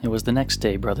It was the next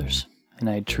day, brothers, and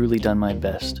I had truly done my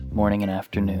best, morning and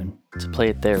afternoon, to play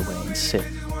it their way and sit,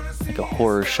 like a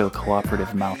horror show cooperative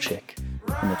Malchik,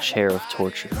 in the chair of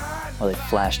torture, while they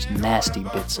flashed nasty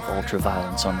bits of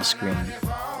ultra-violence on the screen.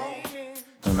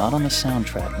 Though not on the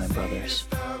soundtrack, my brothers,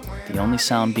 the only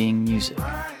sound being music.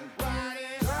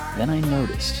 Then I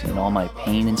noticed, in all my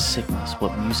pain and sickness,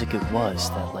 what music it was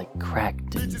that like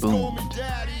cracked and boomed.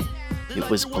 It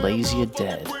was Blazia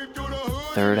Dead,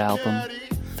 third album,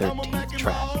 13th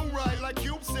track.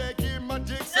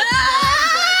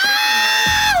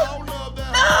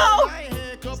 No!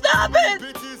 Stop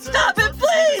it! Stop it,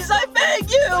 please! I beg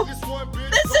you!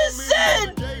 This is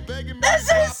sin!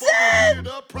 This is sin!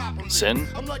 Sin?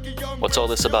 What's all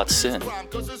this about sin?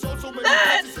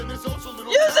 That!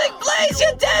 Using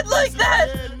Blazia Dead like that!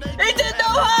 He did no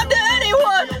harm to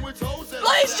anyone!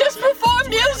 Blaze just performed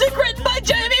music written by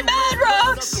Jamie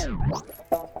Madrox!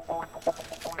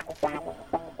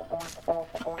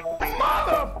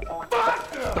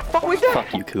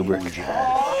 Fuck you, Kubrick.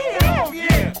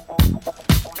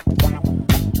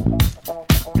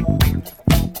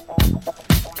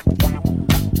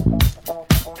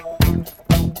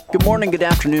 Good morning, good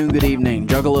afternoon, good evening,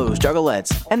 juggalos,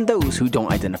 juggalettes, and those who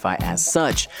don't identify as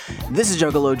such. This is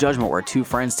Juggalo Judgment, where two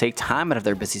friends take time out of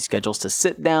their busy schedules to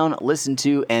sit down, listen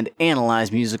to, and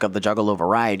analyze music of the juggalo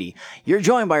variety. You're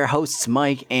joined by your hosts,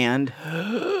 Mike and...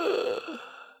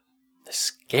 The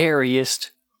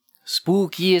scariest,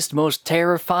 spookiest, most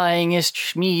terrifyingest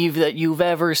schmeeve that you've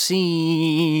ever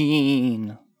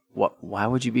seen. What? Why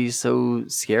would you be so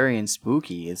scary and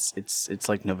spooky? It's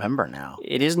like November now.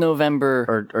 It is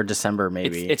November. Or December,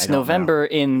 maybe. It's November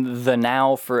in the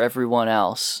now for everyone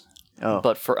else. Oh.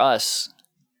 But for us,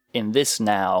 in this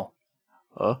now,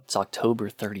 it's October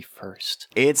 31st.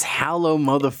 It's Hallow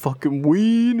motherfucking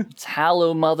Ween. It's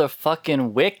Hallow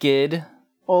motherfucking Wicked.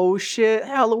 Oh shit,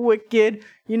 Hallow Wicked.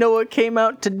 You know what came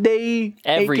out today?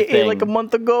 Everything. AKA like a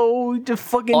month ago. Just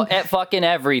fucking... fucking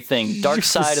everything. Dark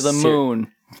Side of the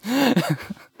Moon.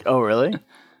 Oh, really?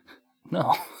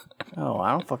 No. Oh,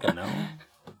 I don't fucking know.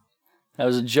 That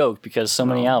was a joke because so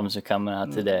many albums are coming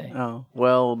out today. Oh,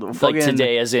 well, Like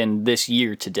today as in this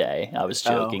year today. I was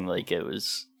joking like it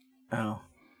was... Oh.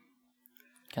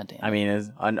 Goddamn. I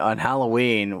mean, on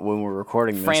Halloween, when we're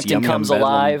recording this, Frampton Comes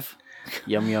Alive.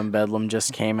 Yum Yum Bedlam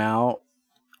just came out.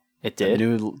 It did.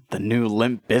 The new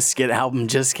Limp Bizkit album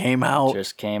just came out.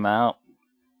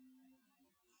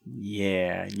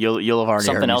 Yeah, you'll have already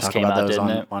Something heard me else talk came about out, those didn't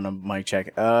it? on a mic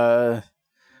check.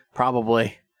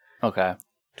 Probably. Okay.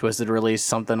 Twisted released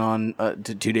something on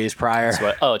 2 days prior.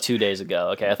 2 days ago.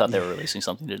 Okay, I thought they were releasing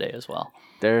something today as well.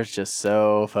 There's just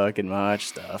so fucking much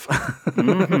stuff.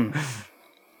 Mm-hmm.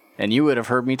 And you would have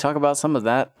heard me talk about some of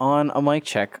that on a mic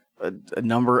check a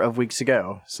number of weeks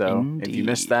ago. So If you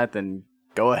missed that, then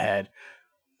go ahead.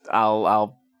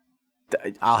 I'll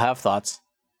have thoughts.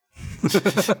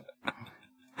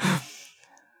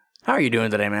 How are you doing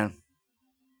today, man?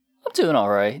 I'm doing all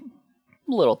right.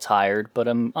 I'm a little tired, but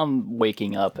I'm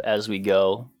waking up as we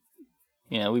go.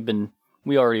 You know,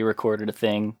 we already recorded a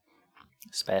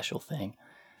special thing.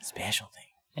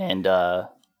 And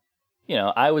you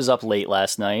know, I was up late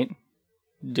last night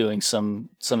doing some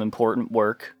important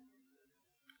work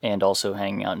and also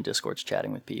hanging out in Discords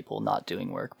chatting with people, not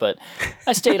doing work. But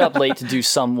I stayed up late to do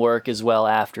some work as well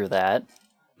after that.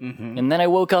 Mm-hmm. And then I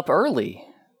woke up early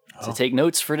to take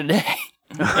notes for today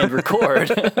and record.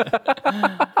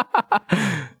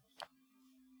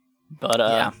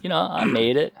 But you know, I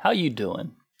made it. How you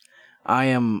doing? I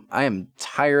am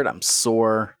tired. I'm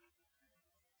sore.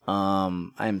 I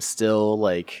am still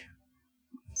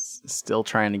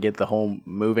trying to get the whole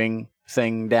moving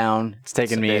thing down. It's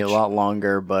taken me a lot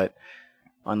longer, but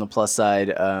on the plus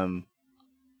side,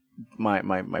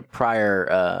 my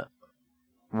prior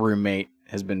roommate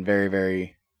has been very,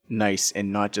 very nice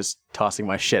and not just tossing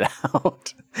my shit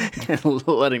out and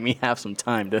letting me have some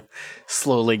time to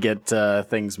slowly get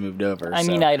things moved over. I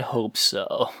mean, I'd hope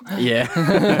so. Yeah.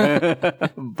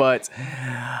 But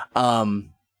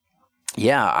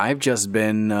yeah, I've just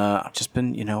been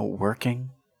working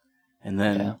and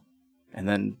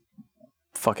then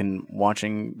fucking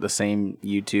watching the same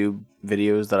YouTube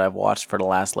videos that I've watched for the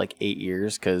last 8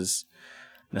 years because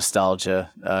nostalgia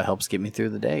helps get me through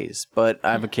the days. But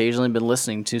I've occasionally been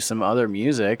listening to some other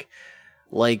music,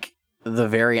 like the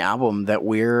very album that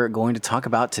we're going to talk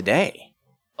about today.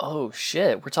 Oh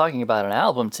shit, we're talking about an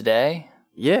album today.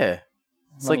 Yeah.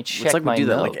 It's Let me check we do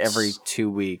notes. that every 2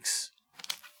 weeks.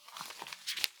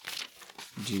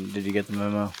 Did you get the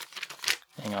memo?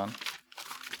 Hang on.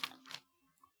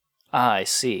 I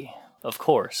see. Of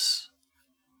course.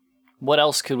 What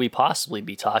else could we possibly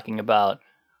be talking about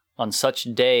on such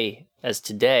day as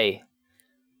today,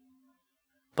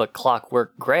 but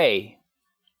Clockwork Gray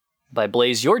by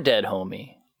Blaze Your Dead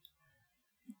Homie.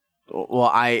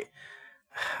 Well,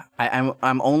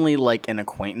 I'm only like an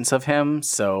acquaintance of him,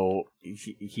 so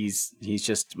he's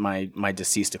just my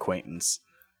deceased acquaintance.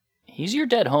 He's your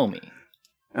dead homie.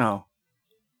 Oh.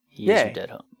 He's your dead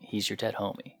homie. He's your dead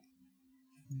homie.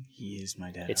 He is my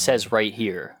dead homie. It says right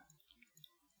here,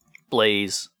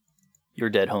 Blaze, your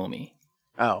dead homie.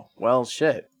 Oh, well,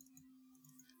 shit.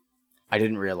 I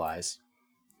didn't realize.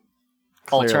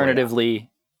 Clearly.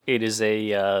 Alternatively, it is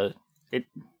a...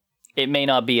 It may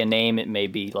not be a name. It may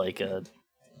be like an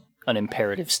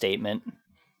imperative statement.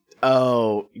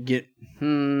 Oh,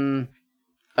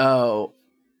 Oh,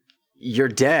 you're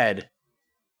dead,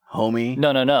 homie.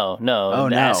 No. Oh, I'm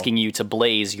no. asking you to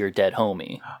blaze your dead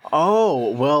homie.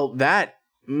 Oh, well, that...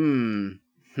 I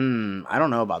don't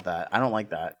know about that. I don't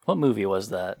like that. What movie was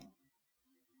that?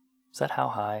 Is that How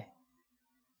High?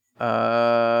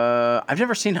 I've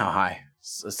never seen How High.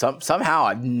 Somehow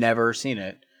I've never seen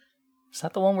it. Is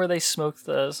that the one where they smoked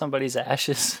somebody's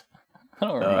ashes? I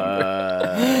don't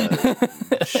remember.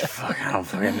 Fuck, I don't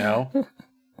fucking know.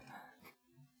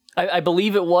 I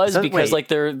believe it was because like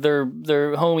their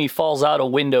homie falls out a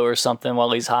window or something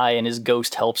while he's high, and his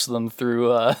ghost helps them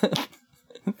through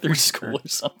through school or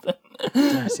something.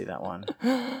 Did I see that one?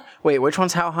 Wait, which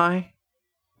one's How High?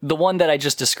 The one that I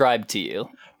just described to you.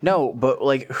 No, but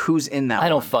like who's in that one? I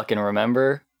don't fucking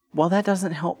remember. Well, that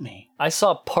doesn't help me. I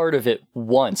saw part of it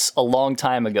once a long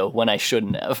time ago when I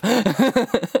shouldn't have.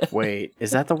 Wait,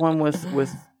 is that the one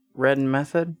with Red and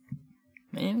Method?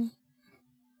 Man.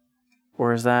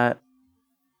 Or is that...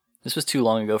 This was too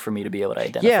long ago for me to be able to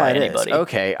identify anybody. Is.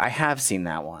 Okay, I have seen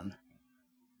that one.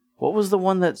 What was the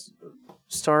one that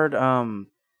starred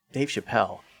Dave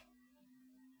Chappelle?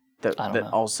 That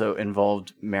also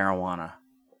involved marijuana.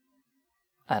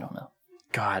 I don't know.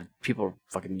 God, people are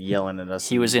fucking yelling at us.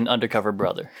 He was in Undercover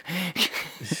Brother.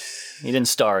 He didn't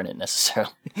star in it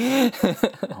necessarily.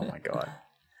 Oh my god.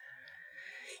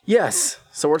 Yes,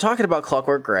 so we're talking about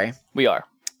Clockwork Gray. We are.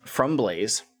 From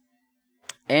Blaze.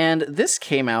 And this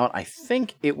came out, I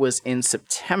think it was in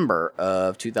September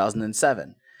of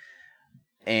 2007.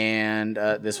 And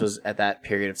this was at that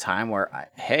period of time where,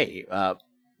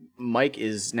 Mike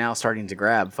is now starting to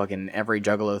grab fucking every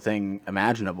Juggalo thing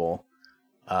imaginable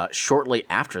shortly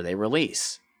after they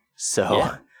release. So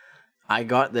yeah. I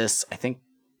got this, I think,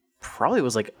 probably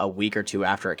was like a week or two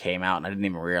after it came out, and I didn't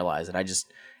even realize it. I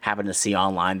just happened to see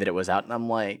online that it was out, and I'm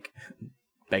like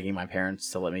begging my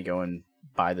parents to let me go and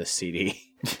buy this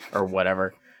CD or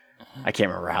whatever. I can't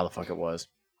remember how the fuck it was.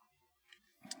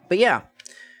 But yeah.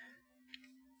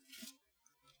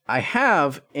 I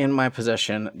have in my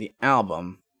possession the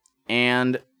album,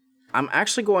 and I'm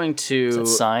actually going to... Is it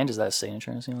signed? Is that a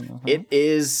signature? It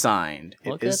is signed.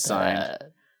 Look it is signed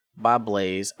that. By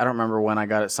Blaze. I don't remember when I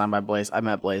got it signed by Blaze. I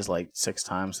met Blaze like 6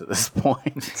 times at this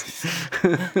point.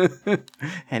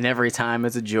 And every time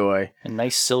it's a joy. A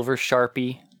nice silver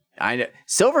Sharpie. I know.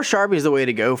 Silver Sharpie is the way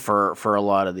to go for a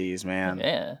lot of these, man.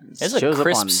 Yeah. It's a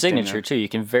crisp signature, too. You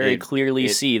can very clearly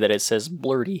see that it says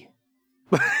Blurty.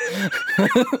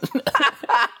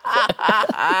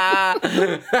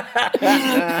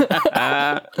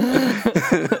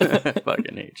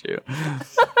 Fucking hate you.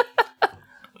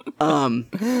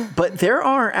 But there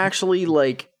are actually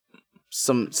like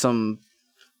some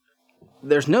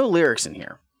there's no lyrics in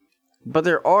here, but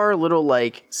there are little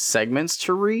like segments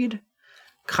to read,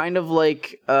 kind of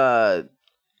like on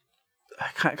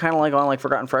like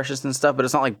Forgotten Freshness and stuff, but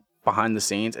it's not like behind the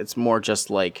scenes. It's more just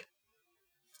like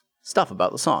stuff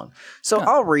about the song. So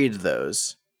I'll read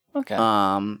those. Okay.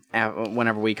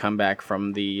 Whenever we come back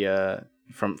from the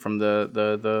from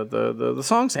the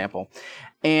song sample,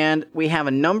 and we have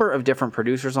a number of different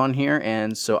producers on here,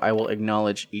 and so I will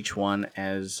acknowledge each one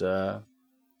as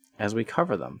we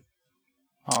cover them.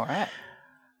 All right.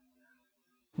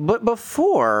 But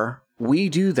before we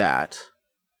do that,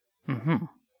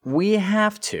 we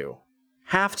have to.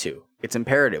 It's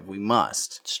imperative. We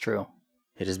must. It's true.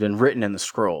 It has been written in the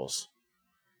scrolls.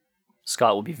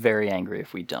 Scott will be very angry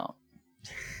if we don't.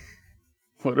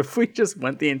 What if we just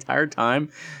went the entire time,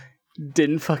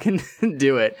 didn't fucking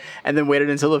do it, and then waited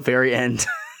until the very end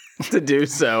to do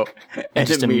so, and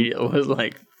immediately was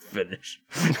like, finish.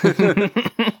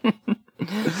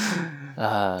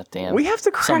 Damn. We have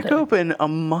to crack open a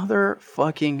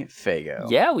motherfucking Faygo.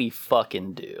 Yeah, we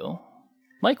fucking do.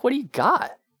 Mike, what do you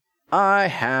got? I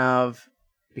have,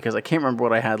 because I can't remember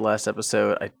what I had last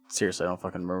episode. I seriously don't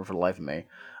fucking remember for the life of me.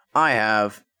 I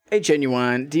have a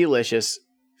genuine, delicious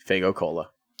Faygo Cola.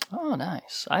 Oh,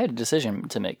 nice. I had a decision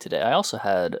to make today. I also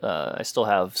had, I still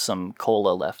have some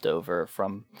cola left over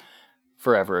from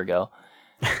forever ago.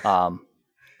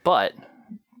 But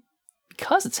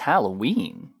because it's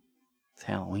Halloween. It's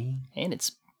Halloween. And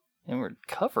we're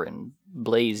covering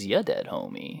Blaze Ya Dead,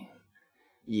 homie.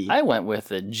 Yeah. I went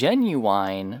with a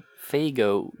genuine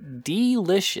Faygo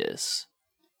delicious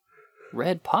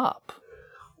red pop.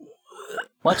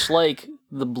 Much like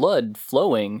the blood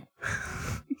flowing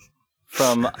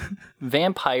from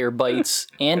vampire bites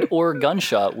and or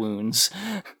gunshot wounds.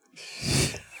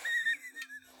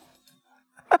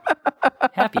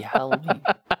 Happy Halloween.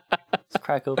 Let's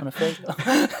crack open a Faygo.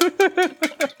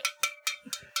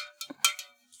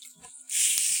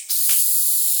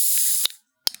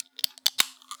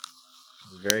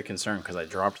 I was very concerned because I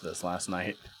dropped this last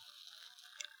night.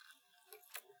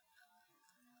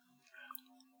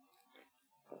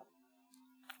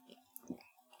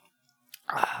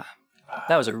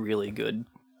 That was a really good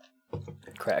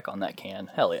crack on that can.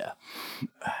 Hell yeah.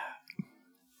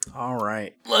 All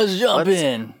right. Let's jump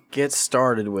in. Get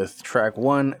started with track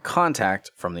 1,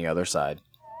 Contact from the Other Side.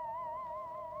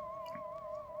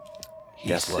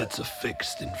 He sits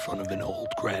affixed in front of an old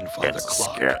grandfather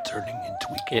clock, turning and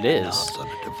tweaking It is. knobs on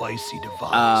a device he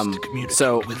devised to communicate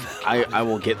So with them. I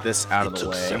will get this out of It the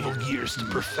took way. several years to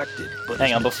perfect it, but Hang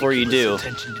his on, before you do.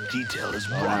 meticulous attention to detail has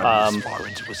brought him as far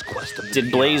into his quest of the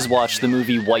Did Blaze beyond. watch the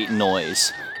movie White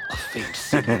Noise? A faint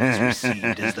signal is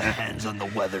received as the hands on the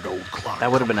weathered old clock.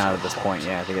 That would have been comes out at this alive. point,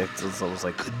 yeah. I think it was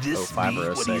like Could this 05 be or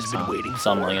what 06. he's been huh? waiting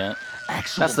Something for? like that.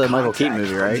 Actual That's the Michael Keaton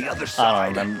contact movie, from right? the other I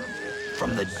side, don't remember.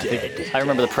 from the dead. I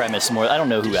remember the premise more. I don't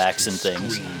know who acts in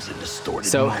things.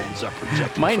 So,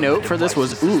 my note for this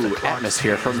was, ooh,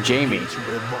 atmosphere from Jamie.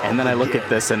 And then I look at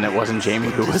this and it wasn't Jamie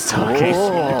who was talking.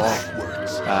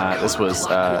 This was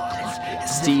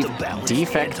Steve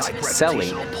Defect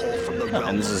Selly.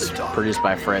 And this is produced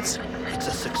by Fritz.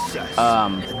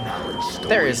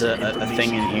 There is a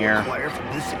thing in here.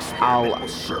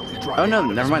 Oh no,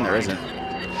 never mind, there isn't.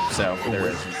 So, there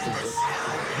is.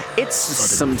 It's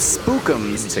some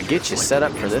spookums to get you set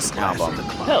up for this album.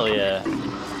 Hell yeah.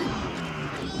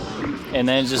 And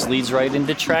then it just leads right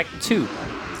into track 2,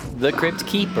 The Crypt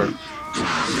Keeper. You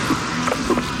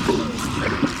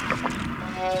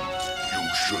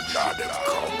should not have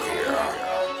come here.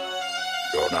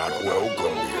 You're not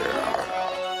welcome here.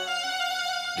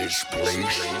 This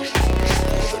place is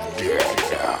for the dead.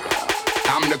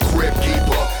 I'm the Crypt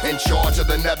Keeper, in charge of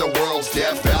the Netherworld's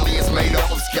Death Valley is made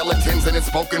up of skeletons and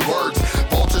spoken words.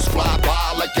 Vultures fly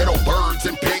by like ghetto birds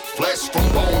and pick flesh from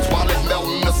bones while it melt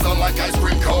in the sun like ice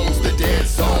cream cones. The dead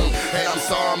zone, and I'm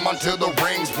sorry I'm until the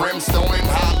rings. Brimstone and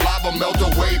hot lava melt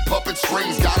away. Puppet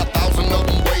strings, got 1,000 of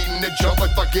them waiting to jump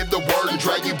if I give the word and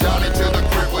drag you down into the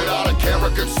crypt without a care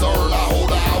or concern. I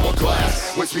hold an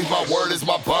hourglass, which means my word is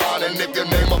my bond. And if your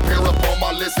name appear upon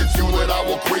my list, it's you that I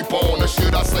will creep on. Or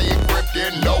should I say encrypted?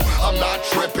 No, I'm not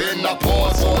tripping. I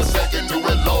pause for a second to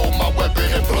reload my weapon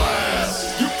and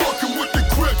blast. You fucking with the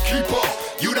Crypt Keeper.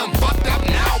 You done fucked up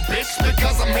now, bitch,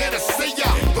 because I'm here to see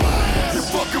ya. Blast. You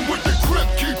fucking with the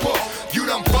Crypt Keeper. You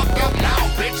done fucked up now,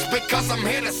 bitch, because I'm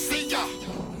here to see ya.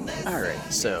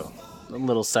 Alright, so, the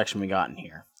little section we got in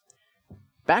here.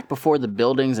 Back before the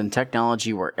buildings and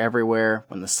technology were everywhere,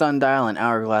 when the sundial and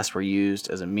hourglass were used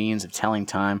as a means of telling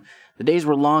time, the days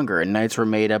were longer and nights were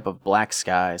made up of black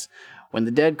skies. When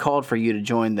the dead called for you to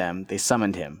join them, they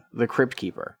summoned him, the Crypt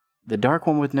Keeper, the Dark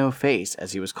One with no face,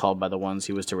 as he was called by the ones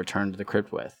he was to return to the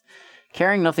crypt with.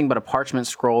 Carrying nothing but a parchment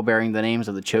scroll bearing the names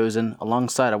of the chosen,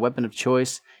 alongside a weapon of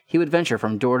choice, he would venture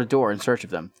from door to door in search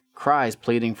of them. Cries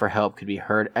pleading for help could be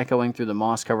heard echoing through the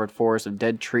moss-covered forest of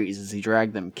dead trees as he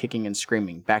dragged them, kicking and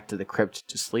screaming, back to the crypt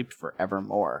to sleep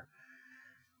forevermore.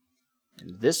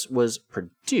 And this was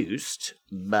produced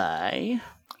by...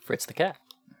 Fritz the Cat.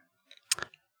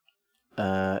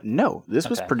 No, this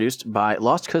was Okay. produced by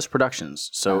Lost Coast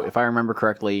Productions. So if I remember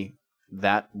correctly,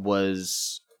 that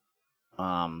was,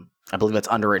 I believe that's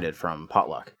Underrated from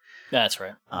Potluck, That's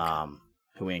right.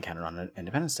 who we encountered on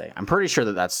Independence Day. I'm pretty sure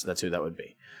that that's who that would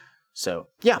be. So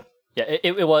yeah, Yeah,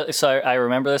 it was. So I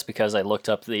remember this because I looked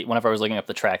up whenever I was looking up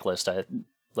the track list,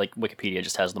 like Wikipedia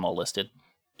just has them all listed.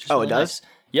 Oh, it does? Nice.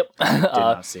 Yep. did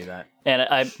not see that.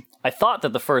 And I thought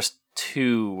that the first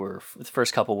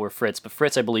couple were Fritz, but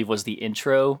Fritz I believe was the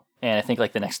intro, and I think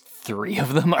like the next 3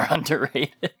 of them are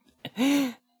underrated.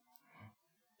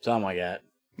 Something like that.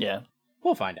 Yeah.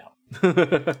 We'll find out.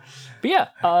 But yeah,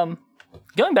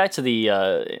 going back to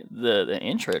the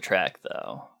intro track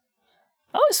though,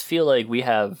 I always feel like we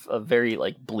have a very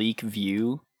like bleak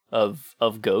view of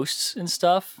ghosts and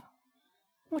stuff,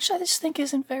 which I just think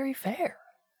isn't very fair.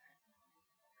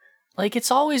 like,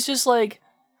 it's always just like,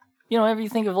 you know, whenever you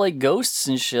think of like ghosts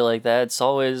and shit like that, it's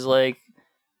always like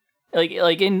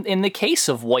in the case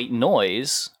of White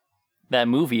Noise, that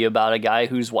movie about a guy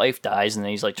whose wife dies and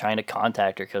then he's like trying to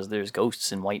contact her because there's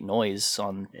ghosts and white noise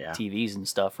on TVs and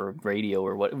stuff, or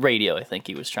radio I think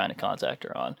he was trying to contact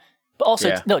her on. But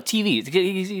also, no, TV.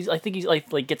 I think he's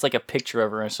like gets like a picture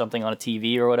of her or something on a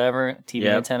TV or whatever, TV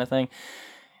antenna thing.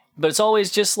 But it's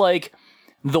always just like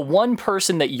the one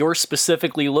person that you're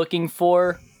specifically looking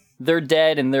for, they're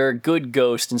dead and they're a good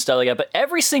ghost and stuff like that. But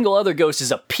every single other ghost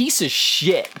is a piece of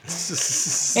shit.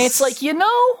 And it's like, you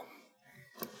know,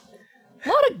 a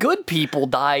lot of good people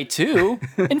die too.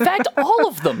 In fact, all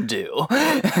of them do.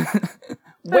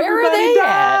 Where Everybody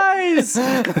are they dies.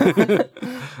 at?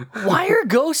 Why are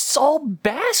ghosts all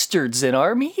bastards in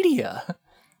our media?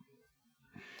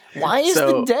 Why is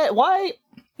Why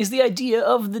is the idea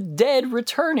of the dead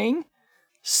returning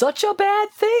such a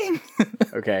bad thing?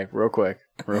 Okay, real quick.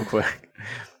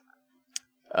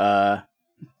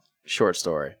 Short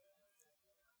story.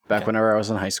 Back whenever I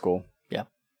was in high school. Yeah.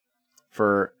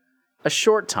 For a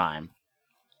short time,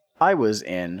 I was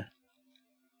in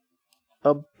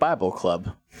a Bible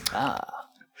club. I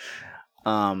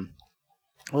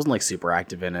wasn't like super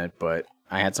active in it, but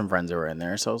I had some friends that were in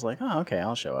there, so I was like, oh, okay,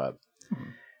 I'll show up.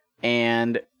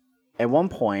 And at one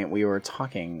point we got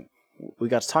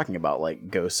to talking about like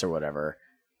ghosts or whatever,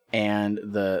 and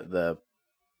the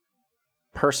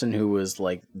person who was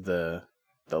like the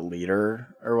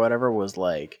leader or whatever was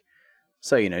like,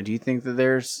 so, you know, do you think that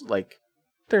there's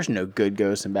no good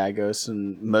ghosts and bad ghosts?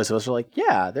 And most of us are like,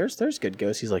 yeah, there's good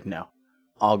ghosts. He's like, no,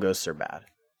 all ghosts are bad.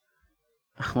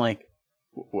 I'm like,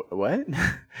 what?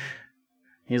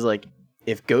 He's like,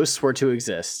 if ghosts were to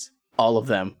exist, all of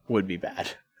them would be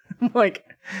bad. I'm like,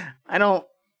 I don't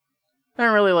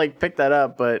really like pick that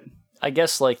up, but I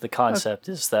guess like the concept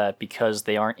is that because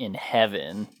they aren't in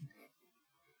heaven,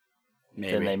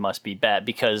 then they must be bad.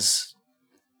 Because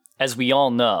as we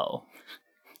all know,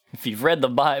 if you've read the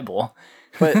Bible,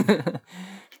 but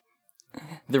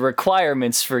the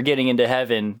requirements for getting into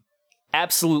heaven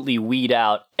absolutely weed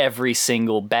out every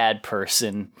single bad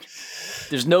person.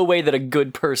 There's no way that a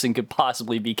good person could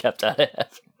possibly be kept out of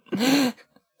heaven.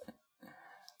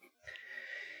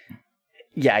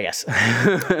 Yeah, I guess.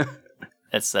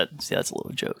 That's a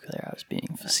little joke there. I was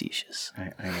being facetious.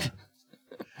 I know.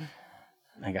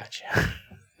 I got you.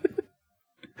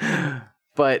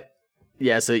 But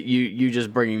yeah, so you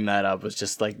just bringing that up was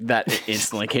just like that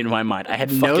instantly came to my mind. I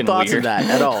had no thoughts of that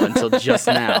at all until just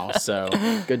now. So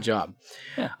good job.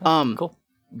 Yeah, cool.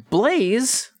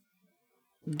 Blaze,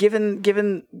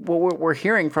 given what we're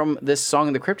hearing from this song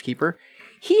of the Crypt Keeper,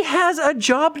 he has a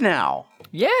job now.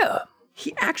 Yeah.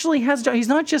 He actually has a job. He's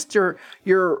not just your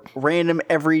random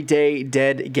everyday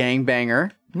dead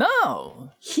gangbanger. No.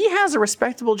 He has a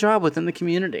respectable job within the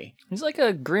community. He's like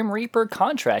a Grim Reaper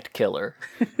contract killer.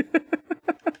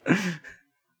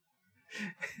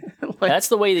 That's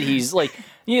the way that he's like,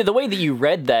 you know, the way that you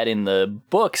read that in the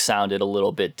book sounded a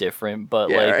little bit different, but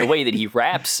the way that he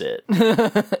raps it.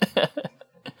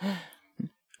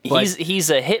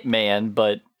 He's a hitman,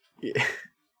 but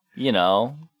you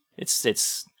know,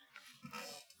 it's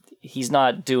he's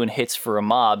not doing hits for a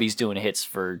mob, he's doing hits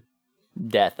for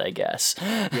death, I guess.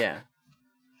 Yeah.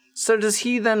 So does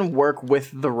he then work with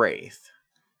the Wraith?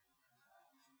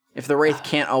 If the Wraith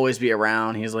can't always be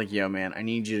around, he's like, yo, man, I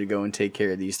need you to go and take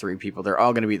care of these 3 people. They're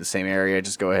all going to be in the same area.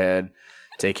 Just go ahead,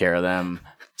 take care of them.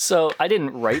 So I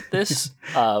didn't write this,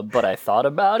 but I thought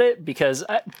about it because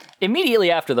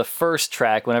immediately after the first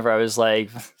track, whenever I was like,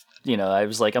 I'm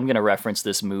going to reference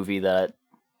this movie that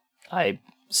I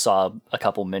saw a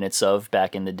couple minutes of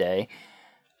back in the day.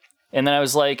 And then I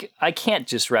was like, I can't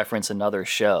just reference another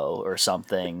show or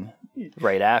something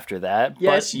right after that.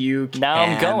 Yes, but you can. Now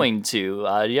I'm going to.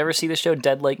 Do you ever see the show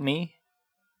Dead Like Me?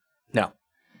 No.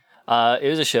 It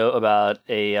was a show about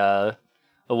a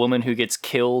woman who gets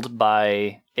killed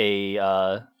by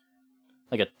a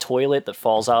toilet that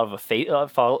falls out of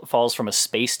falls from a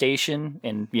space station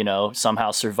and, you know,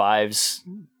 somehow survives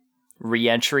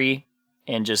re-entry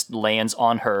and just lands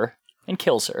on her and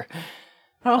kills her.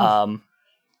 Oh.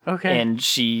 Okay. And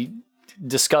she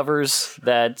discovers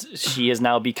that she has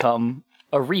now become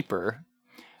a Reaper.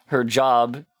 Her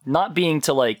job not being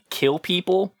to like kill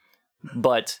people,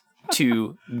 but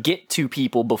to get to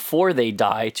people before they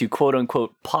die, to quote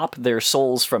unquote pop their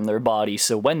souls from their body,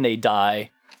 so when they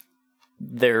die,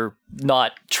 they're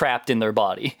not trapped in their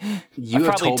body. You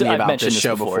have told me about this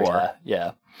show before.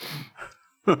 Yeah.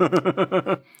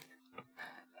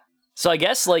 So I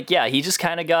guess he just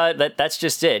kind of got that. That's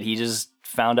just it. He just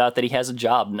found out that he has a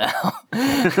job now.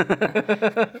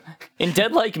 In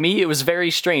Dead Like Me, it was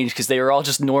very strange because they were all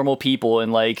just normal people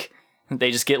and like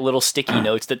they just get little sticky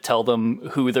notes that tell them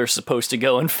who they're supposed to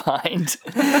go and find.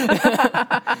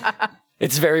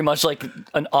 It's very much like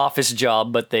an office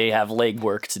job, but they have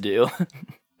legwork to do.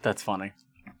 That's funny.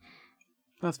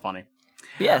 That's funny.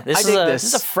 Yeah, this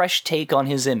is a fresh take on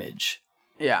his image.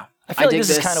 Yeah. I feel like this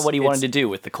is kind of what he wanted to do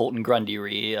with the Colton Grundy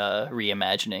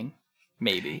reimagining,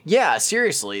 maybe. Yeah,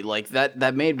 seriously, like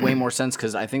that made way more sense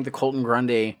because I think the Colton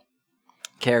Grundy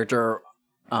character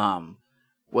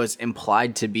was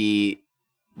implied to be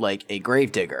like a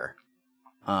gravedigger.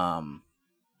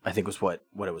 I think was what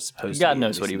it was supposed to be. God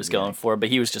knows what he was going for, but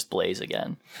he was just Blaze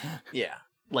again. Yeah,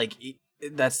 like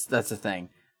that's the thing.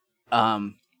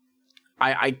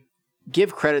 I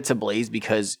give credit to Blaze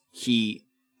because he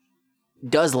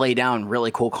does lay down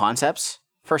really cool concepts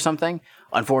for something.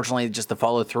 Unfortunately, just the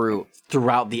follow through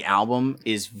throughout the album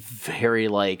is very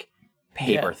like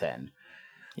paper thin.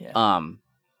 Yeah.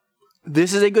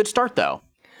 This is a good start though.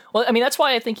 Well, I mean, that's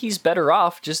why I think he's better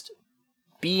off just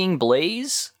being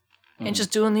Blaze and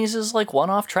just doing these as like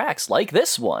one-off tracks like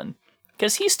this one.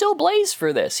 Because he's still Blaze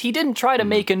for this. He didn't try to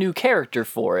make a new character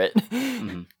for it.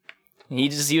 He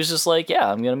was just like,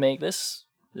 yeah, I'm gonna make this.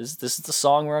 This is the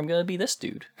song where I'm gonna be this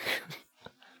dude.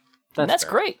 That's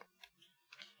great.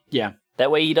 Yeah.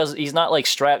 That way he's not like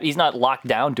strapped, he's not locked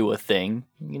down to a thing.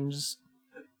 He can just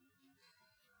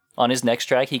on his next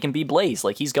track he can be Blaze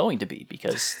like he's going to be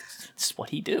because it's what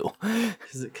he do.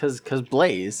 Cause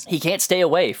Blaze. He can't stay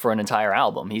away for an entire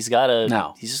album. He's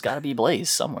just gotta be Blaze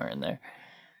somewhere in there.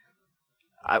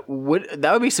 That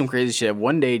would be some crazy shit.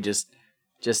 One day just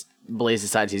Blaze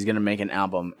decides he's gonna make an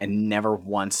album and never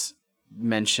once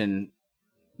mention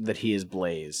that he is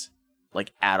Blaze.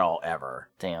 Like at all ever.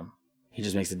 Damn. He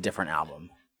just makes a different album.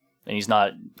 And he's not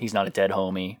a dead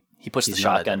homie. He puts the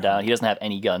shotgun down. He doesn't have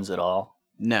any guns at all.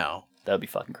 No. That would be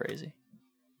fucking crazy.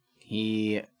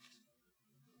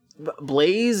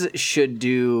 Blaze should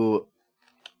do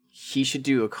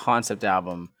a concept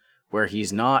album where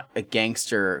he's not a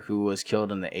gangster who was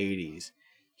killed in the 80s.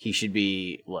 He should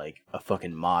be like a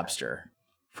fucking mobster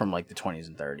from like the 20s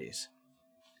and 30s.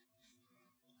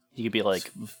 He could be like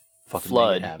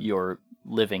Flood, your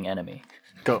living enemy.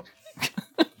 Go.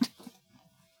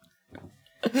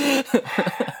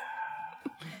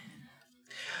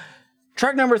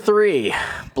 Track number 3,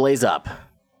 Blaze Up.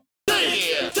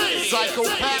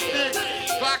 Psychopathic,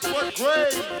 Clockwork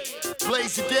Grave,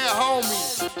 Blaze it there,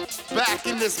 homie. Back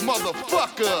in this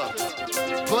motherfucker.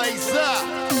 Blaze up,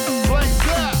 blaze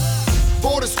up.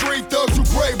 For the street thugs who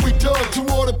brave we dug. To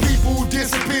all the people who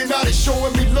disappear, now they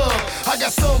showing me love. I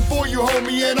got something for you,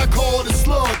 homie, and I call it a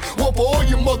slug. One for all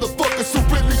you motherfuckers who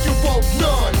really you want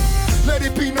none. Let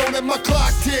it be known that my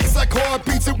clock ticks like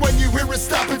heartbeats, and when you hear it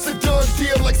stop, it's a done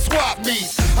deal like swap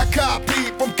meets. I cop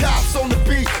heat from cops on the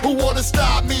beat who wanna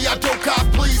stop me. I don't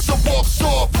cop please, so walk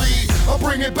softly. I'm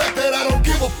bringing back that I don't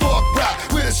give a fuck rap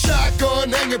with a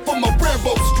shotgun hanging from my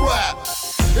Rambo strap.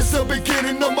 It's the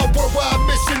beginning of my worldwide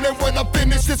mission, and when I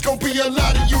finish, it's gonna be a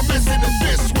lot of you missing and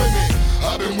this women.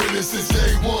 I've been with it since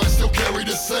day one, still carry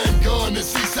the same gun. The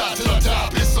seaside till I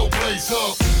top, it's so blaze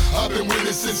up. I've been with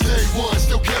it since day one,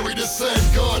 still carry the same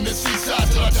gun. The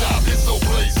seaside till I top, it's so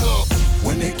blaze up.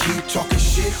 When they keep talking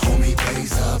shit, homie,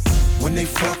 blaze up. When they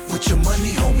fuck with your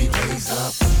money, homie, blaze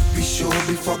up. Be sure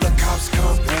before the cops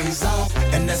come, blaze up.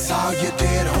 And that's how you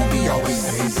did, homie, always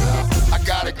blaze up. I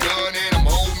got a gun and I'm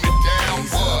holding it down,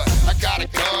 what? I got a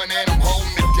gun and I'm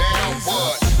holding it down,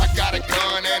 what? I got a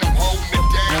gun and I'm holding it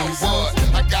down, what?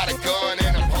 I got a gun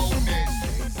and I'm holding it.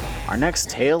 Our next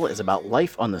tale is about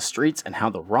life on the streets and how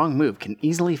the wrong move can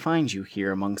easily find you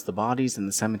here amongst the bodies in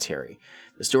the cemetery.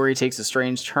 The story takes a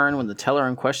strange turn when the teller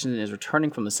in question is returning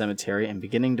from the cemetery and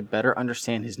beginning to better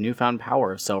understand his newfound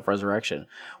power of self-resurrection.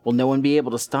 Will no one be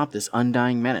able to stop this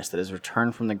undying menace that has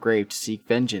returned from the grave to seek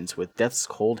vengeance with death's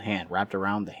cold hand wrapped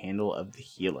around the handle of the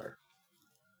heater?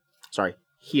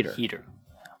 Heater.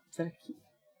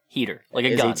 Heater. Like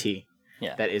a Is gun. a T.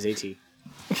 Yeah. That is a T.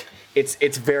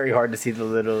 It's very hard to see the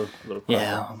little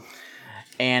Yeah.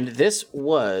 And this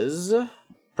was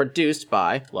produced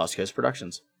by Lost Coast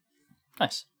Productions.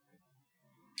 Nice.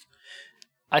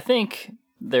 I think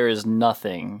there is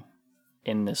nothing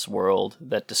in this world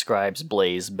that describes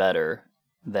Blaze better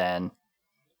than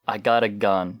I got a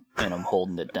gun and I'm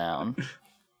holding it down.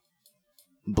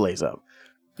 Blaze Up.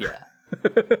 Yeah.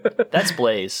 That's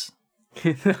Blaze.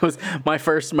 That was my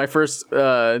first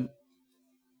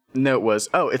note was,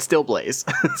 oh, it's still Blaze.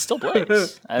 Still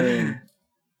Blaze. I mean,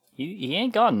 he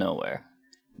ain't gone nowhere.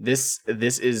 This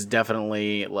is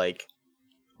definitely like,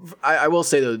 I will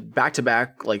say though, back to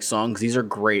back like songs. These are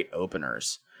great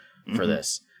openers for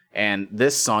this. And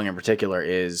this song in particular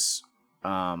is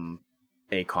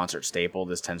a concert staple.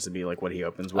 This tends to be like what he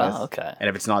opens with. Oh, okay. And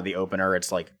if it's not the opener,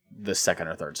 it's like the second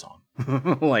or third song.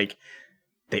 Like,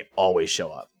 they always show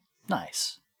up.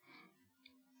 Nice.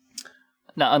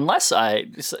 Now, because,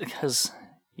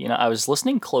 I was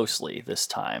listening closely this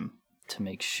time to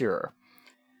make sure,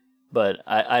 but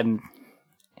I'm,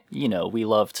 we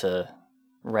love to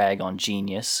rag on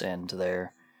Genius and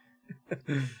their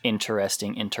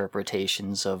interesting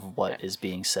interpretations of what is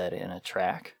being said in a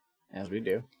track. As we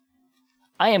do.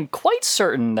 I am quite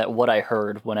certain that what I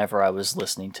heard whenever I was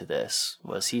listening to this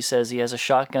was he says he has a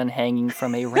shotgun hanging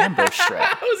from a Rambo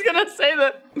strap. I was going to say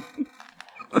that.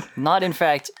 Not, in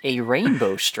fact, a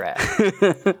rainbow strap,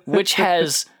 which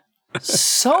has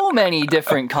so many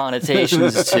different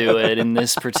connotations to it in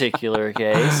this particular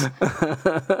case.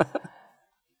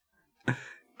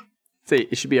 See,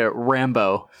 it should be a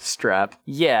Rambo strap.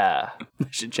 Yeah. I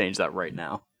should change that right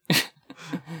now.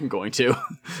 I'm going to.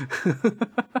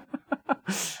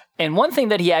 And one thing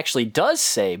that he actually does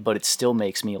say, but it still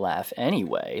makes me laugh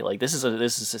anyway. Like, this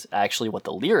is actually what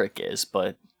the lyric is,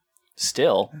 but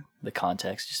still, the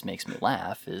context just makes me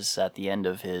laugh, is at the end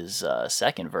of his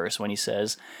second verse when he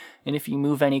says, "And if you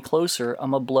move any closer,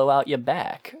 I'm gonna blow out your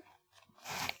back."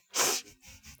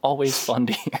 Always fun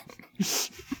to hear.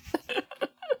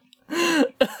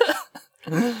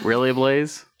 Really,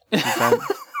 Blaze? Is that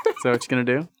what you're gonna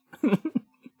do?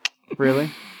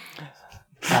 Really?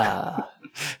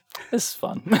 This is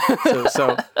fun.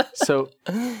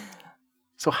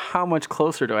 So how much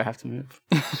closer do I have to move?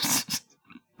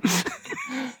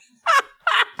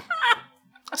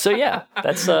 So yeah,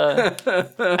 that's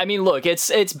I mean, look,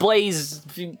 it's Blaze.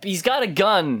 He's got a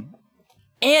gun,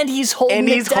 and he's holding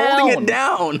it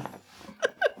down.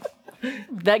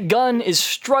 That gun is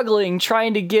struggling,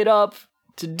 trying to get up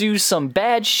to do some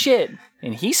bad shit,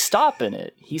 and he's stopping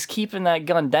it. He's keeping that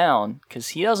gun down because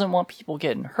he doesn't want people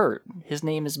getting hurt. His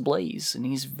name is Blaze, and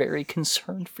he's very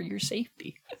concerned for your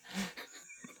safety.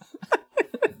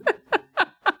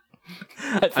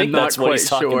 I think that's what he's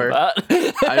talking about.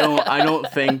 I don't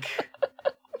think.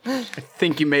 I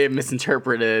think you may have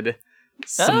misinterpreted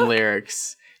some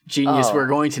lyrics. Genius, we're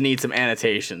going to need some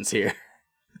annotations here.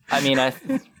 I mean, I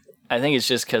think it's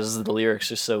just because the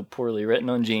lyrics are so poorly written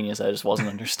on Genius. I just wasn't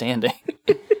understanding.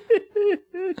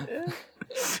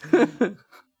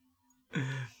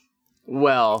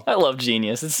 Well, I love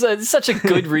Genius. It's such a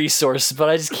good resource, but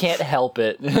I just can't help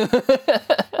it.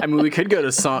 I mean, we could go to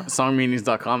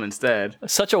songmeanings.com instead.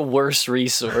 Such a worse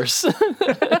resource.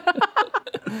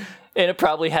 And it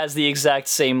probably has the exact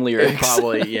same lyrics.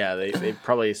 They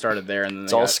probably started there and then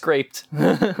it's all scraped.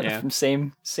 Yeah. From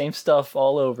same stuff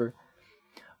all over.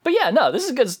 But yeah, no, this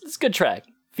is good. It's a good track.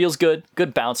 Feels good.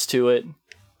 Good bounce to it.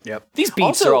 Yep. These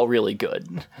beats are all really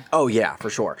good. Oh yeah, for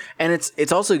sure. And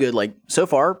it's also good. Like, so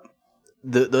far,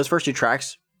 those first two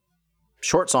tracks,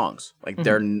 short songs. Like,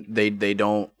 they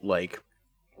don't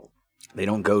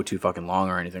go too fucking long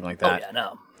or anything like that. Oh yeah,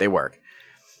 no. They work.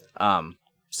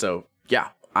 So yeah,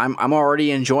 I'm already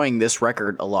enjoying this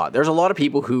record a lot. There's a lot of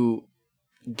people who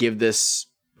give this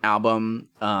album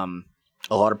a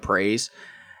lot of praise,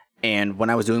 and when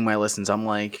I was doing my listens, I'm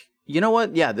like, you know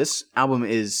what? Yeah, this album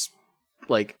is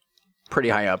like pretty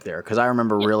high up there, because I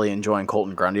remember really enjoying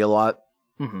Colton Grundy a lot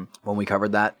when we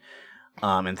covered that,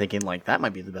 and thinking like that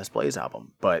might be the best Blaze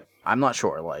album, but I'm not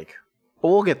sure. Like, but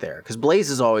we'll get there, because Blaze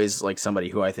is always like somebody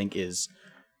who I think is,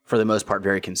 for the most part,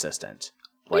 very consistent.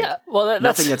 Like, yeah, well,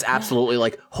 nothing that's absolutely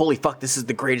like, holy fuck, this is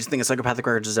the greatest thing a Psychopathic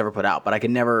Records has ever put out. But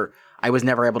I was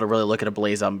never able to really look at a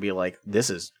Blaze album and be like, this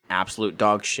is absolute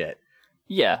dog shit.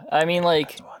 Yeah, I mean,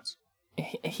 like,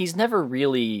 he's never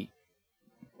really...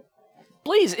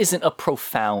 Blaze isn't a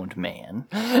profound man.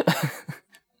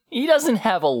 He doesn't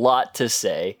have a lot to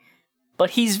say, but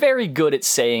he's very good at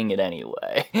saying it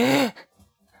anyway.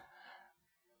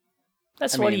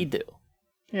 That's what he do.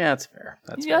 Yeah, that's fair.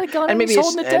 That's fair. And maybe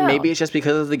it's just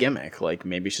because of the gimmick. Like,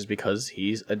 maybe it's just because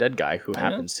he's a dead guy who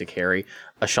happens to carry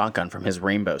a shotgun from his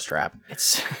rainbow strap.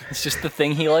 It's just the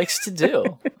thing he likes to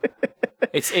do.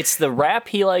 It's the rap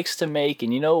he likes to make,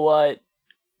 and you know what?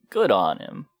 Good on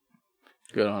him.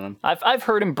 Good on him. I've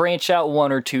heard him branch out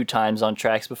one or two times on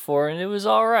tracks before, and it was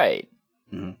all right.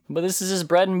 But this is his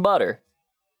bread and butter.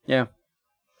 Yeah.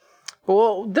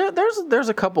 Well, there's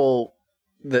a couple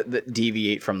that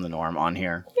deviate from the norm on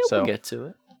here. Yeah, so we'll get to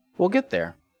it. We'll get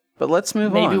there. But let's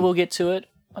move on. Maybe we'll get to it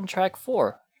on track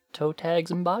 4, Toe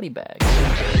Tags and Body Bags.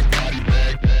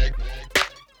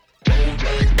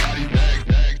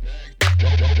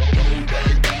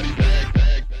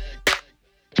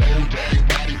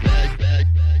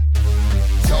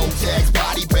 Toe tags,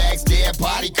 body bags, dead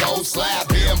body, cold slab,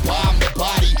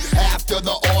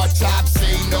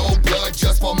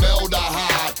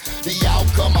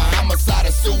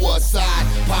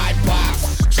 pie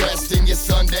box. Dressed in your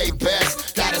Sunday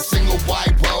best. Got a single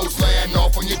white rose laying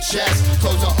off on your chest.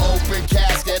 Close an open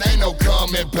casket, ain't no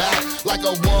coming back. Like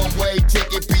a one-way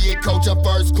ticket, be a coach of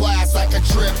first class. Like a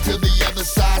trip to the other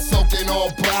side, soaked in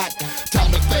all black.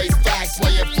 Time to face facts,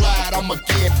 lay it flat, I'ma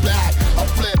get back. I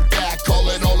flip that, call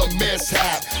it all a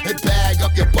mishap. And bag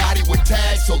up your body with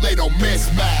tags so they don't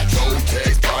mismatch. Toe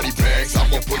tags, body bags,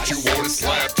 I'ma put you on a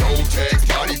slab. Toe tags,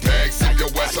 body bags, zip your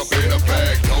ass up in a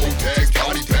bag. Toe tags,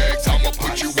 body bags, I'ma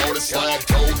put you on a slab.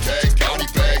 Toe tags, body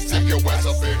bags, zip your ass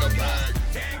up in a bag.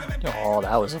 Oh,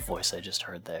 that was a voice I just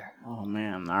heard there. Oh,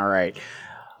 man. All right.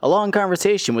 A long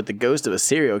conversation with the ghost of a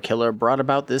serial killer brought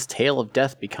about this tale of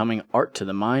death becoming art to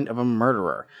the mind of a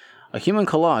murderer. A human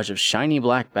collage of shiny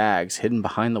black bags hidden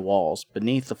behind the walls,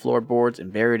 beneath the floorboards,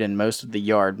 and buried in most of the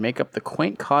yard make up the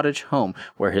quaint cottage home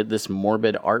where this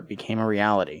morbid art became a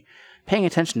reality. Paying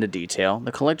attention to detail,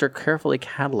 the collector carefully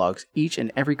catalogs each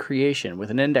and every creation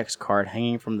with an index card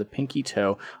hanging from the pinky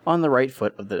toe on the right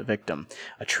foot of the victim.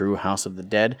 A true house of the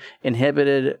dead,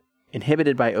 inhibited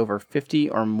by over 50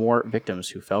 or more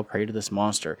victims who fell prey to this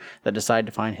monster that decided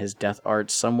to find his death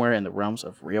art somewhere in the realms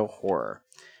of real horror.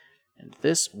 And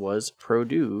this was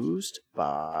produced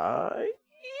by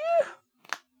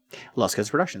Lost Kids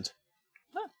Productions.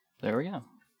 Oh, there we go.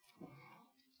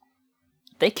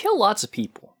 They kill lots of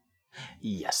people.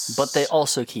 Yes. But they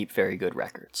also keep very good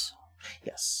records.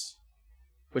 Yes.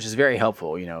 Which is very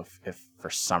helpful, you know, if for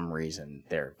some reason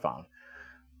they're found.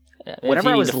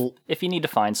 If you need to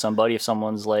find somebody, if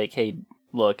someone's like, hey,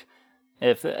 look,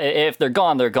 if they're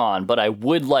gone, they're gone, but I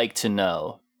would like to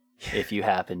know if you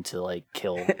happen to, like,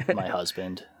 kill my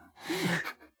husband.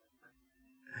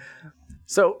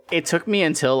 So it took me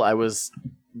until I was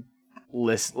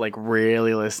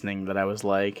really listening that I was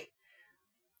like,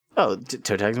 oh,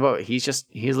 Toe Tag's about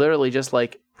he's literally just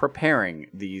like preparing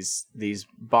these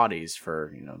bodies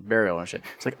for, you know, burial and shit.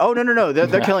 It's like, oh no,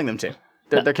 they're killing them too.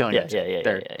 They're killing them too.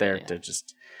 They're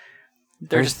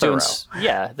just doing,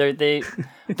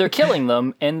 they're killing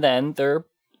them, and then they're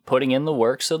putting in the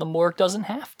work so the morgue doesn't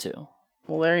have to.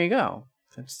 Well, there you go.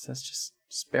 That's just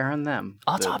spare on them.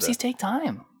 Autopsies take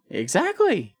time.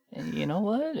 Exactly. And you know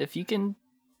what? If you can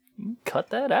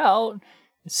cut that out,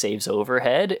 it saves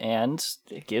overhead, and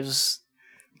it gives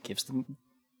them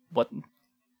what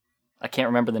I can't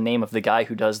remember the name of the guy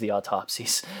who does the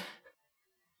autopsies.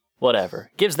 Whatever.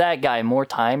 Gives that guy more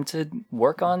time to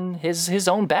work on his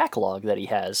own backlog that he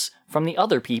has from the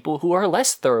other people who are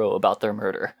less thorough about their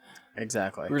murder.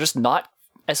 Exactly. We're just not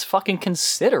as fucking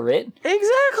considerate.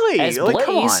 Exactly. As like, Blaze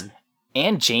come on.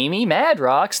 and Jamie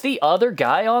Madrox, the other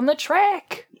guy on the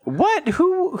track. What?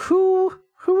 Who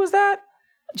was that?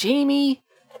 Jamie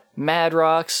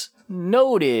Madrox,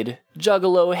 noted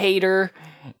Juggalo hater.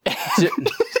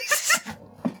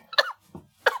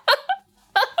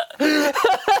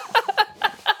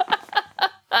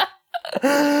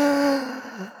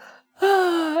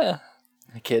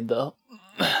 A kid though.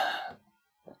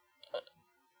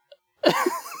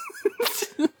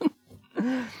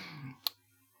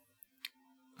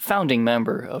 Founding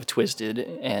member of Twisted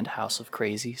and House of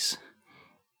Crazies.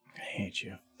 I hate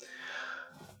you.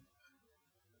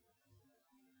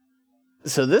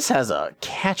 So this has a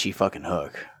catchy fucking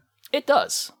hook. It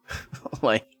does.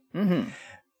 Like, the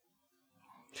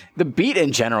beat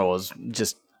in general is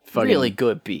just fucking really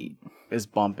good beat. Is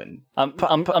bumping. I'm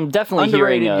definitely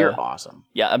underrated, hearing. You're awesome.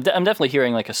 Yeah, I'm definitely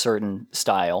hearing like a certain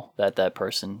style that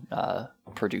person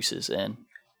produces in.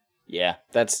 Yeah,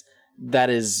 that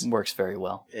is works very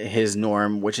well. His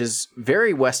norm, which is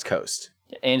very West Coast,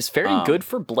 and it's very good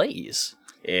for Blaze.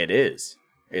 It is.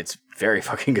 It's very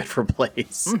fucking good for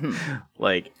Blaze. Mm-hmm.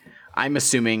 Like, I'm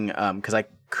assuming, because I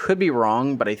could be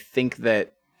wrong, but I think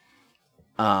that,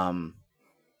 did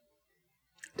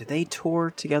they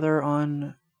tour together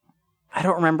on? I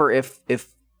don't remember if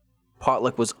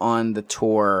Potluck was on the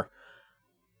tour,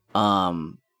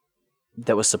 that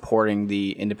was supporting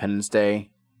the Independence Day.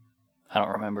 I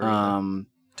don't remember.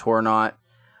 Tour or not.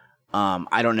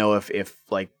 I don't know if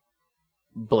like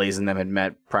Blaze and them had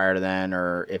met prior to then,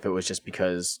 or if it was just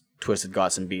because Twisted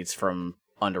got some beats from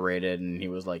Underrated and he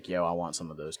was like, yo, I want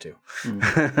some of those too.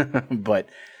 But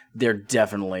they're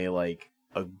definitely like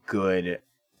a good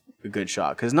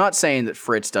shot. Because not saying that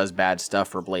Fritz does bad stuff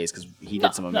for Blaze, because he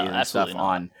did some amazing stuff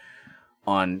on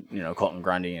you know, Colton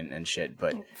Grundy and shit.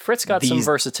 But Fritz got some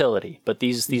versatility, but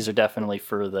these are definitely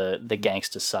for the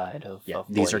gangsta side of Blaze.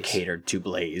 These are catered to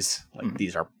Blaze. Like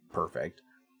these are perfect.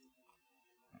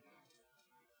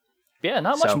 Yeah,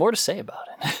 not much more to say about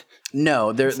it.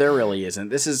 No, there really isn't.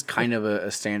 This is kind of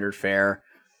a standard fare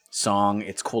song.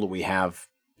 It's cool that we have,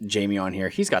 Jamie on here.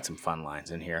 He's got some fun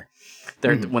lines in here.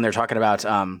 When they're talking about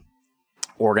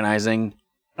organizing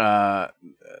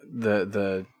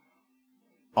the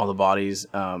all the bodies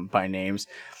by names.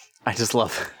 I just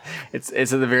love it's at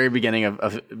the very beginning of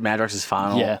Madrox's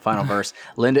final verse.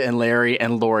 Linda and Larry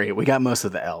and Lori. We got most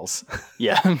of the L's.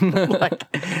 Yeah.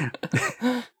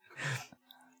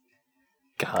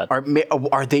 God.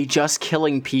 Are they just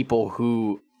killing people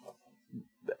who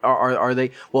are they?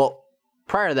 Well,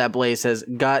 prior to that, Blaze says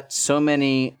got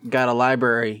a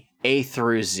library A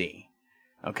through Z.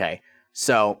 Okay,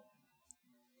 so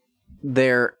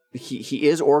he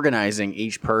is organizing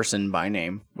each person by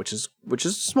name, which is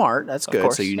smart. That's good.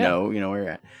 Course, so you know where you're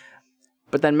at.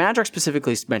 But then Madrox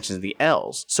specifically mentions the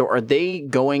L's. So are they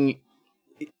going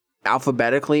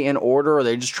alphabetically in order, or are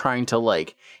they just trying to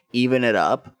like even it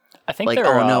up? I think like,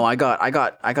 oh no, I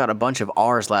got a bunch of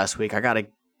R's last week. I got to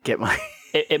get my.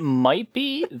 It might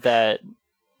be that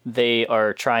they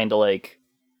are trying to like.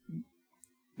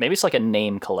 Maybe it's like a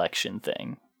name collection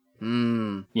thing.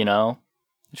 You know,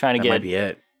 trying to that might be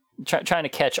it. Trying to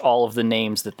catch all of the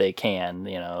names that they can,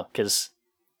 you know, because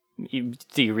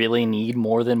do you really need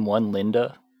more than one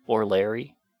Linda or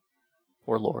Larry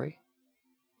or Lori?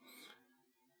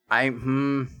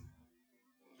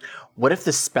 What if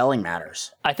the spelling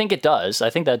matters? I think it does.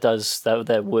 I think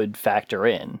that would factor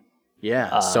in.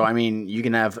 Yeah. So I mean, you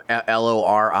can have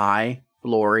Lori,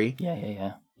 Lori.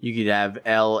 Yeah. You could have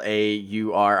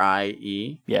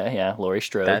Laurie. Yeah. Laurie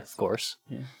Strode, of course.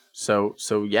 Yeah. So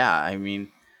yeah. I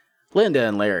mean, Linda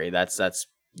and Larry. That's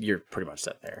you're pretty much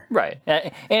set there, right?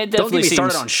 And it definitely don't get me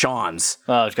started on Sean's.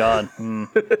 Oh God.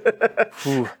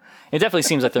 It definitely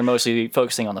seems like they're mostly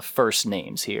focusing on the first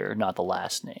names here, not the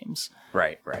last names.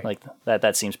 Right. Like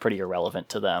that seems pretty irrelevant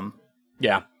to them.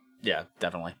 Yeah,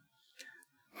 definitely.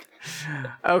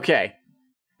 Okay.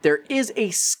 There is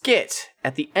a skit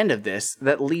at the end of this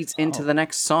that leads into the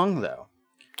next song, though.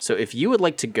 So if you would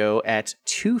like to go at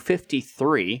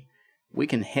 2:53, we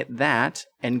can hit that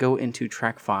and go into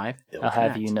track 5. I'll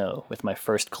have you know, with my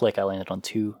first click, I landed on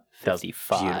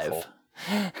 2:55. Beautiful.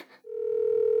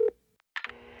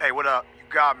 Hey, what up? You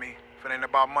got me. If it ain't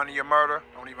about money or murder,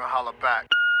 don't even holler back.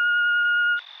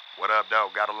 What up, though?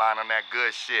 Got a line on that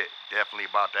good shit. Definitely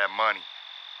about that money.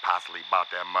 Possibly about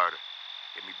that murder.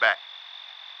 Hit me back.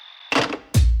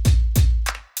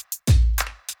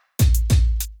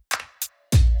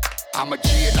 I'm a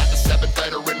kid, not the 7th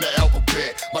letter in the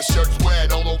alphabet. My shirt's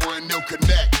wet all over a new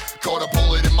connect. Caught a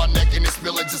bullet in my neck and it's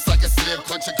spilling just like a sieve.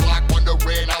 Clench a clock,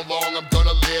 wondering how long I'm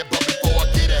gonna live. But before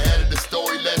I get ahead of the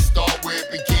story, let's start where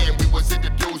it began. We was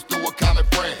introduced through a common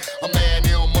friend. A man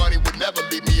ill money would never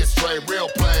lead me astray. Real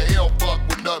player, he don't fuck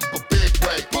with nothing but big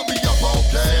break. Put me up,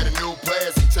 okay? And the new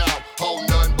players in town. Hold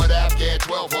nothing but Afghan,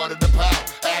 1,200 a pound.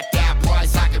 At that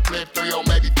price, I can flip 3 or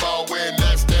maybe 4 in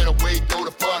less than a week. Through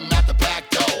the fun, not the back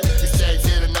door.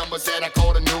 And I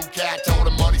called a new cat, told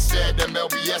him money said them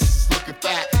LBS is looking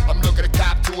fat. I'm looking to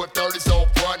cop 2 or 30s old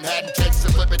front, hadn't takes to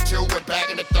flip it 2 and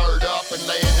bagging the 3rd up and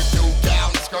laying the dude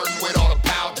down, skirting with all the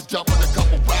pounds, jumping a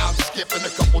couple rounds, skipping a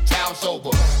couple towns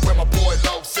over. Where my boy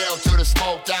Low sailed to the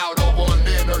smoked out over on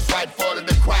Linders, right in front of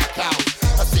the crack house.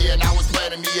 I see and I was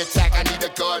planning the attack. I need a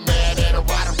gun man and a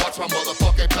rider, watch my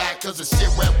motherfucking back, cause the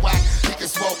shit went whack. He can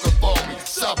smoke it for me.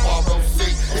 Sub ROC,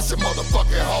 it's a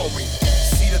motherfucking homie.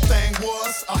 The thing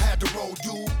was, I had to roll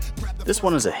This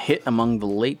one is a hit among the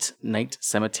late night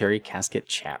cemetery casket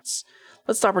chats.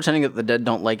 Let's stop pretending that the dead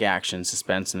don't like action,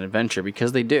 suspense, and adventure,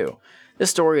 because they do. This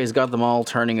story has got them all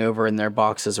turning over in their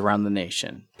boxes around the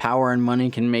nation. Power and money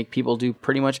can make people do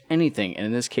pretty much anything, and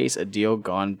in this case, a deal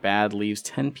gone bad leaves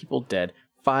 10 people dead,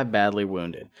 5 badly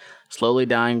wounded. Slowly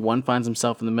dying, one finds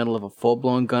himself in the middle of a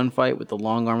full-blown gunfight with the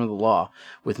long arm of the law.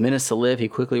 With minutes to live, he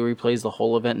quickly replays the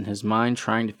whole event in his mind,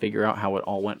 trying to figure out how it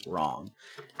all went wrong.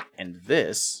 And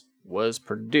this was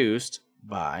produced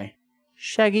by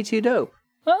Shaggy 2 Dope.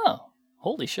 Oh,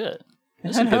 holy shit.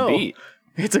 This is a good beat.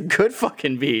 It's a good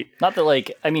fucking beat. Not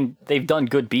that, they've done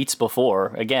good beats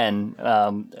before. Again,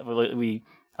 I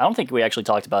don't think we actually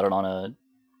talked about it on a...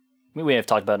 We may have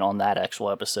talked about it on that actual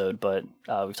episode, but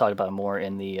we've talked about it more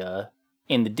in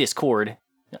the Discord,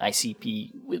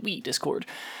 ICP we Discord,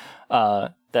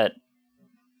 that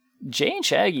Jay and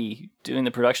Shaggy doing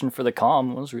the production for the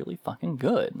Calm was really fucking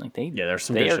good. Like there's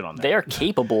some good shit on there. They are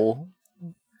capable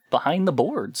behind the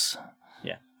boards.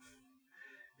 Yeah,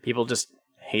 people just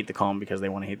hate the Calm because they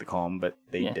want to hate the Calm, but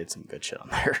they did some good shit on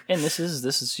there. And this is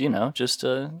just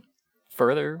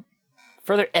further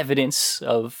evidence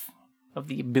of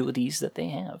the abilities that they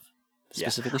have,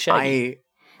 specifically Shaggy.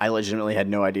 I legitimately had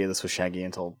no idea this was Shaggy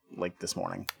until like this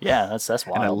morning. Yeah, that's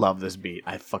wild. And I love this beat.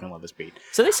 I fucking love this beat.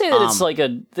 So they say that it's like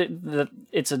it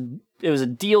was a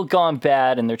deal gone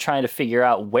bad, and they're trying to figure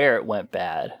out where it went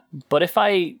bad. But if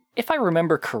I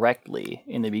remember correctly,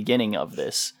 in the beginning of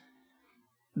this,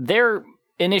 their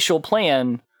initial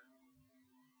plan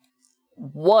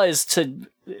was to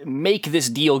make this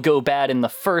deal go bad in the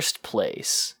first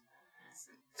place.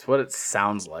 It's what it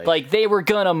sounds like. Like they were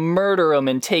gonna murder him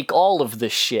and take all of the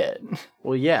shit.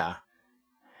 Well, yeah.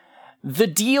 The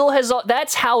deal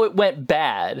that's how it went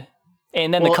bad.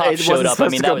 And then the cops showed up. I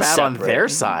mean, that was bad separate. on their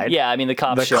side. Yeah, I mean, the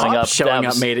cops showing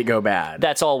up made it go bad.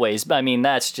 That's always. I mean,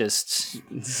 that's just,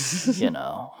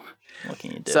 what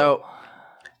can you do? So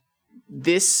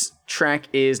this track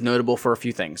is notable for a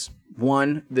few things.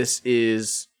 One, this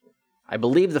is, I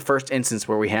believe, the first instance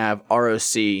where we have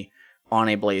ROC on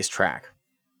a Blaze track.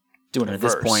 Doing a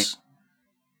verse. At this point,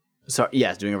 so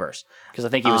yes, doing a verse. Because I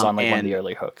think he was on one of the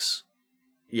early hooks.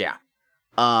 Yeah.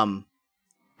 And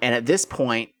at this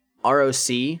point,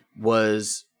 ROC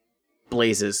was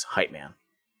Blaze's hype man.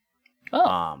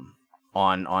 Oh.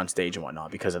 On stage and whatnot,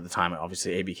 because at the time,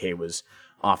 obviously, ABK was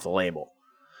off the label.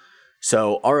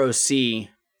 So ROC,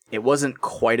 it wasn't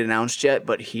quite announced yet,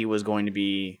 but he was going to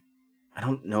be, I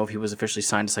don't know if he was officially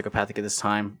signed to Psychopathic at this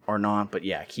time or not, but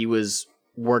yeah, he was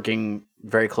working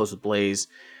very close with Blaze,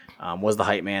 was the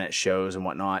hype man at shows and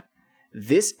whatnot.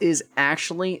 This is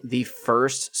actually the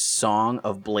first song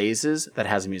of Blaze's that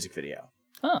has a music video.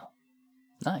 Oh,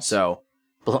 nice. So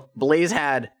Blaze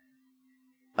had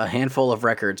a handful of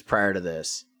records prior to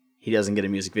this. He doesn't get a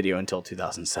music video until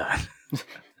 2007.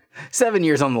 7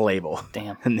 years on the label.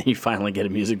 Damn. And then you finally get a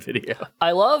music video.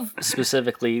 I love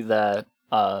specifically that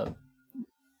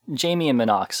Jamie and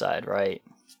Monoxide, right?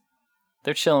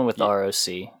 They're chilling with ROC.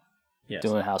 Yes.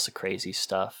 Doing House of Crazy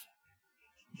stuff.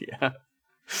 Yeah.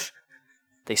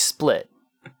 They split.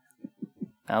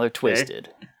 Now they're twisted.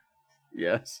 Okay.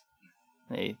 Yes.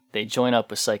 They join up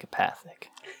with Psychopathic.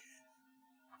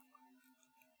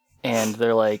 And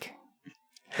they're like,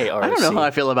 hey, ROC. I don't know how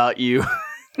I feel about you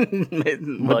with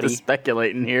the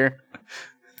speculating here.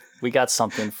 We got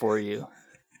something for you.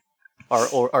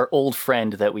 Our old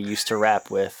friend that we used to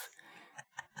rap with.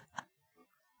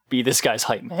 Be this guy's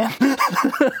hype man.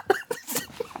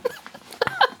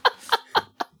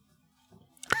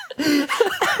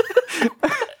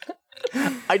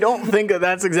 I don't think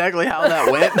that's exactly how that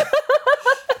went.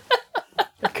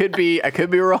 I could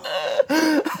be wrong.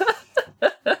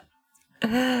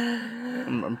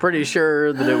 I'm pretty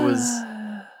sure that there was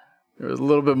a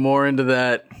little bit more into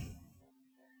that.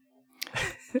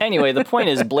 Anyway, the point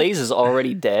is Blaze is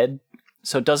already dead,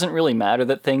 so it doesn't really matter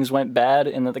that things went bad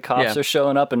and that the cops are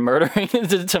showing up and murdering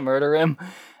to murder him.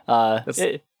 But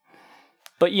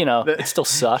it still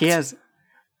sucks. He has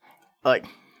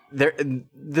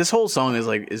this whole song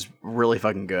is really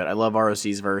fucking good. I love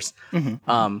ROC's verse.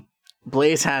 Mm-hmm.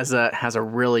 Blaze has a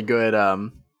really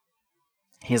good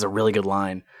he has a really good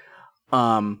line.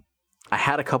 I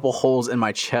had a couple holes in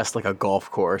my chest like a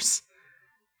golf course.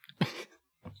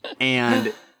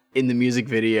 And in the music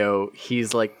video,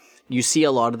 he's like, you see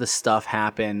a lot of the stuff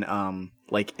happen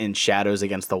like in shadows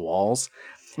against the walls,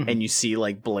 and you see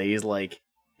like Blaze like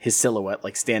his silhouette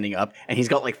like standing up, and he's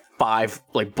got like 5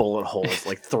 like bullet holes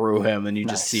like through him, and you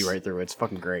just see right through it. It's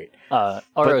fucking great. ROC.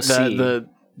 But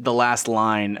the last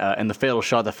line and the fatal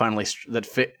shot that final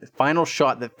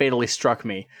shot that fatally struck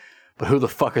me. But who the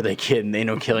fuck are they kidding? They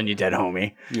know killing you dead,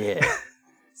 homie. Yeah.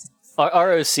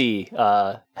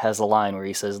 ROC has a line where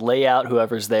he says, "Lay out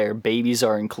whoever's there, babies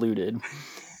are included,"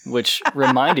 which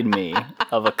reminded me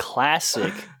of a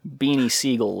classic Beanie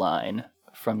Siegel line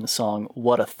from the song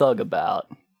 "What a Thug About,"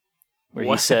 where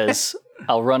he says,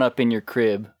 "I'll run up in your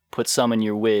crib, put some in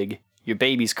your wig, your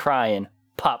baby's crying,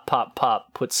 pop, pop,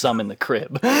 pop, put some in the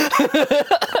crib."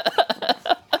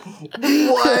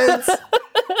 What?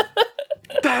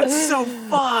 That's so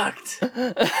fucked.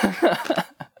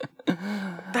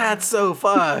 That's so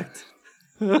fucked.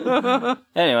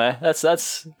 Anyway, that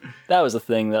was a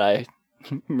thing that I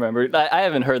remember. I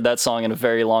haven't heard that song in a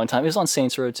very long time. It was on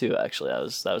Saints Row 2, actually.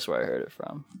 That was where I heard it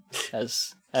from.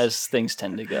 As things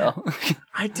tend to go.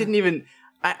 I didn't even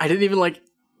like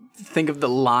think of the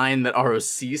line that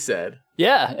ROC said.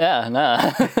 Yeah,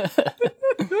 nah. That's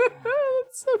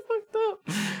so fucked up.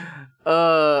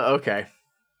 Okay.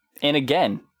 And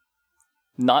again,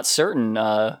 not certain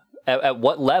at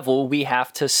what level we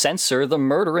have to censor the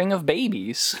murdering of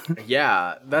babies.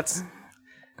 Yeah, that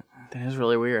is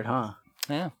really weird, huh?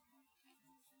 Yeah.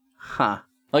 Huh.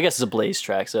 Well, I guess it's a Blaze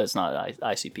track, so it's not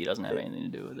ICP doesn't have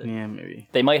anything to do with it. Yeah, maybe.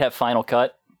 They might have Final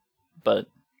Cut, but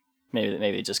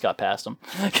maybe it just got past them.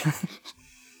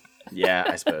 Yeah,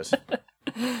 I suppose.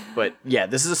 But yeah,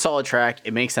 this is a solid track.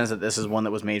 It makes sense that this is one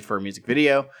that was made for a music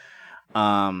video.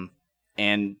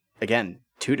 And again,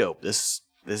 too dope. This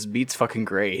beat's fucking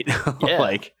great. Yeah.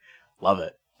 Like, love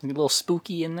it. A little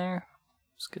spooky in there.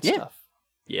 It's good stuff.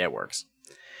 Yeah, it works.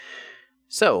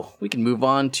 So we can move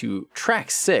on to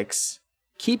track 6,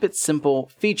 Keep It Simple,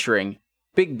 featuring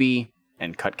Big B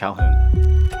and Cut Calhoun.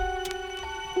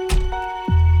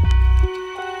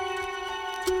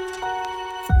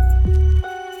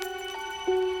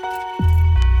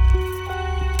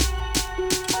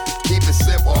 Keep it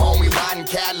simple, homie. Riding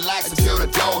Cadillacs until the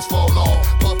doors fall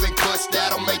off. Puffing kush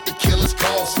that'll make the killers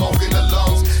call. Smoking the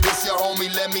lungs. It's your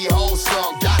homie, let me hold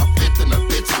some. Got a fifth and a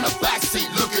bitch in the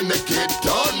backseat looking to get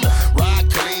done. Ride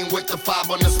clean with the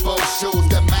 5 on the spoked shoes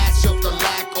that match up the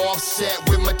lack offset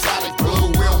with metallic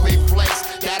blue. Will be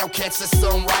flex. That'll catch the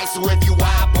sunrise. So if you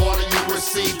eyeball it, you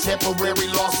receive temporary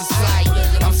loss of sight.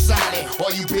 I'm silent.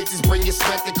 All you bitches bring your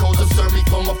spectacles. Observe me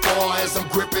from afar as I'm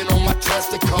gripping on my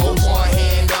testicles. One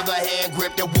hand, other hand,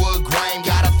 grip the wood grain.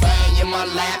 Got a thing in my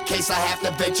lap, case I have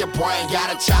to bet your brain.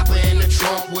 Got a chopper in the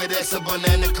trunk with us, a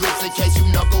banana clips in case you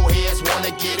knuckleheads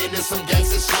wanna get into some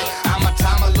gangster shit. I'm a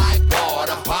timer like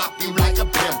water, pop you like a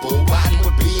pimple. Riding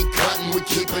with B and cutting, we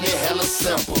keeping it hella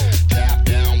simple. Tap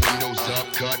down, windows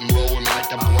up, cutting, rolling like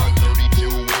the blunt.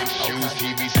 32-inch shoes,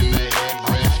 TVs in the head,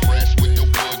 fresh with the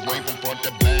wood, grain from front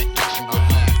to back. Get you a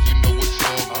knock, you know it's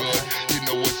all good, you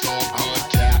know it's all good.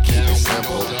 Tap down,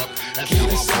 windows up, that's how I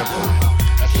roll.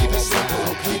 Keep it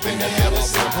simple, keeping it hella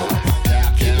simple.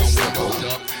 Keep it simple,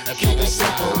 keep it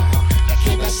simple,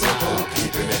 keep it simple,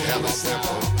 keeping it hella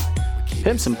simple.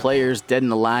 Pimps and players, dead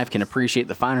and alive, can appreciate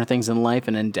the finer things in life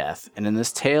and in death. And in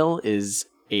this tale,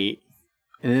 it's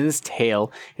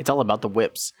all about the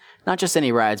whips. Not just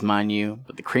any rides, mind you,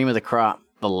 but the cream of the crop,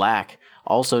 the lack,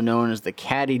 also known as the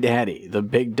Caddy Daddy, the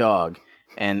big dog,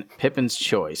 and Pippin's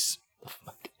Choice.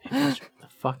 The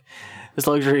fuck? This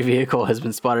luxury vehicle has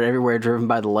been spotted everywhere, driven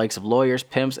by the likes of lawyers,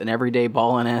 pimps, and everyday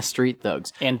ballin'-ass street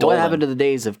thugs. And what Dolan. happened to the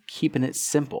days of keeping it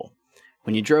simple?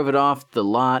 When you drove it off the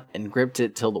lot and gripped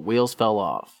it till the wheels fell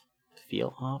off.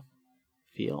 Feel off?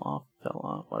 Fell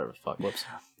off? Whatever the fuck. Whoops.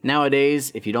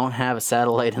 Nowadays, if you don't have a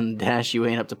satellite in the dash, you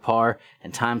ain't up to par,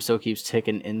 and time still keeps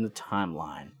ticking in the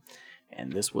timeline.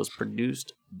 And this was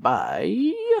produced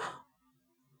by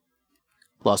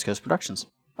Lost Coast Productions.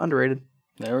 Underrated.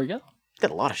 There we go.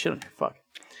 Got a lot of shit on here. Fuck.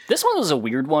 This one was a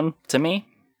weird one to me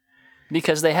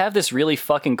because they have this really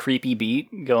fucking creepy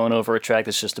beat going over a track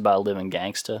that's just about living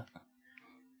gangsta.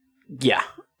 Yeah.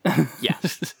 Yeah.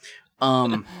 This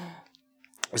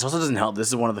also doesn't help. This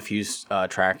is one of the few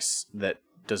tracks that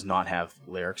does not have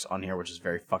lyrics on here, which is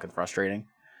very fucking frustrating.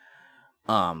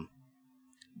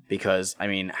 Because, I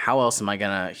mean, how else am I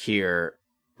gonna hear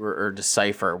or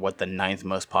decipher what the 9th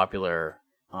most popular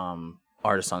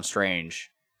artist on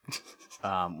Strange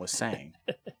was saying?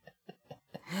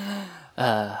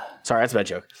 Sorry, that's a bad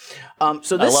joke.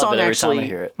 So this I love song it every actually, time I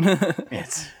hear it.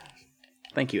 it's.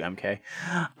 Thank you, MK.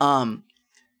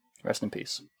 Rest in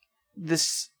peace.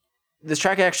 This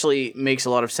track actually makes a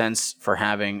lot of sense for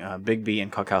having Big B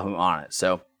and Cut Calhoun on it.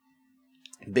 So,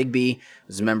 Big B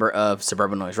was a member of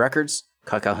Suburban Noise Records.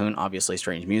 Cut Calhoun, obviously,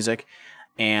 Strange Music.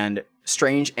 And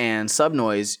Strange and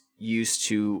Subnoise used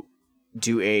to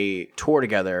do a tour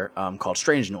together called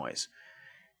Strange Noise.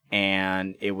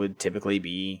 And it would typically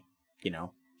be, you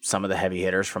know, some of the heavy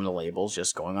hitters from the labels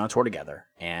just going on a tour together.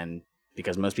 And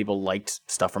because most people liked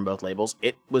stuff from both labels,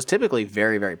 it was typically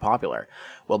very, very popular.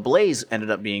 Well, Blaze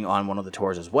ended up being on one of the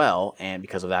tours as well, and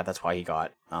because of that, that's why he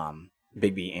got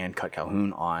Big B and Cut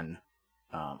Calhoun on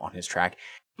his track.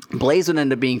 Blaze would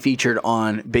end up being featured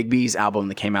on Big B's album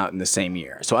that came out in the same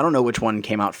year. So I don't know which one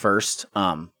came out first,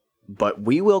 but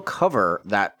we will cover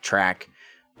that track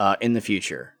in the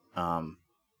future.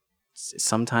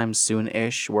 Sometime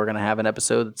soon-ish, we're going to have an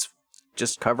episode that's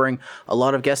just covering a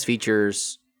lot of guest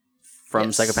features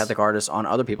from psychopathic artists on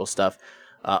other people's stuff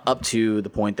up to the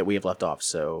point that we have left off.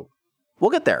 So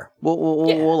we'll get there.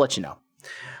 We'll let you know.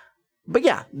 But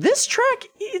yeah, this track,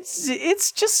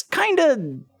 it's just kind of,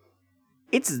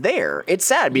 it's there. It's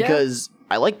sad because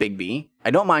I like Big B.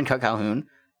 I don't mind Cut Calhoun.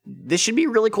 This should be a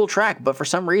really cool track, but for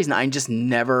some reason, I just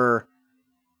never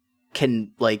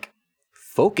can, like,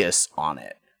 focus on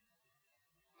it.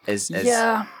 As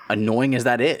annoying as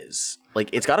that is. Like,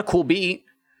 it's got a cool beat.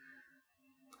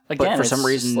 Again, but for some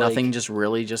reason, nothing just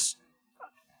really just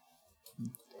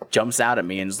jumps out at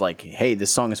me and is like, hey,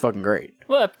 this song is fucking great.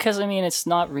 Well, because, I mean, it's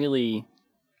not really,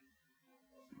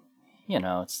 you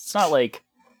know, it's not like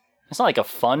a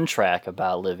fun track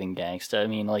about living gangsta. I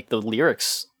mean, like, the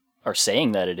lyrics are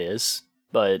saying that it is,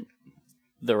 but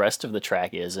the rest of the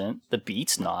track isn't. The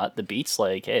beat's not. The beat's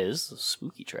like, hey, this is a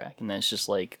spooky track. And then it's just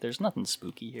like, there's nothing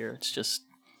spooky here. It's just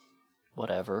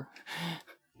whatever.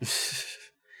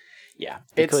 Yeah.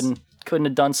 You couldn't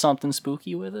have done something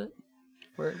spooky with it?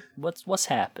 What's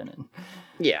happening?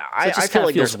 Yeah, So I feel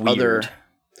like weird.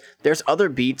 there's other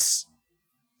beats,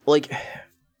 like,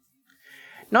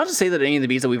 not to say that any of the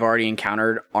beats that we've already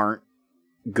encountered aren't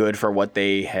good for what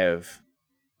they have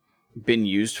been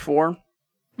used for,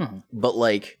 but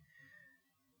like,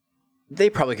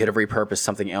 they probably could have repurposed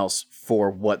something else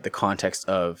for what the context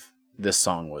of this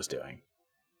song was doing.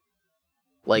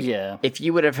 Like, if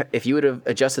you would have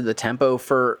adjusted the tempo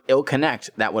for Ill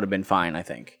Connect, that would have been fine, I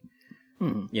think.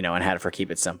 You know, and had it for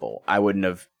Keep It Simple. I wouldn't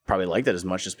have probably liked it as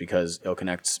much just because Ill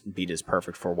Connect's beat is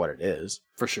perfect for what it is.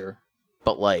 For sure.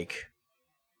 But like,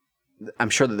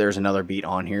 I'm sure that there's another beat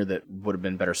on here that would have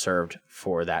been better served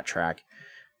for that track.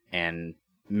 And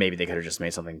maybe they could have just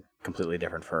made something completely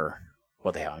different for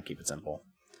what they had on Keep It Simple.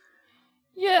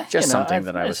 Yeah. Just something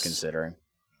that I was considering.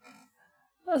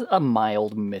 A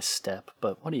mild misstep,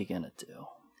 but what are you going to do?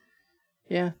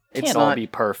 Yeah. Can't all be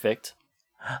perfect.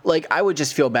 Like, I would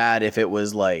just feel bad if it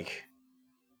was like,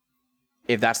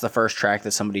 if that's the first track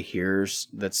that somebody hears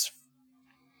that's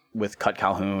with Cut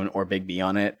Calhoun or Big B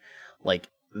on it, like,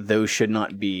 those should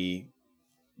not be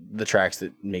the tracks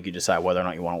that make you decide whether or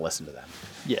not you want to listen to them.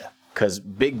 Yeah. Because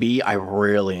Big B, I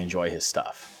really enjoy his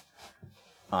stuff.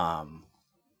 And,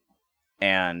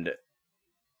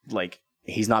 like,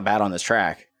 he's not bad on this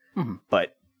track,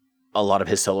 but a lot of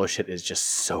his solo shit is just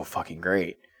so fucking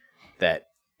great that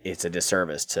it's a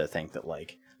disservice to think that,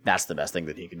 like, that's the best thing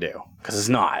that he could do, because it's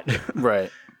not.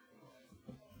 Right.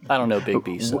 I don't know Big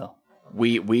B, so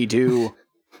we do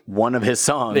one of his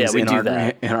songs in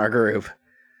our group.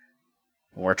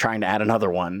 We're trying to add another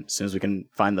one as soon as we can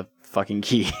find the fucking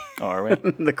key. Are we?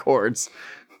 The chords.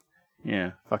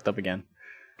 Yeah, fucked up again.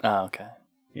 Oh, okay.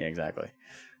 Yeah, exactly.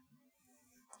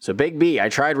 So Big B, I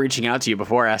tried reaching out to you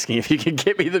before asking if you could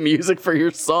get me the music for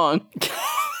your song.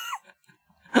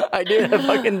 I did. I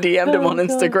fucking DM'd him on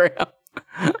Instagram.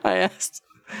 I asked.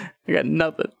 I got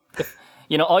nothing.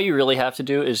 You know, all you really have to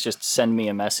do is just send me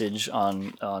a message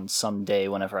on some day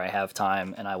whenever I have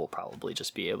time, and I will probably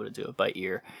just be able to do it by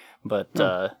ear.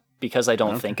 But because I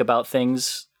don't think about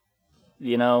things,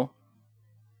 you know,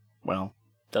 well,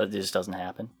 it just doesn't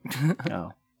happen.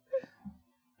 No.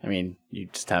 I mean, you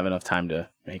just have enough time to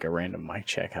make a random mic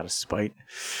check out of spite.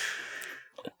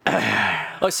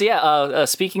 Oh, so yeah.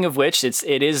 Speaking of which,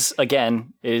 it is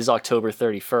October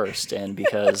 31st, and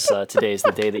because today is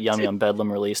the day that Yum Yum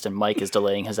Bedlam released, and Mike is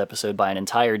delaying his episode by an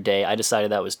entire day, I decided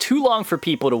that was too long for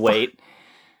people to wait,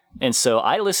 and so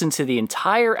I listened to the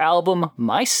entire album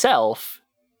myself,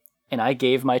 and I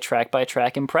gave my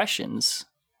track-by-track impressions.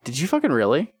 Did you fucking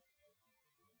really?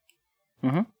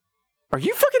 Mm-hmm. Are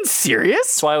you fucking serious?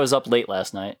 That's why I was up late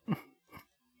last night.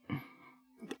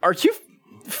 Are you?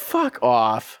 Fuck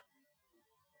off.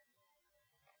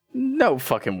 No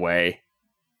fucking way.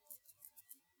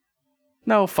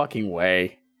 No fucking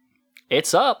way.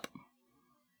 It's up.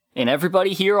 And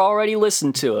everybody here already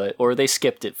listened to it, or they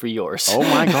skipped it for yours. Oh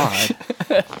my god.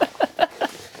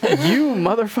 You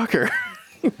motherfucker.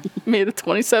 You made a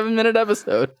 27-minute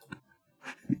episode.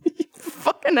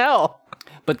 Fucking hell.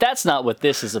 But that's not what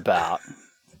this is about.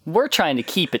 We're trying to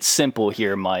keep it simple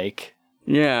here, Mike.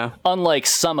 Yeah. Unlike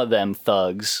some of them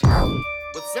thugs.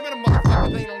 But some of them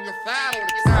motherfuckers ain't on your side all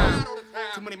the time.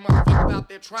 Too many motherfuckers out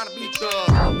there trying to be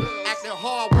thugs. Acting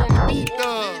hard, wanna be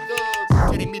thugs.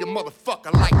 Till they meet a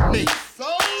motherfucker like me.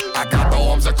 I got the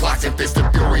arms of clocks and fist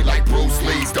of fury like Bruce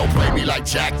Lee's. Don't play me like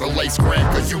Jack the Lace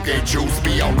Grant, cause you can't juice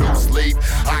me on new sleep.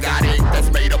 I got ink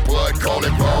that's made of blood, call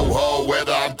it Roho.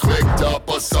 Whether I'm clicked up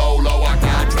or solo, I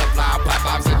got dripline, pipe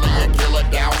bombs and lay a killer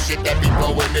down. Shit that be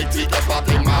blowing their teeth about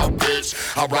their mouth, bitch.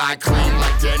 I ride clean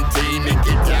like Dentine and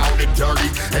get down and dirty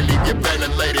and leave you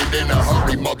ventilated in a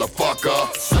hurry,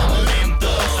 motherfucker. Some of them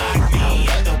thugs like me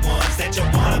are the ones that you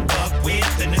wanna fuck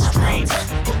with in the streets.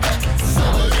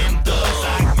 Some of them thugs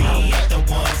like me are the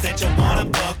ones that you wanna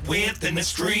fuck with in the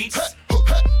streets.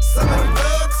 Some of them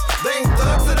thugs, they ain't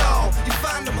thugs at all. You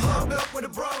find them hugged up with a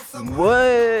bra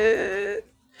somewhere. What?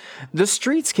 The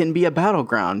streets can be a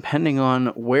battleground depending on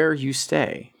where you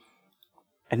stay.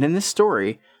 And in this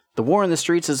story, the war in the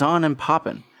streets is on and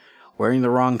poppin'. Wearing the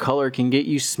wrong color can get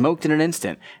you smoked in an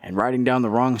instant, and riding down the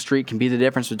wrong street can be the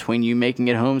difference between you making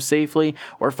it home safely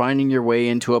or finding your way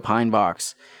into a pine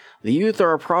box. The youth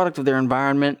are a product of their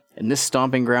environment, and this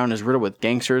stomping ground is riddled with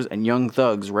gangsters and young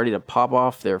thugs ready to pop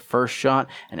off their first shot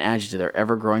and add you to their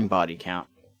ever-growing body count.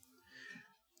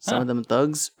 Some of them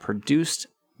thugs produced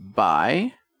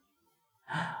by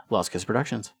Lost Kiss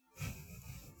Productions.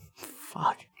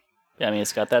 Fuck. Yeah, I mean,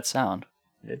 it's got that sound.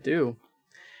 It do.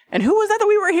 And who was that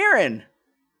we were hearing?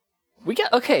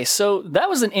 Okay, so that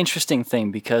was an interesting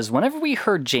thing because whenever we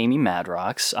heard Jamie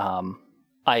Madrox,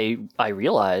 I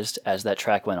realized as that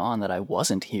track went on that I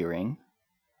wasn't hearing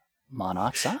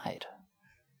Monoxide.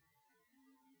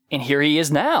 And here he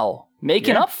is now,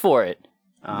 making up for it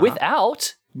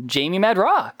without Jamie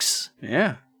Madrox.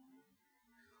 Yeah.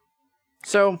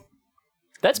 So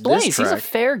that's Blaze. He's a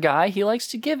fair guy. He likes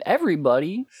to give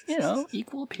everybody,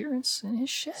 equal appearance in his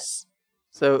shit.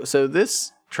 So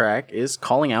this track is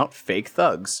calling out fake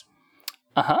thugs.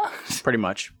 Pretty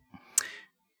much.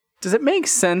 Does it make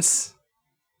sense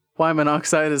why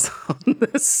Monoxide is on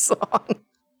this song?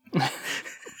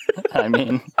 I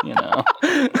mean,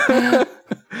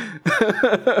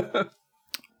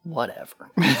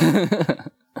 whatever.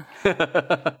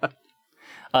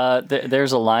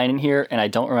 There's a line in here, and I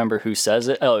don't remember who says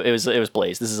it. Oh, it was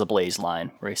Blaze. This is a Blaze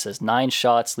line where he says, 9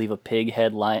 shots leave a pig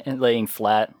head laying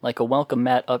flat like a welcome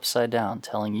mat upside down,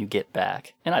 telling you get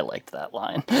back. And I liked that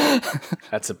line.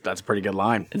 That's a pretty good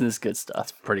line. This is good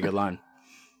stuff. Pretty good line.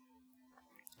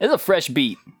 It's a fresh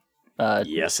beat.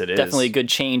 Yes, it is. Definitely a good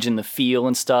change in the feel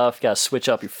and stuff. Got to switch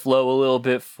up your flow a little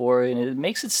bit for it, and it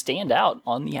makes it stand out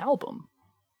on the album.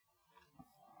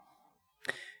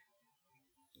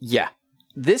 Yeah.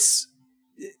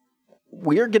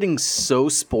 We are getting so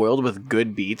spoiled with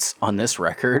good beats on this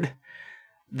record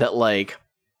that, like,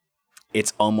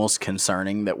 it's almost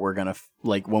concerning that we're going to,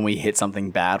 like, when we hit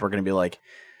something bad, we're going to be like,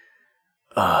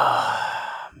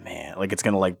 man, like, it's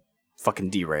going to, like, fucking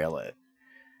derail it.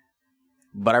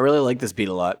 But I really like this beat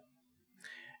a lot.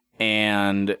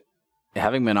 And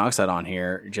having Monoxide on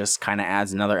here just kind of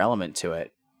adds another element to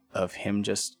it of him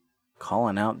just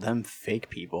calling out them fake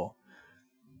people.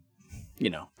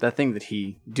 That thing that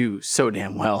he do so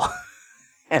damn well,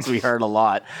 as we heard a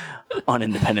lot on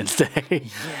Independence Day.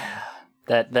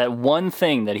 Yeah. That one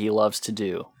thing that he loves to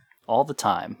do all the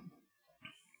time.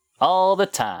 All the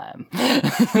time.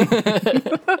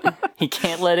 He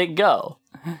can't let it go.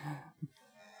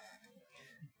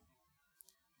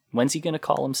 When's he going to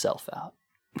call himself out?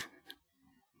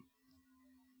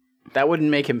 That wouldn't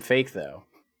make him fake, though.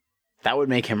 That would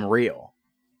make him real.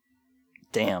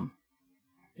 Damn.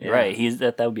 Yeah. Right,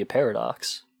 that would be a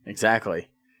paradox. Exactly.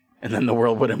 And then the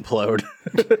world would implode.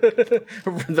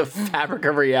 The fabric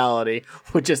of reality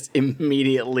would just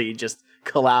immediately just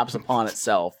collapse upon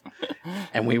itself.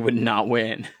 And we would not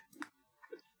win.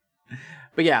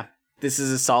 But yeah, this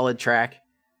is a solid track.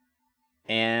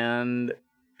 And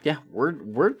yeah,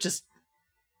 we're just...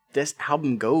 This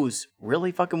album goes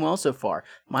really fucking well so far.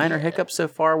 Minor hiccups so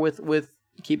far with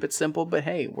Keep It Simple, but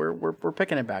hey, we're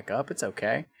picking it back up. It's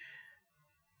okay.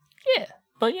 Yeah,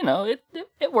 but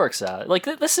it works out. Like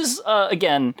this is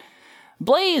again,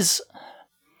 Blaze.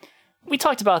 We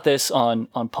talked about this on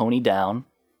Pony Down.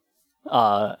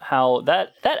 How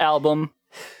that album.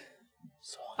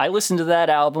 I listened to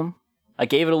that album. I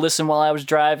gave it a listen while I was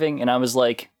driving, and I was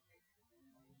like,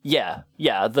 yeah.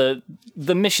 The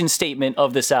mission statement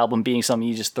of this album being something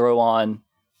you just throw on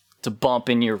to bump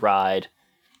in your ride.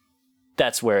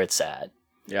 That's where it's at.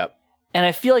 Yep. And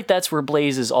I feel like that's where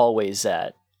Blaze is always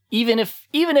at. Even if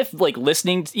like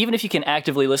listening, even if you can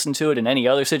actively listen to it in any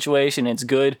other situation, it's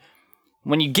good.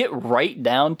 When you get right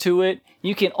down to it,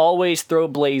 you can always throw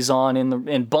Blaze on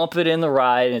and bump it in the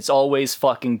ride, and it's always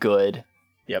fucking good.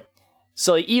 Yep.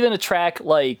 So like, even a track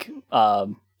like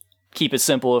Keep It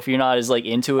Simple, if you're not as like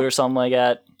into it or something like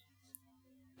that,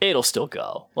 it'll still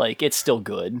go. Like it's still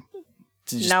good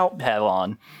to just have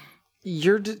on.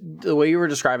 The way you were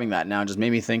describing that now just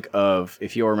made me think of,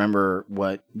 if you'll remember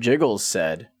what Jiggles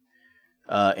said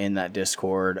in that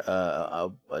Discord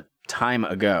a time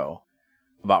ago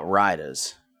about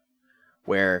Riders,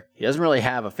 where he doesn't really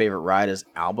have a favorite Riders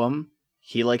album.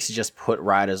 He likes to just put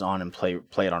Riders on and play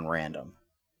it on random.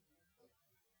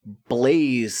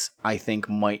 Blaze, I think,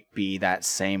 might be that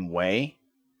same way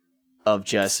of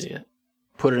just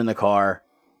put it in the car,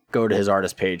 go to his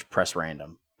artist page, press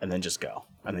random, and then just go.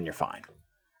 And then you're fine.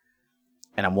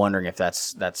 And I'm wondering if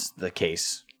that's the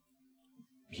case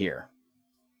here.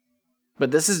 But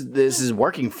this is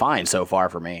working fine so far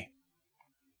for me.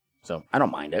 So I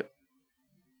don't mind it.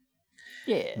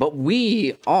 Yeah. But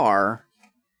we are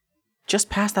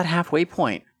just past that halfway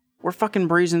point. We're fucking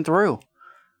breezing through.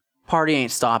 Party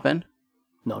ain't stopping.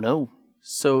 No.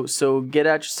 So get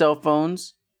out your cell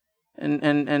phones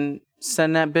and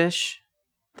send that bitch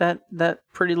that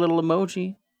pretty little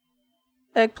emoji.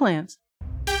 Eggplants.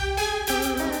 Yeah,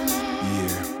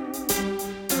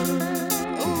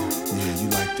 you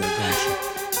like that, don't you?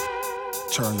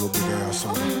 Turn your big ass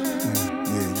on. Yeah,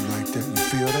 you like that? You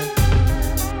feel that?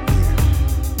 Yeah.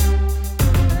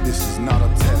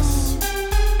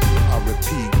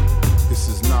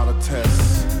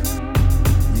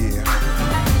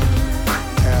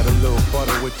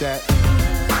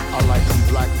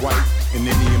 white, and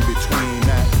any in between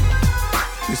that.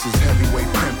 This is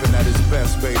heavyweight pimping at its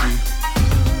best, baby.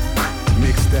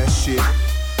 Mix that shit,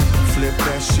 flip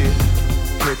that shit,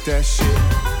 hit that shit.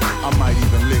 I might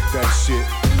even lick that shit.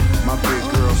 My big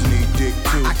girls need dick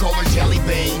too. I call her Jelly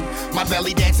Bean, my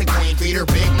belly dancing queen. Feed her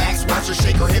Big Macs, watch her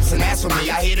shake her hips and ass for me.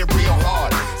 I hit it real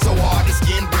hard, so hard the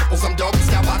skin ripples. I'm doggy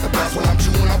style about the bus when I'm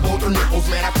chewing on both her nipples.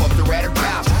 Man, I fucked her at her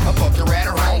couch, I fucked her at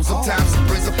her home. Sometimes she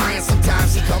brings a friend,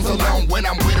 sometimes she comes alone. When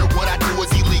I'm with her, what I do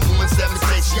is illegal in 7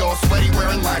 states. She all sweaty,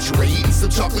 wearing lingerie, eating some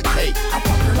chocolate cake. I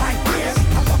fucked her like this,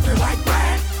 I fucked her like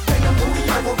that. Then the booty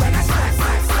over and I slap,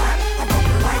 slap, slap. I fucked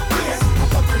her like this, I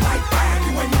fucked her like that.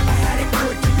 You ain't never had it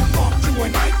good till you fucked you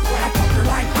and I fucked her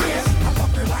like this, I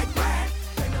fucked her like that.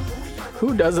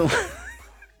 Who doesn't?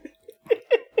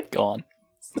 Go on.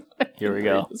 Here we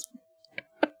go.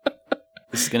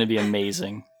 This is going to be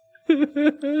amazing.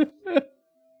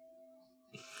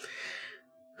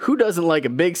 Who doesn't like a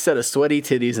big set of sweaty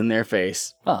titties in their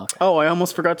face? Oh, okay. Oh, I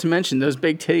almost forgot to mention those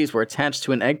big titties were attached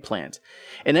to an eggplant.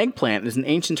 An eggplant is an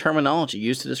ancient terminology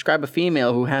used to describe a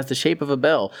female who has the shape of a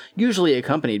bell, usually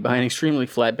accompanied by an extremely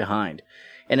flat behind.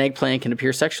 An eggplant can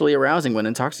appear sexually arousing when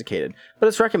intoxicated, but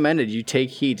it's recommended you take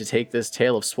heed to take this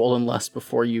tale of swollen lust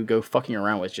before you go fucking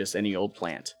around with just any old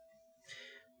plant.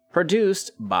 Produced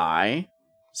by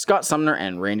Scott Sumner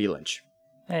and Randy Lynch.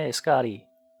 Hey, Scotty.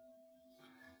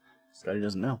 Scotty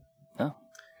doesn't know. No.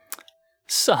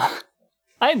 So,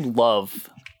 I love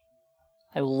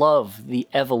the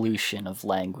evolution of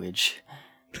language.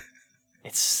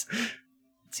 It's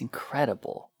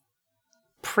incredible.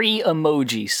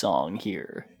 Pre-emoji song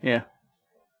here. Yeah.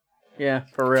 Yeah,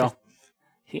 for real.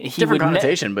 He different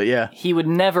connotation, but yeah. He would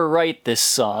never write this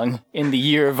song in the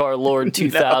year of our Lord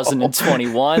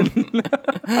 2021.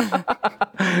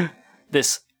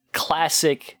 This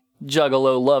classic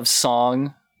Juggalo love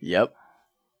song. Yep.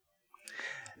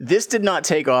 This did not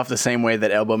take off the same way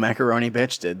that Elbow Macaroni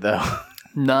Bitch did, though.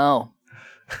 No.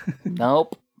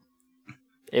 Nope.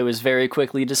 It was very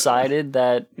quickly decided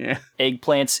that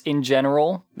eggplants in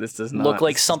general look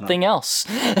like something else.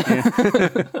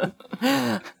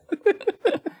 Yeah.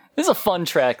 This is a fun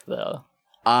track, though.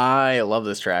 I love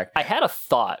this track. I had a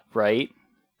thought, right?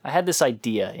 I had this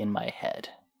idea in my head.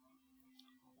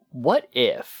 What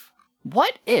if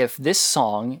this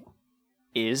song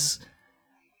is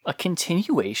a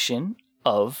continuation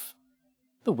of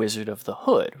The Wizard of the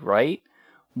Hood, right?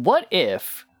 What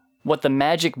if what the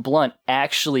Magic Blunt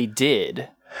actually did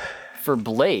for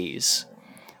Blaze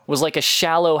was like a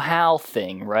Shallow Hal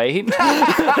thing, right?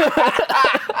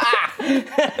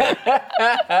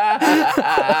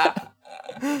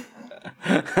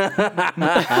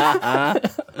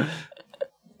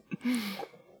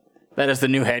 That is the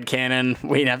new headcanon.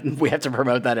 We have to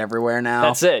promote that everywhere now.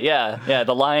 That's it. Yeah.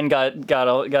 The Lion got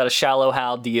a Shallow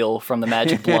Hal deal from the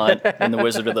Magic Blunt and the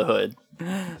Wizard of the Hood.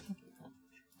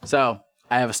 So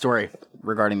I have a story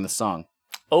regarding the song.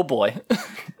 Oh boy.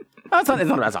 It's not a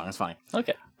bad song. It's funny.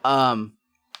 Okay. I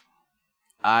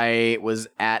was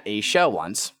at a show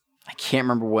once. I can't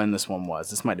remember when this one was.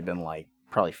 This might have been like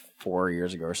probably 4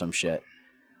 years ago or some shit.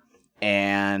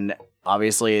 And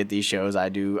obviously at these shows I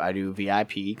do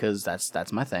VIP because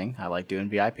that's my thing. I like doing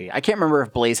VIP. I can't remember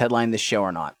if Blaze headlined this show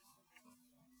or not.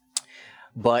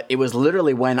 But it was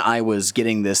literally when I was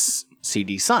getting this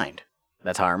CD signed.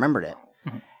 That's how I remembered it.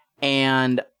 Mm-hmm.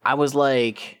 And I was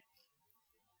like,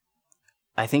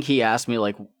 I think he asked me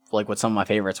like what some of my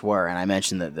favorites were, and I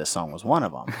mentioned that this song was one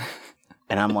of them.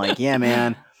 And I'm like, yeah,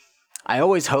 man, I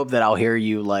always hope that I'll hear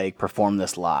you like perform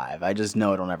this live. I just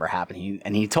know it'll never happen.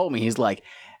 He told me, he's like,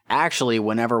 actually,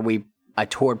 whenever I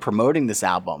toured promoting this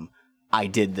album, I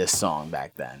did this song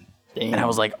back then. Damn. And I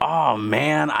was like, oh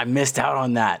man, I missed out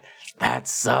on that. That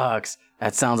sucks.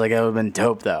 That sounds like it would have been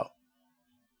dope though.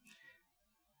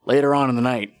 Later on in the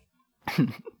night,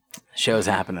 show's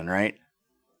happening, right?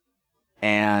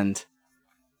 And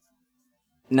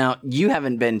now you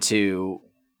haven't been to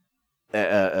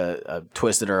a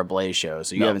Twisted or a Blaze show,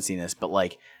 so you haven't seen this, but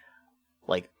like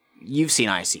you've seen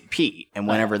ICP, and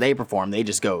whenever they perform, they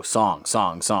just go song,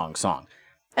 song, song, song.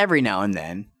 Every now and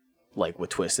then, like with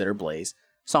Twisted or Blaze,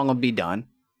 song will be done.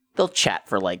 They'll chat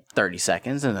for like 30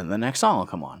 seconds, and then the next song will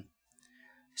come on.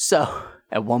 So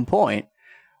at one point,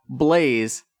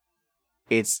 Blaze,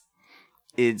 it's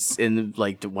in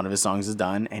like one of his songs is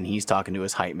done, and he's talking to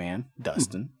his hype man,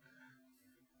 Dustin,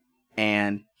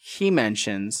 and he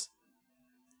mentions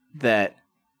that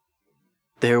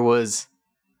there was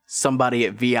somebody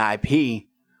at VIP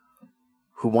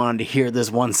who wanted to hear this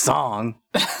one song,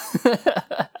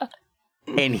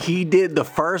 and he did the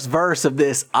first verse of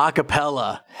this a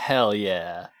cappella. Hell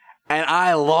yeah. and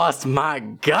I lost my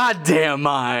goddamn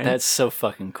mind. That's so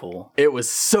fucking cool. It was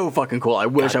so fucking cool. I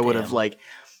wish I would have like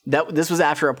that. This was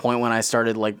after a point when I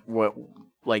started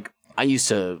I used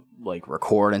to like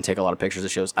record and take a lot of pictures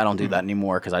of shows. I don't do that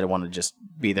anymore because I want to just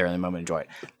be there in the moment and enjoy it.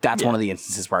 That's one of the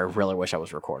instances where I really wish I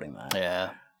was recording that. Yeah.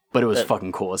 But it was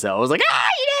fucking cool as hell. I was like, you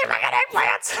did fucking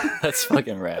eggplants. That's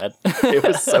fucking rad. It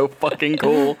was so fucking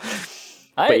cool.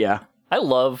 But yeah. I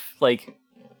love,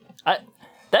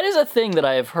 that is a thing that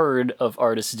I have heard of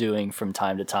artists doing from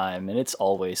time to time, and it's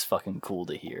always fucking cool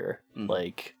to hear.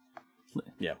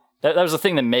 Yeah. That was a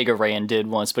thing that Mega Ran did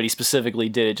once, but he specifically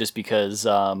did it just because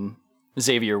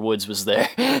Xavier Woods was there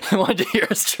and wanted to hear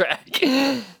his track.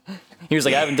 He was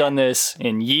like, I haven't done this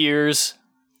in years,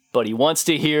 but he wants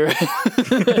to hear it.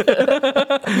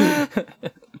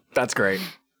 That's great.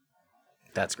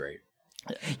 That's great.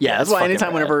 Yeah, that's why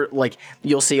anytime whenever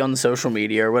you'll see on the social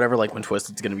media or whatever, like when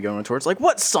Twisted's going to be going on tour, it's like,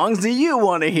 what songs do you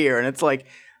want to hear? And it's like,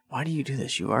 why do you do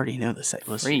this? You already know the set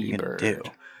list you're going to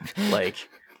do.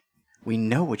 We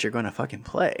know what you're going to fucking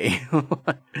play.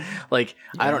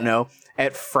 I don't know.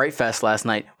 At Fright Fest last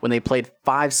night, when they played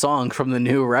 5 songs from the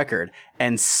new record,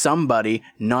 and somebody,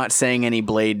 not saying any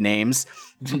Blade names,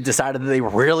 decided that they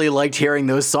really liked hearing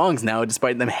those songs now,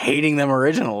 despite them hating them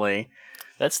originally.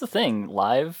 That's the thing.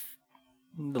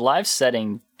 The live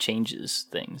setting changes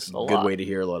things a lot. Good way to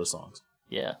hear a lot of songs.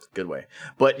 Yeah. Good way.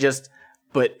 But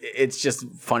it's just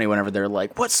funny whenever they're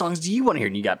like, what songs do you want to hear?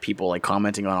 And you got people like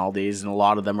commenting on all these, and a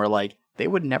lot of them are like, they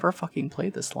would never fucking play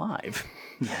this live.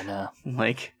 Yeah, no.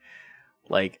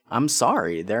 Like, I'm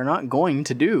sorry. They're not going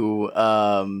to do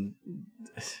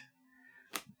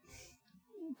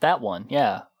that one,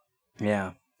 yeah.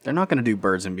 Yeah. They're not going to do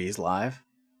Birds and Bees live.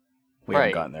 We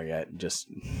haven't gotten there yet. They're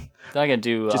not going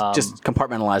to do... Just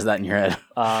compartmentalize that in your head.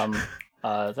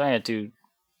 They're going to do...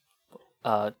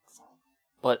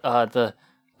 the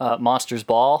Monsters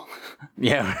Ball.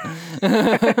 Yeah.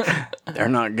 They're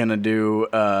not going to do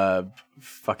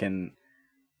fucking...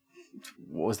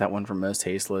 What was that one from Most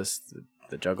Tasteless?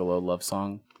 The Juggalo love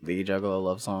song? The Juggalo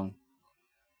love song?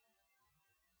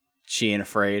 She Ain't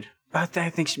Afraid. I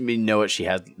think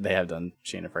they have done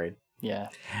She Ain't Afraid. Yeah.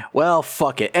 Well,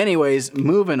 fuck it. Anyways,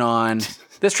 moving on.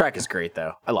 This track is great,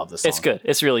 though. I love this song. It's good.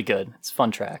 It's really good. It's a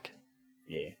fun track.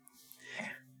 Yeah.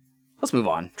 Let's move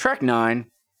on. Track 9,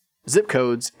 Zip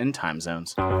Codes and Time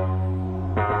Zones. Well,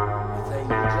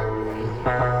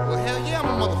 hell yeah,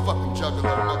 I'm a motherfucking juggler,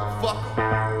 motherfucker.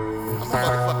 I'm a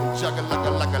motherfucking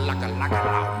juggler, like a loud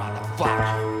motherfucker.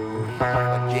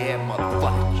 Yeah,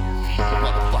 motherfucker.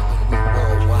 Motherfucker, we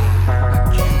worldwide.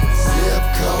 Zip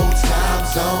codes, time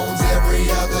zones, every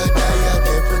other day a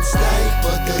different state,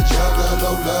 but the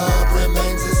juggalo love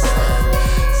remains the same.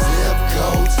 Zip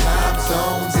codes, time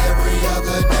zones, every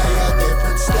other day a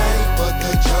different state, but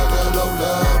the juggalo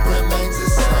love remains the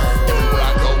same. Everywhere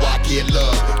I go, I get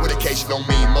love, with occasional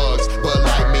mean mugs, but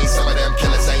like me, some of them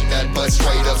killers ain't nothing but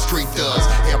straight up street thugs.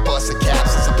 And busting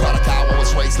caps, it's a product I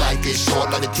was raised like this,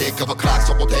 short like the tick of a clock,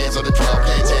 so both hands on the drum,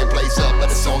 can't jam plays up, let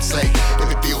the song say. If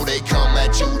you feel they come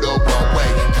at you the wrong way,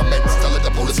 come at the still let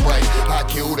the bullet spray. I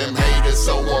kill them haters,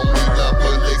 so only love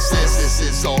will exist. This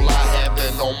is all I have,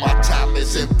 and all my time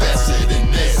is invested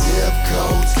in this. Zip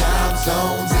codes, time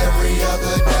zones, every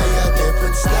other day a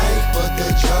different state, but the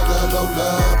juggalo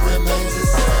love remains the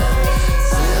same.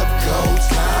 Zip codes,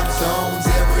 time zones,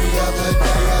 every other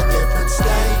day a different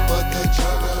state, but the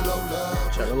juggalo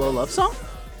love. Juggalo love song?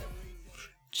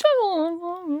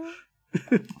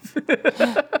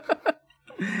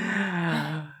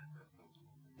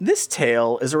 This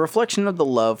tale is a reflection of the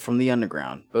love from the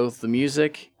underground. Both the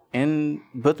music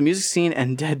scene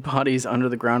and dead bodies under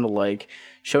the ground alike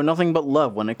show nothing but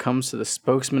love when it comes to the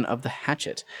spokesman of the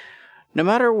hatchet. No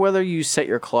matter whether you set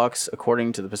your clocks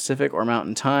according to the Pacific or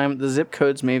Mountain Time, the zip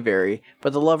codes may vary,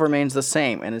 but the love remains the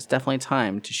same, and it's definitely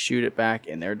time to shoot it back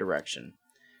in their direction.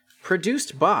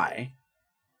 Produced by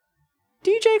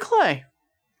DJ Clay.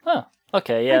 Oh,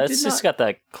 okay, yeah, it's just got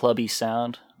that clubby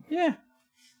sound. Yeah.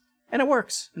 And it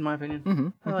works, in my opinion. Mm-hmm,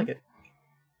 I like it.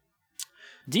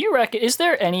 Do you reckon, is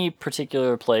there any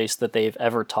particular place that they've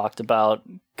ever talked about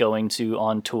going to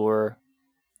on tour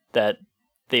that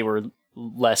they were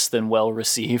less than well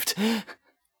received?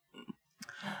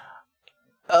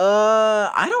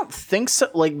 I don't think so.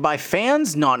 Like, by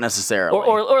fans, not necessarily.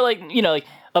 Or like, you know, like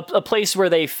a place where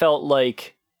they felt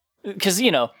like, because,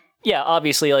 you know, yeah,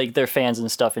 obviously, like, they're fans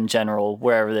and stuff in general,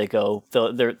 wherever they go,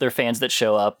 they're fans that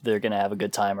show up, they're gonna have a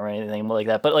good time or anything like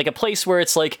that. But, like, a place where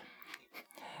it's like,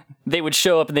 they would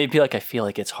show up and they'd be like, I feel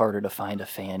like it's harder to find a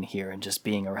fan here, and just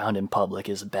being around in public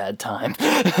is a bad time.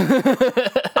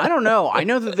 I don't know. I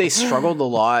know that they struggled a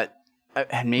lot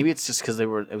and maybe it's just because it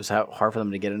was hard for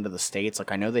them to get into the States.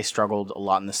 Like I know they struggled a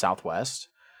lot in the Southwest.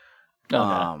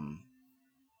 Okay.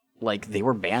 Like they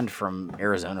were banned from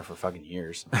Arizona for fucking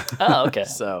years. Oh, okay.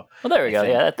 So well, there we go.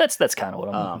 Yeah, that's kind of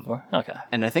what I'm looking for. Okay.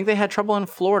 And I think they had trouble in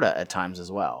Florida at times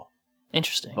as well.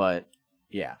 Interesting. But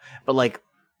yeah, but like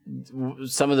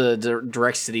some of the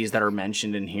direct cities that are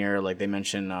mentioned in here, like they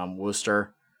mention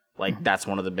Worcester, like that's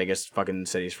one of the biggest fucking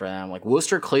cities for them. Like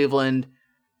Worcester, Cleveland,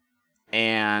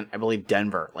 and I believe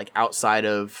Denver. Like outside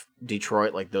of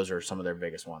Detroit, like those are some of their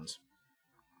biggest ones.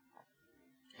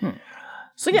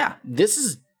 So yeah, this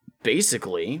is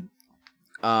basically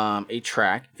a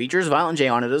track, features Violent J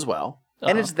on it as well.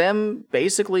 And it's them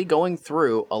basically going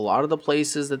through a lot of the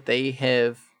places that they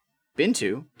have been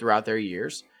to throughout their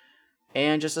years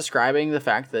and just describing the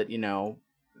fact that, you know,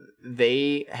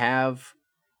 they have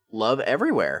love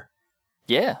everywhere.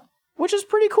 Yeah. Which is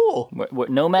pretty cool.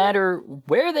 No matter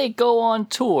where they go on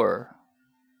tour,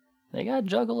 they got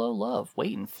Juggalo love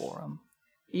waiting for them.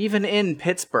 Even in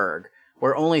Pittsburgh,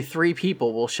 where only 3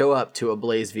 people will show up to a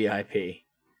Blaze VIP.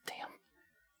 Damn.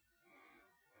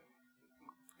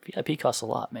 VIP costs a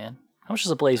lot, man. How much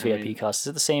does a Blaze VIP cost? Is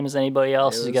it the same as anybody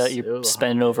else? You're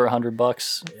spending over $100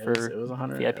 for it was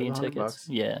 $100, VIP it was and tickets?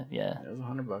 $100. Yeah. It was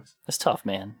 $100. That's tough,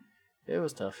 man. It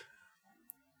was tough.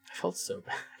 I felt so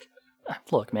bad.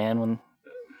 Look, man, when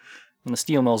the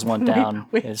steel mills went down,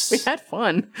 we had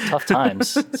fun. Tough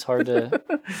times. It's hard to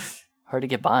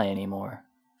get by anymore.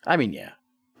 I mean, yeah.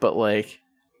 But like,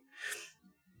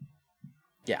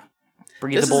 yeah.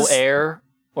 Breathable air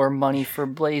or money for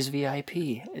Blaze VIP.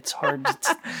 It's hard.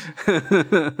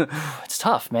 It's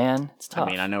tough, man. It's tough.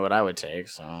 I mean, I know what I would take,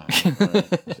 so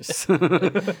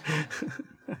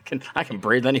I can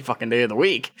breathe any fucking day of the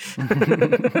week.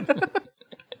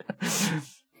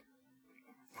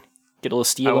 Get a little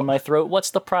steel in my throat.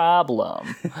 What's the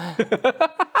problem?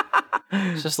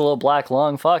 It's just a little black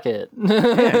lung. Fuck it.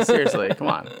 Yeah, seriously. Come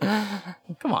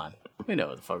on. We know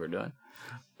what the fuck we're doing.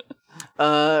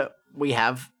 We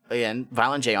have again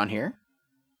Violent J on here.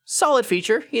 Solid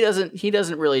feature. He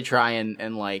doesn't really try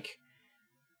and like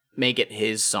make it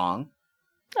his song.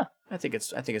 No. I think it's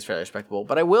fairly respectable.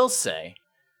 But I will say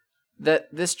that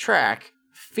this track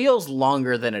feels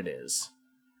longer than it is.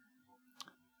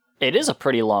 It is a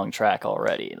pretty long track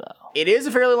already, though. It is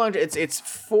a fairly long. It's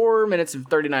 4 minutes and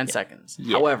 39 seconds.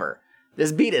 Yeah. However,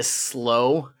 this beat is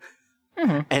slow,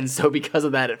 and so because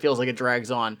of that, it feels like it drags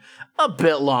on a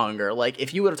bit longer. Like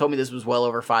if you would have told me this was well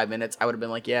over 5 minutes, I would have been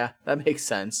like, "Yeah, that makes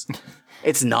sense."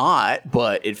 It's not,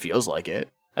 but it feels like it.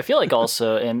 I feel like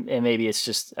also, and maybe it's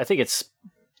just. I think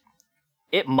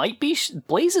it might be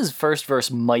Blaze's first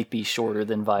verse might be shorter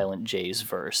than Violent J's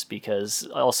verse because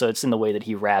also it's in the way that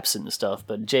he raps and stuff.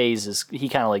 But J's he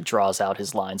kind of like draws out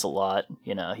his lines a lot.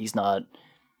 You know, he's not.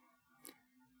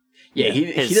 Yeah,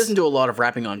 he doesn't do a lot of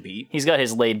rapping on beat. He's got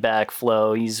his laid back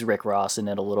flow. He's Rick Ross in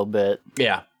it a little bit.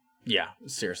 Yeah,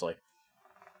 seriously.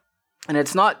 And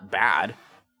it's not bad.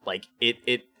 Like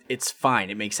it's fine.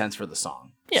 It makes sense for the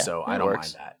song. Yeah, so I don't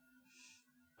mind that.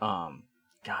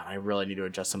 God, I really need to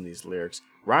adjust some of these lyrics.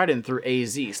 Riding through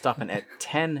AZ, stopping at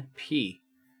 10p.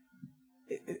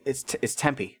 It's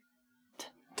Tempe.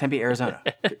 Tempe, Arizona.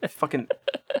 fucking,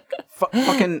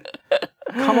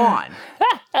 come on.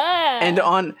 and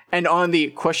on the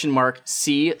question mark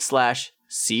C/CSEA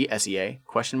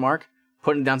question mark,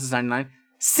 putting it down since 99.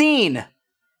 Scene.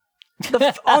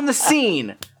 On the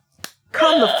scene.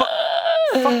 Come the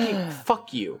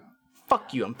fuck you.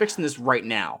 I'm fixing this right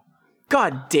now.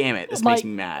 God damn it! This makes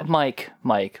me mad. Mike,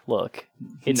 look.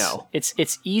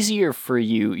 It's easier for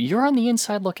you. You're on the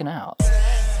inside looking out. The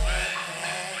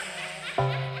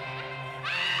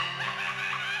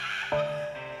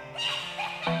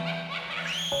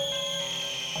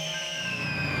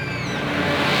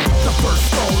first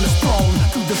stone is thrown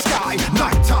through the sky.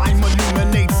 Nighttime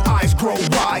illuminates, eyes grow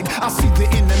wide. I see the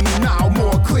enemy now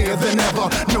more clear than ever.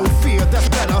 No fear, that's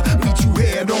better. Meet you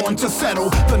head on to settle.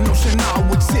 The notion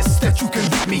now exists that you can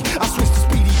beat me. I switch to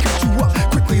speedy, cut you up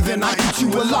quickly, then I eat you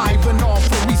alive. And all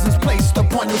for reasons placed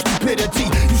upon your stupidity.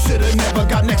 You should have never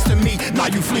got next to me. Now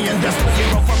you fleeing desperate.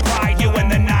 Zero for pride, you in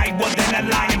the night. Well then a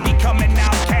lion becoming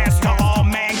outcast to all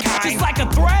mankind. Just like a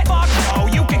threat? Fuck no,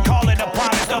 you can call it a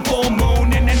promise. The full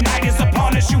moon and the night is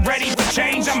upon us. You ready for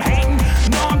change? I'm hating.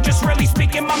 No, I'm just really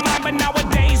speaking my mind. But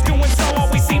nowadays doing so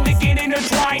always seem to get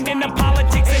intertwined in the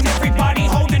politics and everybody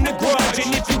holding a grudge.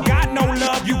 And if you got no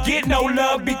love, you get no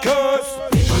love because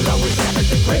people always act like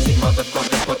the crazy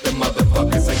motherfuckers, but the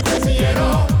motherfuckers ain't crazy at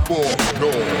all.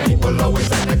 No. People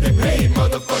always act like they paid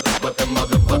motherfuckers, but the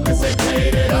motherfuckers ain't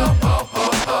paid at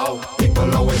all.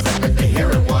 People always act like they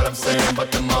hearing what I'm saying,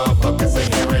 but the motherfuckers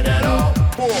ain't hearing at all.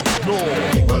 No.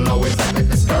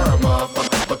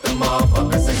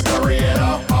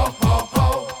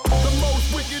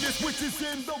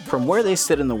 From where they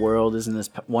sit in the world isn't as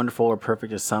wonderful or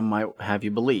perfect as some might have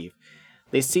you believe.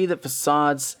 They see that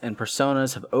facades and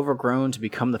personas have overgrown to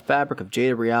become the fabric of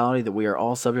jaded reality that we are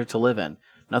all subject to live in.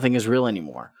 Nothing is real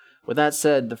anymore. With that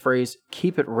said, the phrase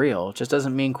 "keep it real" just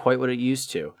doesn't mean quite what it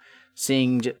used to.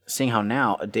 Seeing how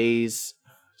nowadays,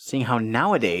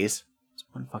 it's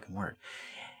one fucking word.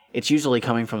 It's usually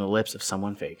coming from the lips of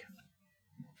someone fake.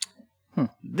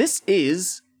 This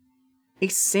is a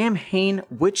Samhain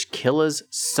Witch Killers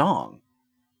song.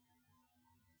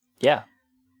 Yeah.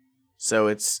 So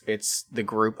it's the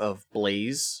group of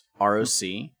Blaze,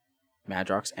 ROC,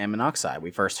 Madrox, and Monoxide.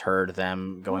 We first heard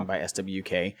them going by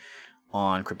SWK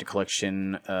on Cryptic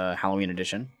Collection Halloween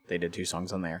Edition. They did 2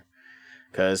 songs on there.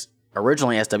 Because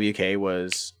originally SWK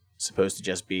was supposed to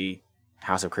just be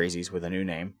House of Crazies with a new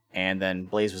name. And then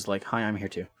Blaze was like, "Hi, I'm here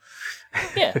too."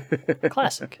 Yeah,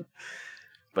 classic.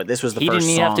 But this was the first song. He didn't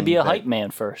even have to be a hype man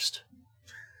first.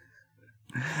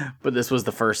 But this was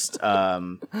the first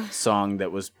song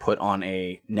that was put on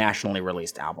a nationally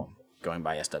released album going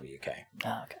by SWK.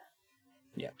 Oh, okay.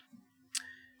 Yeah.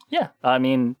 Yeah, I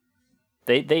mean,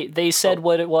 they said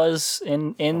what it was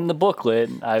in the booklet.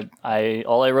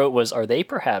 All I wrote was, "Are they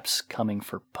perhaps coming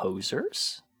for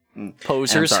posers?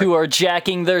 Posers who are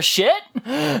jacking their shit?"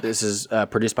 This is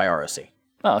produced by ROC.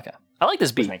 Oh, okay. I like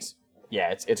this beat. Yeah,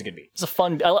 it's a good beat. It's a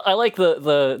fun. I like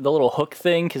the little hook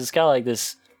thing because it's got like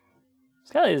this.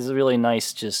 It's got this really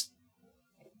nice. Just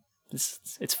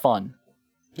it's fun.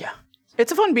 Yeah,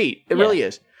 it's a fun beat. It really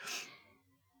is.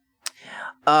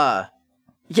 Yeah,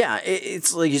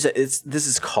 it's like you said. This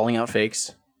is calling out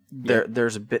fakes.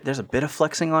 There's a bit of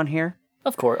flexing on here.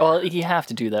 Of course. Well, you have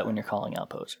to do that when you're calling out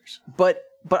posers. But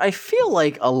I feel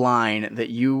like a line that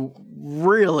you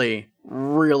really,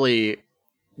 really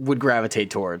would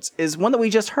gravitate towards is one that we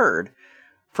just heard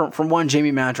from one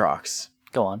Jamie Madrox.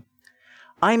 Go on.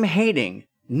 "I'm hating.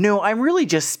 No, I'm really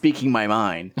just speaking my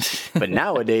mind. But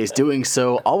nowadays doing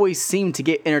so always seem to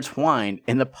get intertwined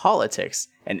in the politics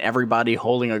and everybody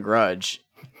holding a grudge."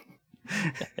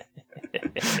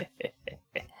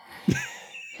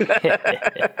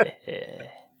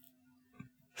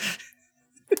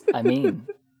 I mean,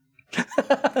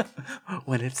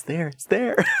 when it's there, it's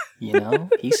there. You know,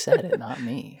 he said it, not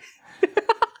me.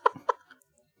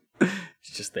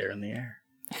 It's just there in the air.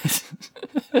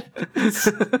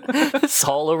 It's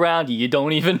all around you. You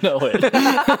don't even know it.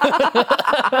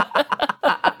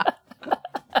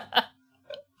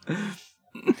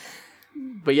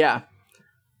 But yeah,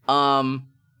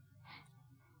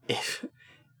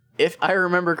 if I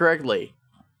remember correctly,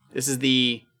 this is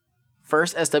the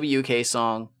first SWK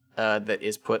song that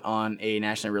is put on a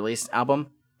nationally released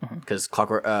album. Because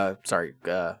Cryptic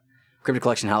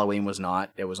Collection Halloween was not.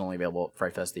 It was only available at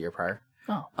Fright Fest the year prior.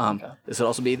 Oh, okay. This would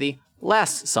also be the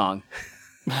last song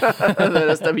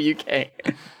that SWK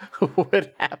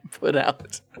would have put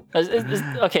out.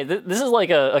 Okay, this is like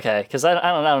because I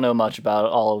don't know much about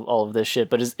all of this shit,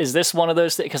 but is this one of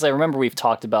those things? Because I remember we've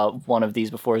talked about one of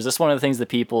these before. Is this one of the things that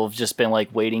people have just been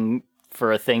like waiting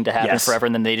for a thing to happen forever,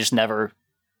 and then they just never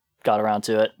got around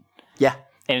to it? Yeah.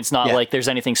 And it's not like there's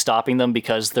anything stopping them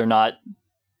because they're not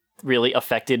really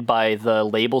affected by the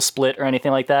label split or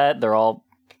anything like that. They're all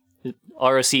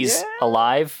ROC's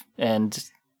alive, and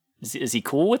is he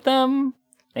cool with them?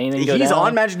 Anything go down? He's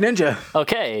on Magic Ninja.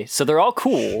 Okay, so they're all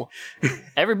cool.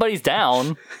 Everybody's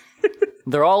down.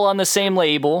 They're all on the same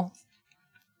label.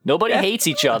 Nobody hates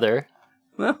each other.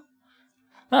 Well.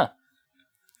 Huh.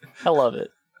 I love it.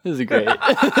 This is great.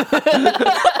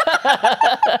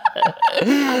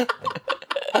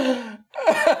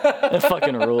 It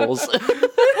fucking rules.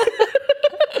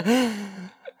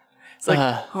 It's like,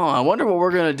 I wonder what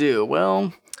we're gonna do.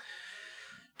 Well,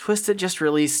 Twisted just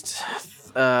released,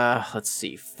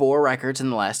 4 records in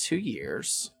the last 2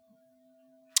 years.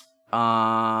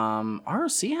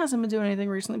 ROC hasn't been doing anything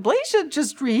recently. Blaze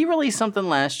he released something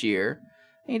last year.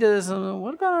 He does.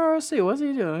 What about ROC? What's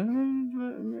he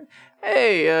doing?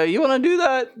 Hey, you want to do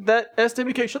that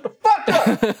SWK? Shut the fuck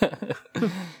up.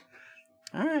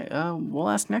 All right. We'll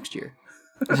ask next year.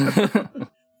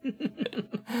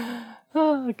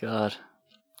 Oh God.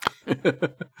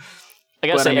 I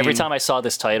gotta say, every time I saw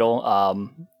this title,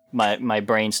 my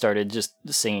brain started just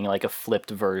singing like a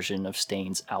flipped version of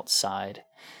Stain's "Outside."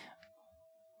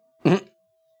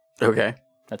 Okay.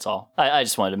 That's all. I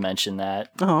just wanted to mention that.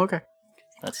 Oh, okay.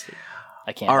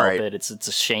 I can't help it. It's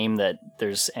a shame that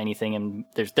there's anything in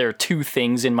there are 2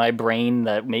 things in my brain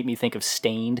that make me think of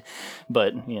Stained,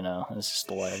 but it's just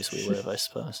the lives we live, I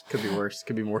suppose. Could be worse.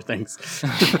 Could be more things.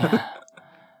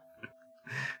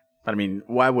 But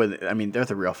why would they're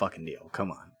the real fucking deal. Come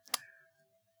on.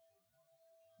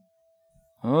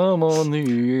 I'm on the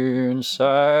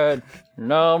inside,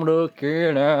 and I'm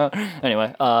looking out.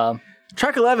 Anyway,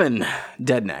 track 11,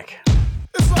 Dead Neck.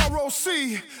 It's ROC,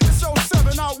 it's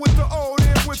 07 out with the old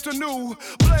in with the new.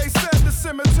 Blaze said the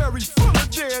cemetery full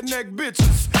of dead neck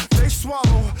bitches. They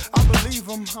swallow, I believe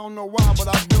them, I don't know why, but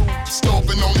I do.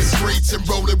 Stomping on the streets and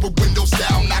rolling with windows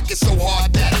down, knocking so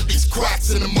hard that it leaves cracks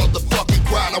in the motherfucking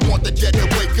ground. I want the dead to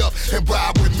wake up and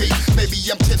ride with me. Maybe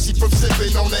I'm tipsy from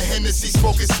sipping on the Hennessy,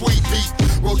 smoking sweet meat.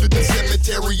 Roll to the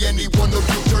cemetery, any one of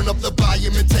you turn up the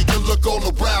volume and take a look all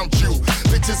around you.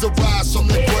 Bitches arise from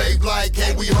the grave like,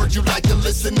 hey, we heard you like to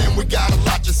listen and we got a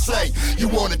lot to say. You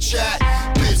wanna chat?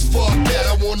 Bitch, fuck that,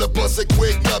 I wanna bust a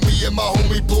quick nut. Me and my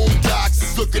homie Boondocks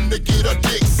is looking to get a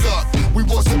dick sucked. We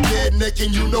want some dead neck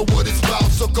and you know what it's about.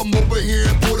 So come over here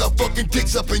and put our fucking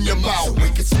dicks up in your mouth. So we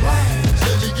can splash.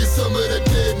 Let me get some of that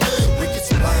dead neck. So we can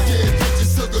splash. Yeah,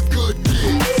 bitches suck a good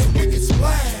dick. So we can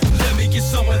splash. Let me get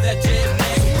some of that dead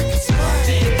neck. So we can splash.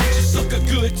 Dead bitches suck a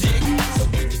good dick. So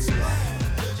we can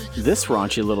splash. This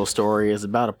raunchy little story is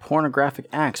about a pornographic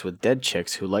acts with dead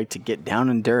chicks who like to get down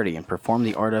and dirty and perform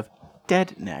the art of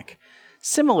dead neck.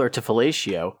 Similar to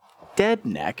fellatio, dead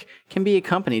neck can be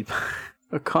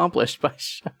accomplished by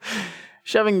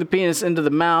shoving the penis into the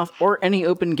mouth or any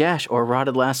open gash or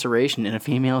rotted laceration in a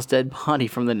female's dead body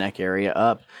from the neck area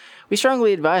up. We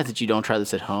strongly advise that you don't try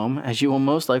this at home, as you will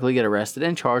most likely get arrested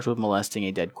and charged with molesting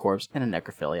a dead corpse in a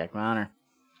necrophiliac manner.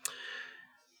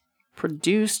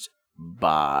 Produced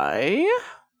by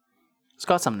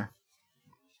Scott Sumner.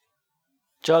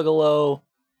 Juggalo,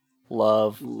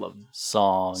 love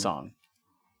song.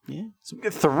 Yeah, so we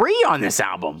got 3 on this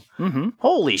album. Mm-hmm.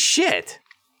 Holy shit!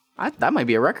 That might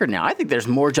be a record now. I think there's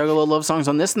more Juggalo love songs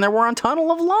on this than there were on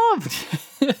Tunnel of Love.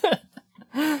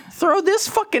 Throw this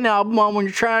fucking album on when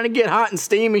you're trying to get hot and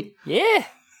steamy. Yeah.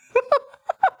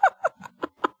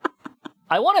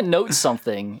 I want to note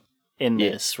something in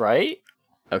this, right?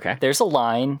 Okay. There's a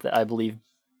line that I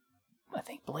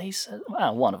think Blaze says.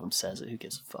 Well, one of them says it. Who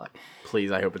gives a fuck?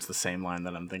 Please, I hope it's the same line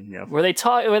that I'm thinking of. Where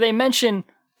they mention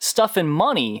stuffing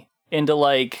money into,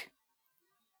 like,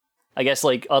 I guess,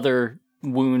 like, other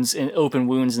wounds and open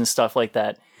wounds and stuff like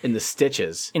that. In the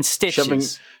stitches. In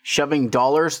stitches. Shoving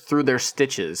dollars through their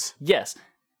stitches. Yes.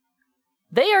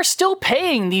 They are still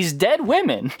paying these dead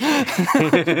women.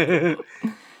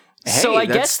 So I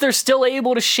guess they're still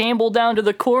able to shamble down to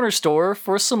the corner store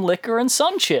for some liquor and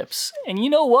some chips. And you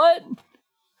know what?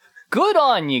 Good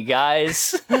on you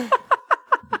guys.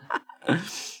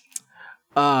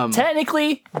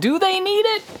 Technically, do they need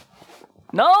it?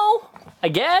 No, I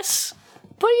guess.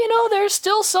 But you know, there's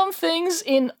still some things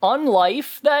in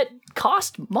unlife that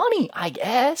cost money, I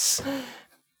guess.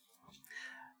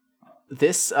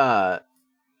 This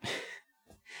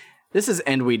is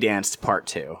And We Danced Part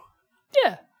 2.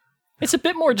 Yeah. It's a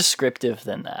bit more descriptive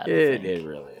than that. It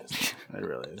really is. It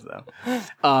really is, though.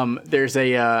 There's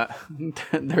a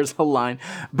line.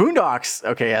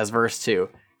 Boondocks, has verse 2.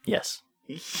 Yes.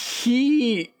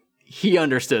 He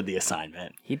understood the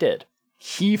assignment. He did.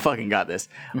 He fucking got this.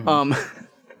 Mm-hmm.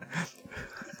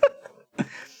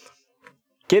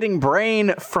 Getting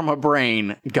brain from a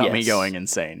brain got me going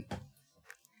insane.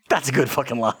 That's a good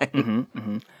fucking line. Mm-hmm,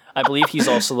 mm-hmm. I believe he's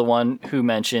also the one who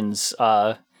mentions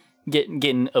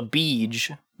getting a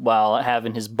beej while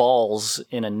having his balls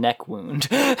in a neck wound.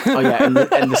 Oh yeah, and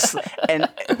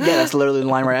that's literally the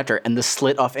line right after. And the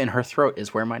slit off in her throat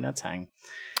is where my nuts hang.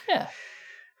 Yeah.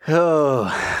 Oh,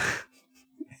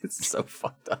 it's so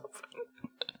fucked up.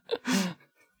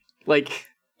 Like,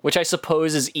 which I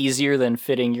suppose is easier than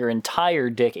fitting your entire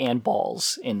dick and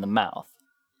balls in the mouth.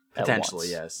 Potentially,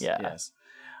 yes. Yeah. Yes.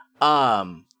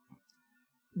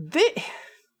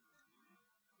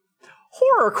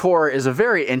 Horrorcore is a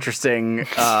very interesting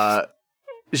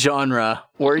genre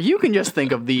where you can just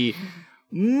think of the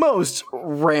most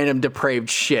random depraved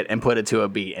shit and put it to a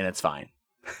beat and it's fine.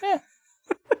 Yeah.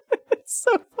 It's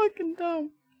so fucking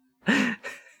dumb.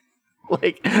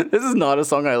 Like, this is not a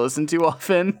song I listen to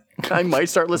often. I might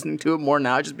start listening to it more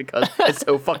now just because it's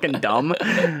so fucking dumb.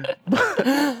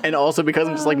 And also because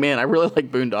I'm just like, man, I really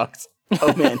like Boondocks.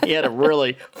 Oh man, he had a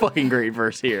really fucking great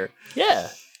verse here. Yeah.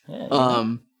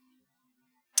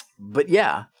 But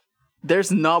yeah,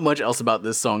 there's not much else about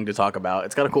this song to talk about.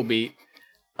 It's got a cool beat.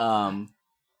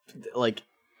 Like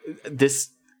this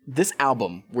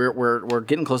album, we're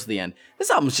getting close to the end. This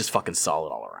album's just fucking solid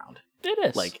all around. It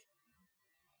is. Like,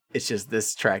 it's just,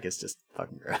 this track is just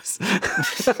fucking gross.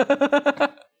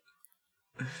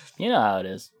 You know how it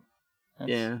is.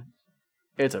 Yeah.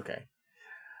 It's okay.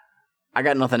 I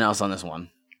got nothing else on this one.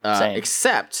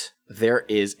 Except there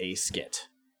is a skit.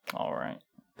 All right.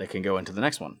 That can go into the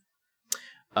next one.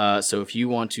 So if you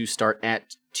want to start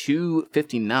at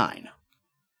 2:59,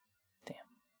 damn,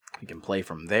 you can play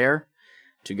from there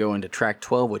to go into track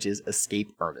 12, which is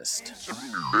Escape Artist.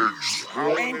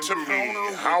 Explain to me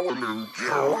how an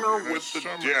encounter with the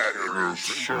dead in a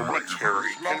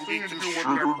cemetery can be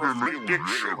considered an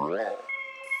addiction.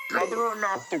 Whether or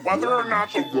not the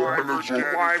woman is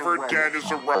alive or dead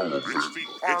is irrelevant.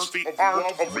 It's the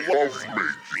art of lovemaking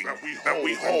that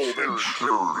we hold and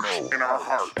cherish in our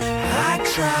hearts. I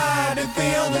try to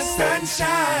feel the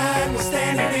sunshine while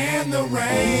standing in the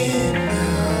rain.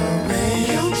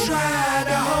 You try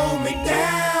to hold me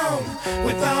down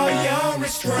with all your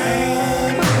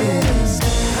restraints.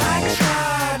 I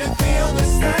try to feel the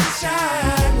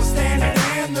sunshine while standing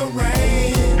in the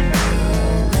rain.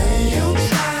 You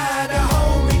try to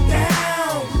hold me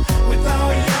down with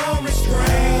all your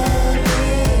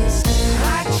restraints.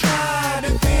 I try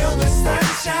to feel the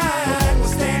sunshine while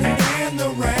standing in the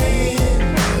rain.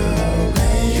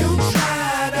 You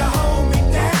try to hold me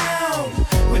down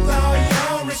with all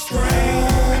your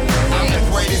restraints. I'm the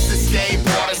greatest escape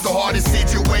artist. The hardest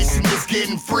situation is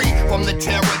getting free from the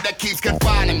terror that keeps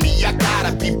confining me. I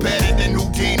gotta be better than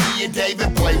Houdini and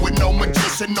David Play with no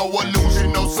magician, no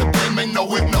illusion, no subliminal, no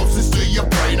hypnosis to your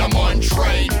brain. I'm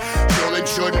untrained. Children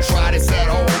shouldn't try this at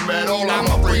home at all. I'm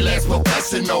a freelance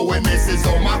professional and this is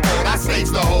on my fault. I stage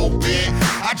the whole bit.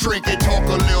 I drink and talk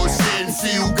a little shit and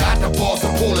see who got the balls to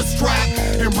pull a strap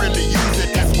and really use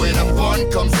it. That's where the fun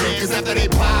comes in. Cause after they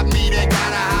pop me, they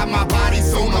gotta hide my body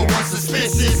so no one's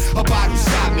suspicious about who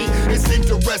shot me. It's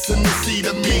interesting to see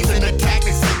the means and the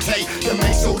tactics they take to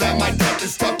make sure that my death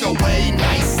is tucked away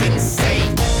nice and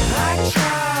safe. I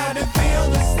try to feel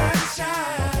the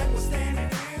sunshine while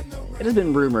standing in the rain. It has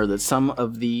been rumored that some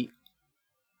of the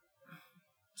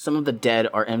dead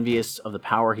are envious of the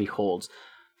power he holds.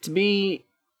 To be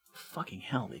fucking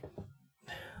hell, they...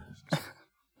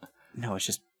 No, it's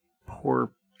just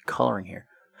poor coloring here.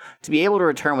 To be able to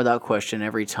return without question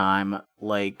every time,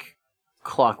 like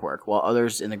clockwork, while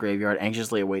others in the graveyard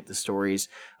anxiously await the stories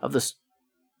of the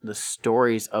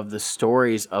stories of the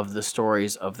stories of the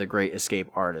stories of the great escape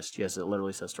artist. Yes, it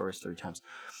literally says stories 3 times.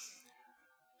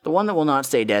 The one that will not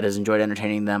stay dead has enjoyed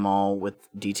entertaining them all with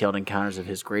detailed encounters of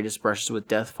his greatest brushes with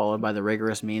death, followed by the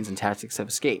rigorous means and tactics of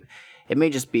escape. It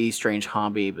may just be a strange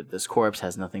hobby, but this corpse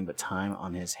has nothing but time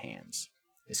on his hands.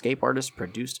 Escape Artist,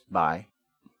 produced by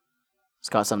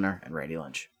Scott Sumner and Randy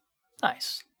Lynch.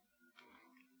 Nice.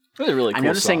 Really, really cool. I'm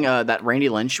noticing that Randy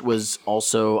Lynch was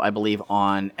also, I believe,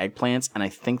 on Eggplants, and I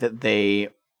think that they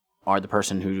are the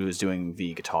person who is doing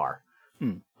the guitar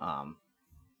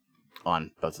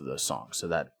on both of those songs. So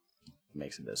that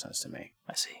makes a bit of sense to me.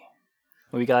 I see.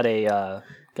 We got a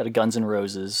Guns N'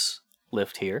 Roses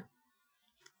lift here.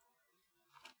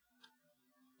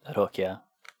 That hook, yeah.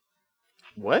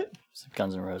 What? It's a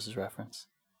Guns N' Roses reference.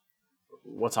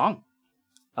 What song?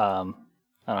 I don't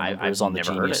know. It was on the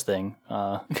Genius thing.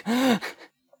 Huh.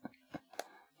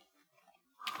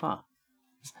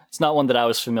 It's not one that I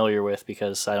was familiar with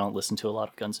because I don't listen to a lot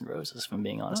of Guns N' Roses, if I'm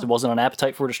being honest. It wasn't on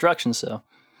Appetite for Destruction, so.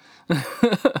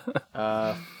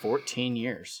 14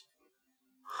 years.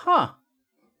 Huh.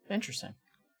 Interesting.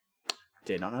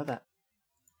 Did not know that.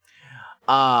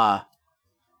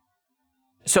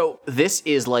 So this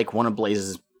is like one of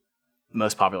Blaze's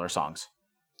most popular songs,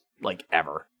 like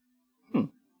ever.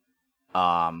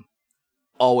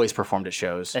 Always performed at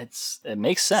shows. It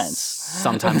makes sense.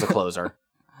 Sometimes a closer.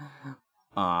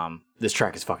 This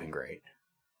track is fucking great.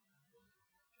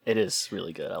 It is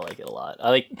really good. I like it a lot. I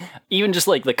like even just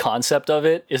like the concept of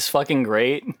it is fucking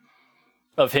great.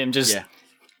 Of him just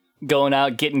going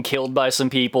out, getting killed by some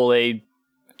people. They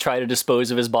try to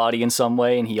dispose of his body in some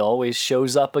way, and he always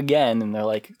shows up again. And they're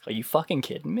like, "Are you fucking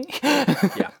kidding me?"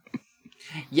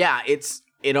 Yeah.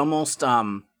 It almost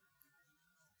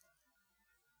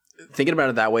thinking about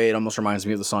it that way, it almost reminds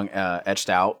me of the song "Etched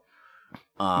Out."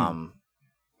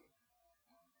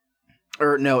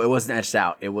 Or no, it wasn't Etched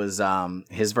Out. It was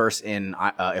his verse in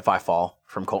 "If I Fall"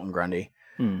 from Colton Grundy,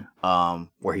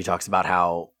 where he talks about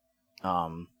how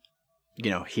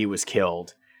he was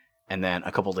killed, and then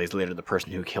a couple days later, the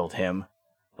person who killed him,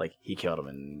 like he killed him,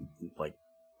 and we're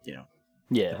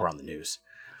on the news.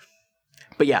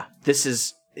 But yeah, this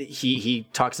is he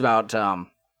talks about. I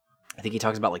think he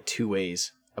talks about like 2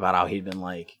 ways about how he'd been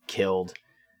like killed.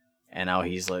 And now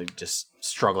he's like just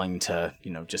struggling to,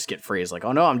 just get free. He's like,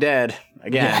 oh no, I'm dead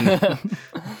again. Yeah.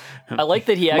 I like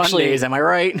that he actually... Mondays, am I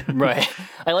right? Right.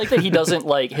 I like that he doesn't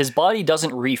his body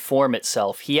doesn't reform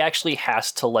itself. He actually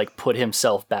has to put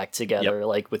himself back together,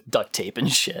 with duct tape and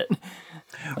shit.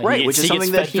 Right, which is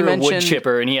something that he mentioned. A wood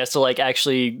chipper, and he has to like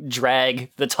actually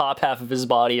drag the top half of his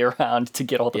body around to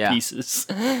get all the pieces.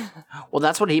 Well,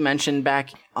 that's what he mentioned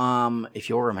back, if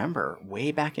you'll remember,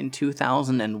 way back in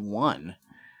 2001,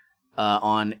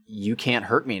 on "You Can't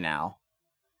Hurt Me Now,"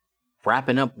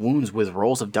 wrapping up wounds with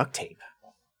rolls of duct tape.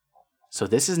 So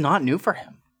this is not new for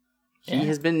him. He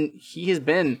has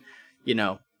been, you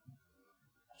know,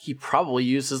 he probably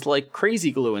uses like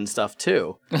crazy glue and stuff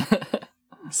too.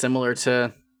 Similar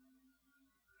to,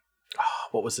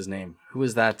 what was his name? Who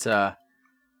was that?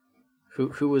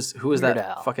 Who was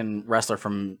that fucking wrestler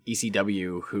from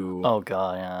ECW who? Oh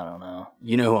God, yeah, I don't know.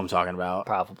 You know who I'm talking about?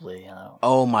 Probably.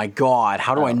 Oh my God,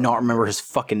 how do I not remember his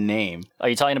fucking name? Are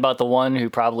you talking about the one who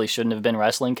probably shouldn't have been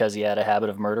wrestling because he had a habit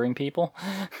of murdering people?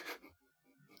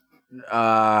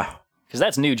 Because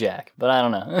that's New Jack, but I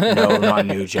don't know. No, not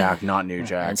New Jack, not New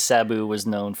Jack. And Sabu was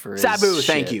known for his Sabu, shit.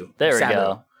 thank you. There Sabu. we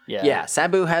go. Yeah,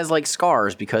 Sabu has like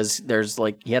scars because there's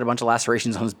like he had a bunch of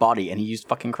lacerations on his body and he used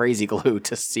fucking crazy glue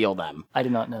to seal them. I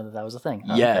did not know that was a thing.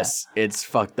 Oh, yes, okay. It's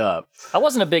fucked up. I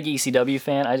wasn't a big ECW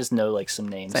fan. I just know like some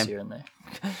names here and there.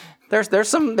 There's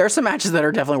some matches that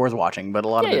are definitely worth watching, but a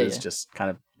lot of it is just kind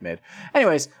of mid.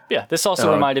 Anyways, yeah, this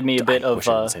also reminded me a bit of. Wish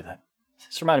I didn't say that.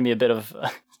 This reminded me a bit of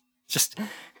just.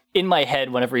 In my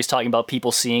head, whenever he's talking about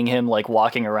people seeing him like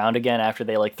walking around again after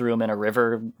they like threw him in a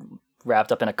river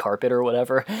wrapped up in a carpet or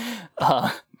whatever,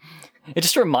 it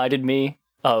just reminded me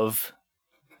of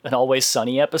an Always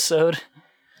Sunny episode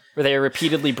where they are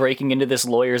repeatedly breaking into this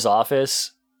lawyer's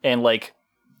office and like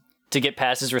to get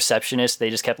past his receptionist, they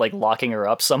just kept like locking her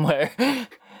up somewhere.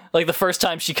 Like the first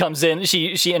time she comes in,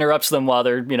 she interrupts them while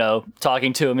they're, you know,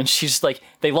 talking to him, and she's just like,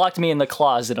 they locked me in the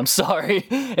closet, I'm sorry.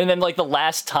 And then like the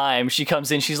last time she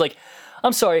comes in, she's like,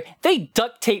 I'm sorry, they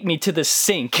duct taped me to the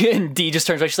sink. And Dee just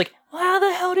turns around, she's like, how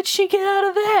the hell did she get out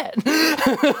of that?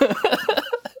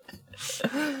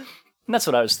 And that's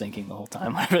what I was thinking the whole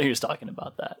time whenever he was talking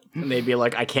about that. And they'd be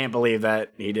like, I can't believe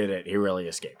that he did it. He really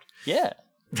escaped. Yeah.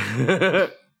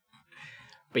 But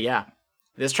yeah.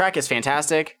 This track is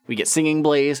fantastic. We get Singing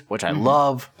Blaze, which I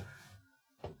love.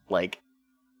 Like,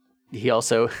 he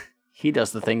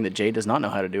does the thing that Jay does not know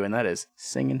how to do, and that is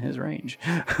sing in his range.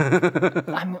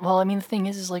 I mean, the thing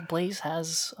is like Blaze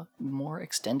has a more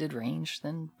extended range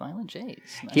than Violent J's.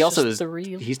 He also is.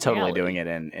 He's totally doing it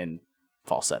in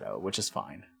falsetto, which is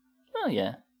fine. Oh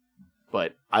yeah.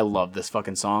 But I love this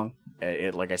fucking song.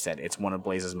 It, like I said, it's one of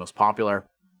Blaze's most popular,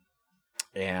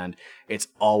 and it's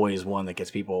always one that gets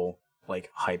people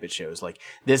like hype at shows. Like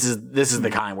this is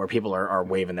the kind where people are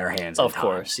waving their hands. Of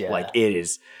course, yeah. Like it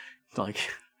is like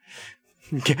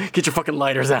get your fucking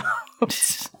lighters out.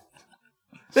 This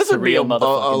would be a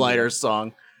lighters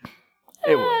song.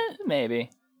 It would.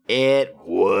 Maybe. It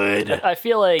would. I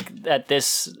feel like at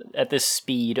this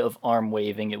speed of arm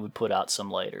waving, it would put out some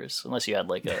lighters, unless you had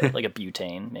like a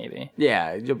butane, maybe.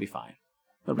 Yeah, you'll be fine.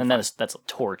 That's a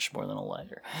torch more than a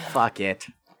lighter. Fuck it.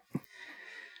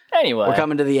 Anyway, we're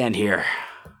coming to the end here.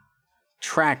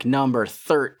 Track number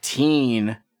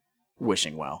 13,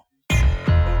 Wishing Well. Father,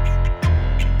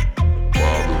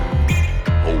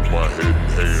 hold my head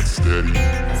and hands steady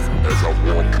as I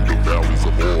walk through the valleys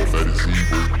of all that is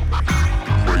evil.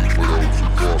 Pray for those who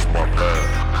cross my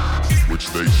path, which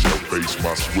they shall face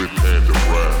my swift hand of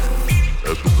wrath.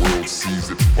 As the world sees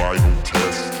its final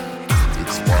test,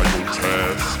 its final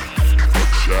task, a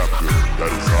chapter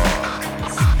that is I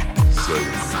say.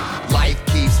 Life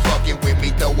keeps fucking with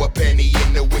me, throw a penny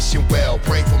in the wishing well.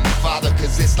 Pray for me, Father,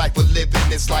 cause this life we're living,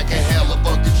 it's like a hell of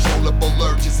uncontrollable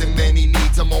urges and many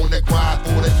needs. I'm on the grind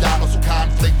for the dollar, so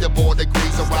conflict of all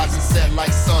degrees arise and set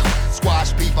like sun.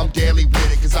 Squash beef, I'm daily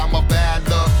with it, cause I'm a bad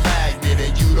luck magnet,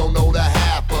 and you don't know the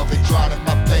half of it. Drowning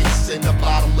my face in a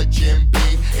bottle of Jim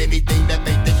Beam. Anything that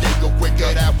make the day go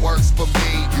quicker, that works for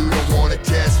me. You don't wanna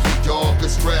test me, dog,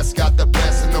 cause stress got the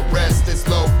best, and the rest is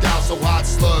low down, so hot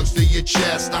slugs to your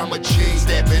chest. I'm a G,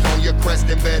 stamping on your crest,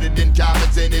 embedded in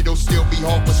diamonds, and it'll still be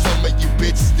hard for some of you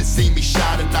bitches to see me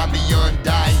shining. I'm the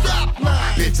undying. Stop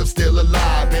lying. Bitch, I'm still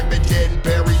alive, and been dead and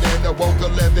buried, and I woke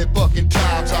 11 fucking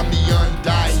times. I'm the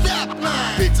undying. Stop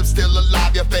lying. Bitch, I'm still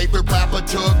alive. Your favorite rapper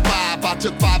took 5. I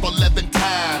took 5 11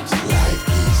 times. Life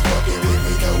keeps fucking with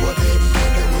me, no opinion,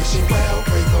 and wishing well.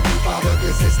 Pray for me, Father,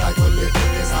 cause it's like we're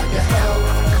living, it's like a hell,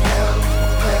 hell, hell,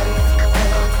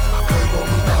 hell. Pray for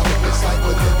me, Father, it's like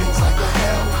we're living, it's like a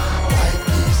hell. Life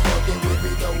keeps fucking with me,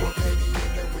 no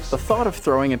opinion, and wishing. The thought of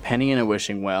throwing a penny in a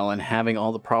wishing well and having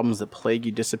all the problems that plague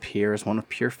you disappear is one of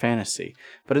pure fantasy.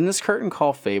 But in this curtain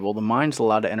call fable, the mind is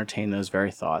allowed to entertain those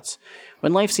very thoughts.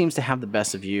 When life seems to have the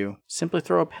best of you, simply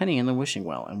throw a penny in the wishing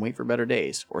well and wait for better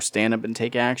days, or stand up and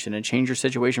take action and change your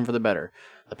situation for the better.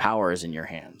 The power is in your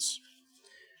hands.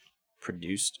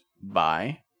 produced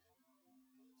by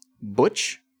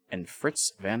Butch and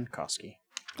Fritz Van Koski.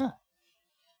 Huh.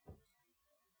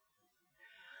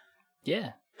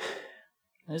 Yeah.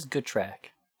 That's a good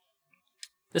track.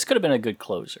 This could have been a good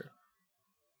closer,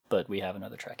 but we have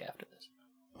another track after this.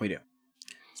 We do.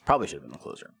 This probably should have been the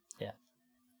closer. Yeah.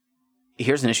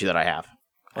 Here's an issue that I have,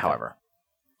 however.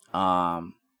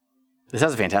 This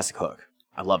has a fantastic hook.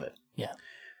 I love it. Yeah.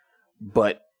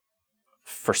 But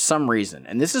for some reason,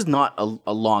 and this is not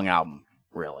a long album,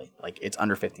 really. Like, it's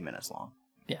under 50 minutes long.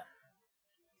 Yeah.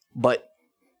 But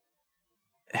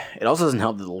it also doesn't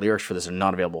help that the lyrics for this are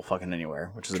not available fucking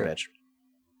anywhere, which is a bitch.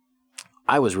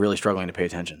 I was really struggling to pay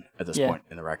attention at this point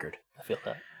in the record. I feel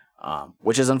that.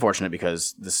 Which is unfortunate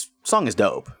because this song is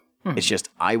dope. It's just,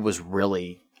 I was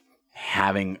really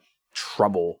having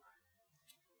trouble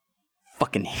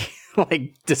fucking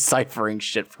like deciphering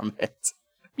shit from it.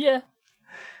 Yeah.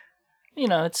 You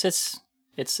know, it's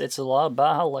a lot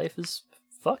about how life is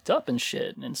fucked up and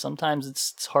shit, and sometimes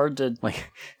it's hard to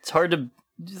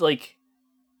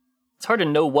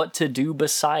know what to do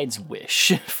besides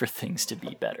wish for things to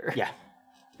be better. Yeah.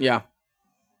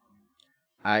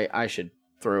 I should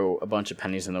throw a bunch of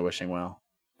pennies in the wishing well.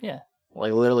 Yeah.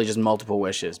 Like, literally just multiple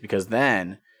wishes, because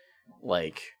then,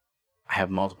 like, I have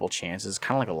multiple chances,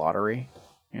 kind of like a lottery,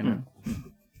 you know?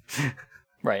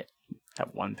 Right.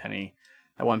 That one penny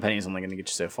is only going to get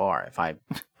you so far. If I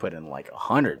put in, like,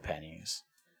 100 pennies.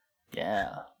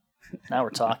 Yeah. Now we're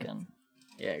talking.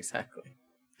 Yeah, exactly.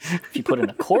 If you put in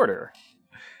a quarter.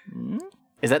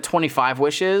 Is that 25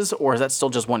 wishes, or is that still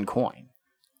just one coin?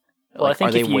 Well, I think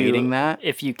are they weighting that?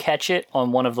 If you catch it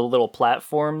on one of the little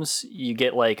platforms, you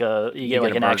get like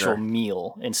an actual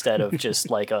meal instead of just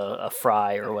like a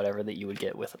fry or whatever that you would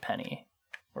get with a penny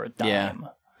or a dime. Yeah,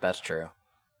 that's true.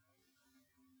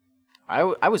 I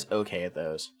was okay at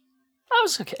those. I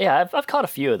was okay. Yeah, I've caught a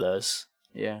few of those.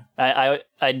 Yeah. I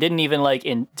didn't even like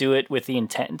do it with the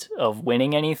intent of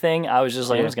winning anything. I was just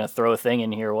like, I'm just gonna throw a thing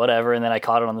in here, whatever, and then I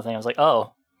caught it on the thing. I was like,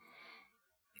 oh.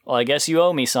 Well, I guess you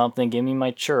owe me something. Give me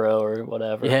my churro or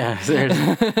whatever. Yeah. I did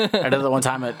that one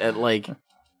time at like,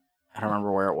 I don't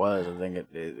remember where it was. I think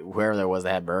wherever there was,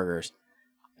 they had burgers.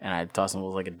 And I tossed them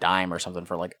with like a dime or something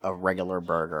for like a regular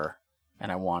burger.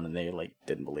 And I won, and they like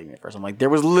didn't believe me at first. I'm like, there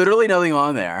was literally nothing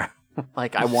on there.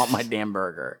 Like, I want my damn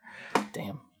burger.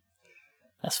 Damn.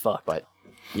 That's fucked. But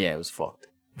yeah, it was fucked.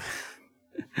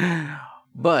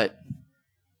 But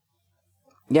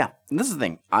yeah, this is the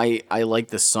thing. I like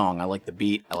this song. I like the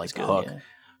beat. I like the hook. Yeah.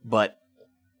 But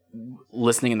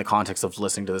listening in the context of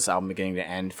listening to this album beginning to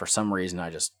end, for some reason,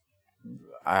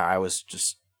 I was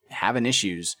just having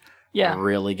issues. Yeah.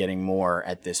 Really getting more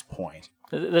at this point.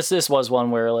 This was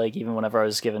one where, like, even whenever I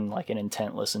was given like an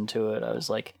intent listen to it, I was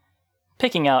like,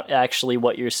 picking out actually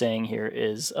what you're saying here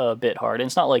is a bit hard. And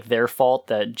it's not like their fault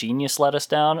that Genius let us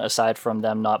down, aside from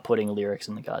them not putting lyrics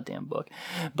in the goddamn book.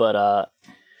 But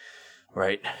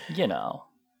right. You know,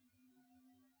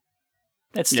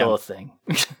 it's still a thing.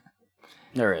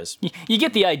 There is. You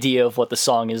get the idea of what the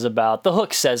song is about. The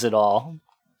hook says it all.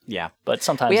 Yeah. But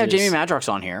sometimes we have Jamie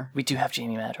Madrox on here. We do have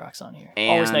Jamie Madrox on here.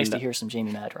 And always nice to hear some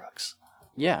Jamie Madrox.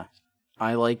 Yeah.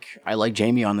 I like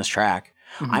Jamie on this track.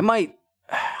 Mm-hmm.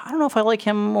 I don't know if I like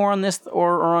him more on this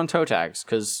or on Toe Tags,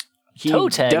 because he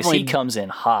comes in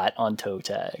hot on Toe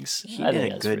Tags. He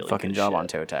did a good really fucking job on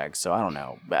Toe Tags, so I don't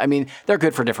know. But I mean, they're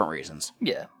good for different reasons.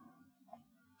 Yeah.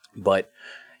 But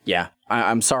yeah,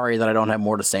 I'm sorry that I don't have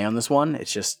more to say on this one.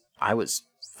 It's just I was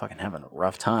fucking having a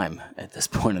rough time at this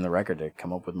point in the record to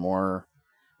come up with more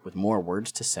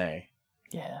words to say.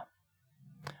 Yeah.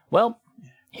 Well,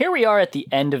 here we are at the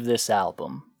end of this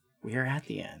album. We are at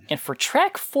the end. And for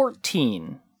track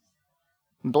 14,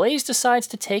 Blaze decides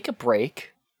to take a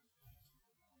break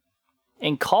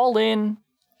and call in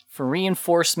for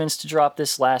reinforcements to drop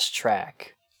this last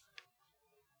track,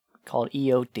 called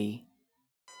EOD.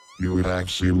 You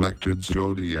have selected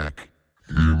Zodiac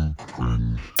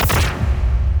Imprint.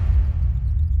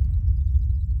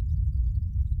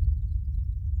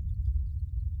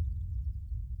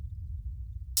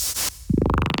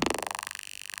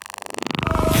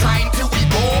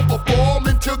 Perform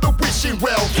into the wishing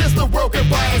well. Kiss the world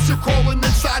goodbye as you're crawling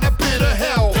inside a bit of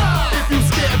hell. If you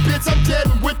scared bitch, I'm dead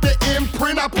with the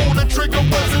imprint. I pull the trigger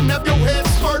once and have your head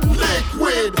spurting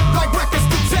liquid. Like records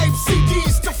to tape,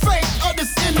 CDs to fake.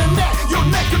 Others internet, your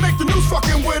neck can make the news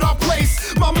fucking with our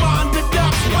place. My mind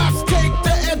adapts, raps take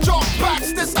the edge off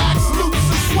backs. This axe loops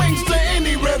and swings to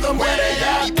any rhythm. Where they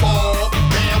at?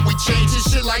 Man, we changing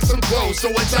shit like some clothes.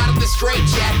 So it's out of the straight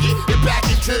jacket and back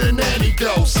into the nanny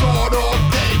go. Sawed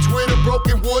off page with a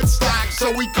broken wood stock.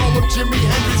 So we call him Jimi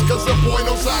Hendrix, cause the boy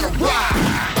knows how to rock.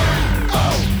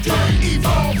 Oh, damn.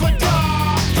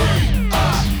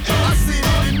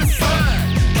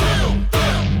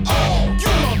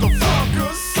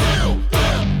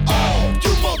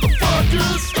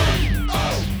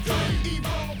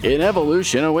 In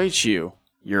evolution awaits you.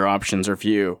 Your options are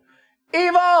few.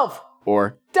 Evolve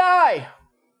or die.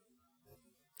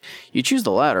 You choose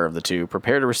the latter of the two.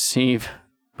 Prepare to receive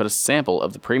but a sample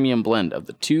of the premium blend of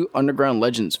the two underground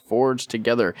legends forged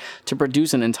together to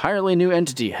produce an entirely new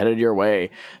entity headed your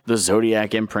way. The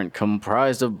Zodiac imprint,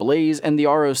 comprised of Blaze and the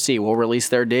ROC, will release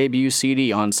their debut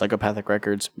CD on Psychopathic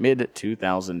Records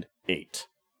mid-2008.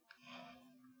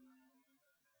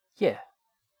 Yeah.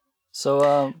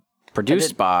 So,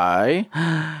 produced by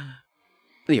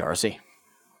the ROC.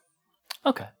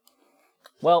 Okay.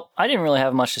 Well, I didn't really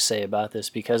have much to say about this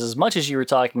because as much as you were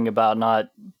talking about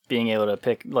not being able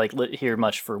to hear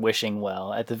much for Wishing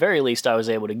Well, at the very least I was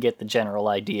able to get the general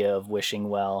idea of Wishing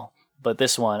Well. But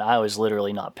this one, I was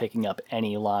literally not picking up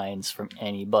any lines from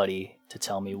anybody to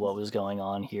tell me what was going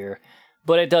on here.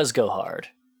 But it does go hard.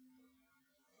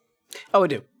 Oh, it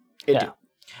do. It do.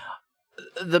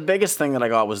 The biggest thing that I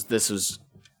got was this was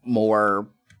more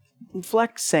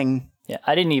flexing. Yeah,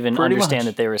 I didn't even understand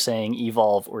that they were saying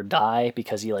evolve or die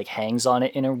because he hangs on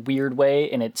it in a weird way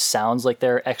and it sounds like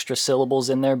there are extra syllables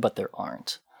in there, but there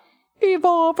aren't.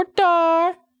 Evolve or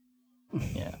die.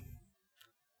 Yeah.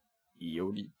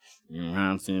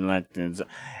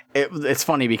 It's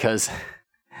funny because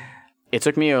it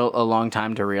took me a long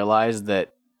time to realize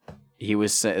that he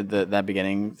was that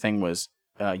beginning thing was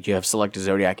you have selected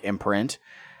Zodiac imprint,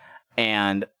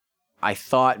 and I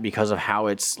thought because of how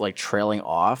it's trailing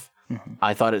off.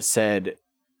 I thought it said,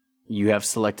 you have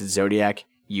selected Zodiac,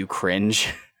 you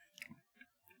cringe.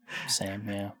 Same,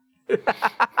 yeah.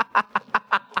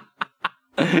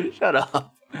 Shut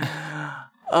up.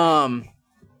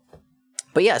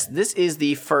 But yes, this is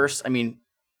the first, we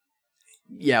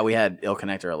had Ill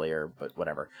Connect earlier, but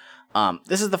whatever.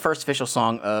 This is the first official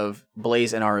song of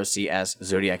Blaze and ROC as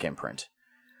Zodiac imprint.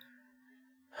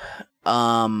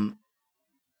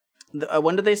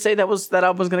 When did they say that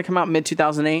album was going to come out?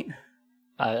 Mid-2008?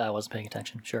 I wasn't paying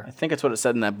attention, sure. I think that's what it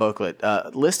said in that booklet.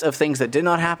 List of things that did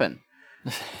not happen.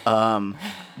 The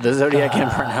Zodiac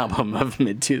imprint album of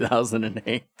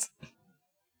mid-2008.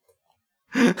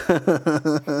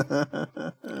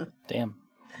 Damn.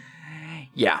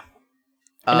 Yeah.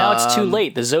 And now it's too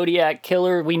late. The Zodiac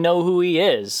Killer, we know who he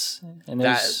is. And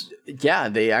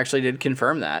they actually did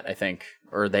confirm that, I think.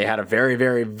 Or they had a very,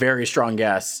 very, very strong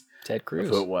guess. Ted Cruz.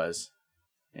 Who it was.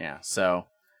 Yeah, so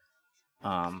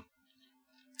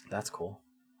that's cool.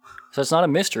 So it's not a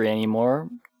mystery anymore,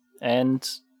 and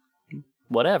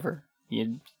whatever.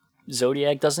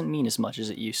 Zodiac doesn't mean as much as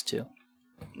it used to.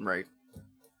 Right.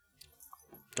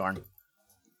 Darn.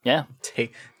 Yeah.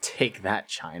 Take that,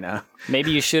 China.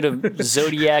 Maybe you should have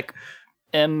Zodiac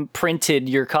printed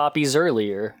your copies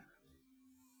earlier.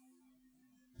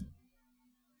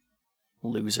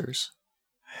 Losers.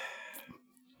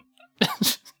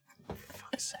 Fuck's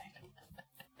sake.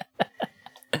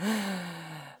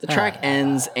 The track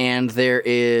ends, and there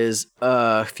is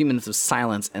a few minutes of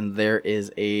silence, and there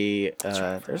is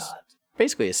there's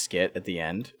basically a skit at the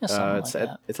end. Yeah, it's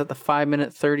at the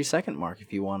 5-minute 30-second mark.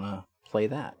 If you want to play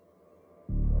that.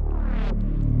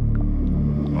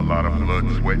 A lot of blood,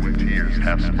 sweat, and tears,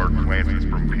 half-smirk glances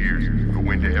from peers go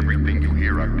into everything you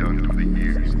hear I've done through the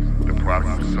years. The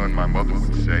prodigal son, my mother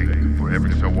would say, for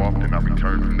every so often I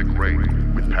return from the grave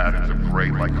with patterns of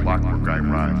gray like clockwork I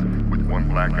rise, with one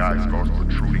black eye, scars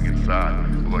protruding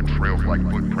inside, blood trails like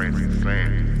footprints in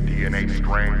sand, DNA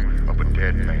strain of a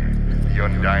dead man. The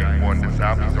undying one, the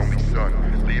zombie's only son,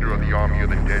 leader of the army of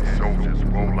the dead soldiers,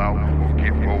 roll out or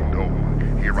get rolled over.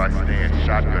 Here I stand,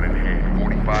 shotgun in hand,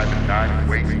 45 and 9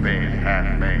 waistband,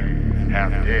 half man,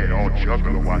 half dead, all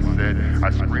juggalo, I said. I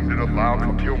screamed it aloud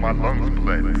until my lungs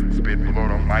bled. Spit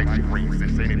blood on my screams,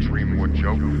 this ain't a dream or a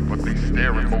joke. But they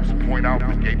stare and most point out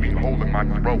the gaping hole in my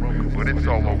throat. But it's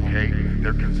all okay,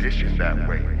 they're conditioned that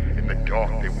way. In the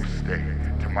dark they will stay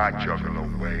to my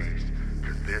juggalo ways.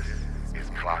 Cause this is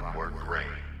Clockwork Gray.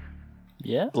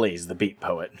 Yeah? Blaze, the beat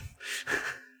poet.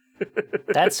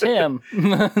 That's him.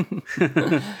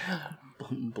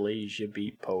 Blaze, your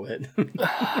beat poet.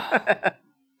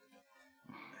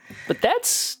 But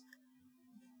that's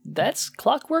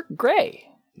Clockwork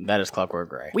Gray. That is Clockwork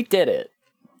Gray. We did it.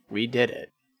 We did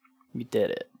it. We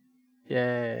did it.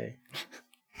 Yay.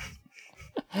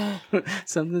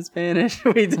 Something Spanish.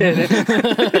 We did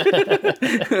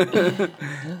it.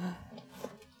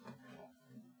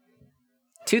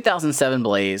 2007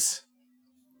 Blaze,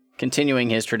 continuing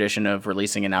his tradition of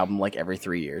releasing an album every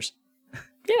 3 years.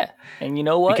 Yeah, and you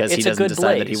know what? Because it's he doesn't a good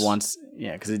decide Blaze. that he wants.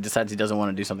 Yeah, because he decides he doesn't want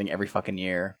to do something every fucking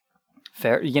year.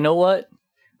 Fair. You know what?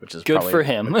 Which is good probably, for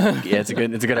him. Yeah, it's a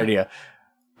good idea.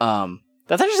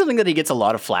 That's actually something that he gets a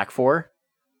lot of flack for.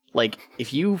 like,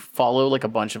 if you follow, like, a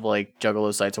bunch of, like,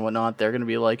 Juggalo sites and whatnot, they're going to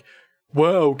be like,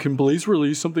 wow, can Blaze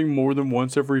release something more than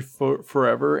once every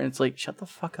forever? And it's like, shut the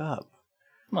fuck up.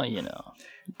 Well, you know.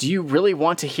 Do you really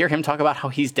want to hear him talk about how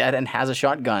he's dead and has a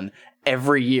shotgun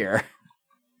every year?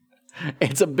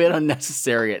 It's a bit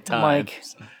unnecessary at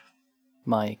times.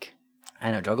 Mike.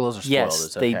 I know, Juggalos are spoiled. Yes,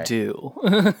 it's okay. they do.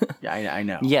 Yeah, I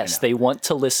know. Yes, they want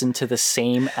to listen to the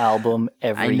same album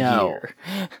every year.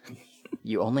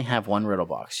 You only have one riddle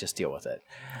box. Just deal with it.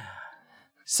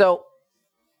 So,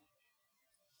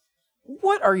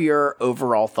 what are your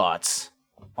overall thoughts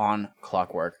on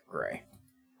Clockwork Gray?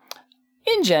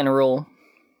 In general,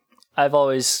 I've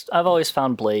always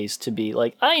found Blaze to be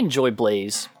like, I enjoy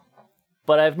Blaze,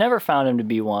 but I've never found him to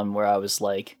be one where I was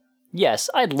like, yes,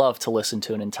 I'd love to listen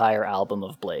to an entire album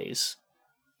of Blaze.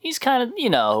 He's kind of, you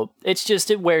know, it's just,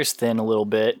 it wears thin a little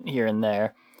bit here and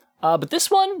there. But this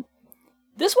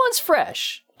one's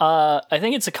fresh. I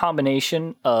think it's a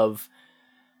combination of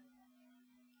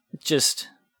just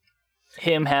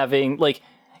him having, like,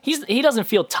 he doesn't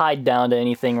feel tied down to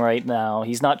anything right now.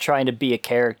 He's not trying to be a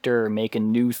character or make a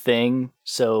new thing.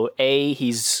 So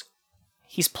he's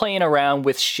playing around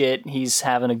with shit. He's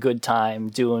having a good time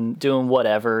doing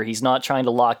whatever. He's not trying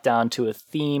to lock down to a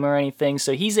theme or anything.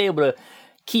 So he's able to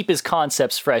keep his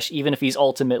concepts fresh, even if he's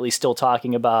ultimately still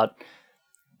talking about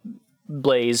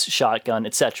Blaze, shotgun,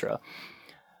 etc.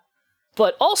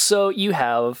 But also you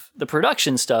have the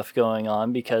production stuff going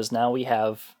on, because now we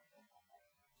have,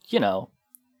 you know,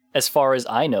 as far as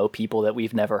I know, people that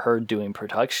we've never heard doing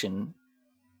production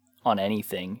on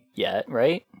anything yet,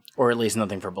 right? Or at least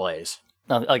nothing for Blaze.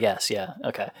 I guess, yeah.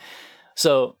 Okay.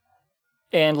 So,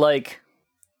 and like,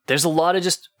 there's a lot of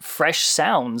just fresh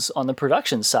sounds on the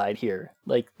production side here.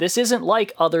 Like, this isn't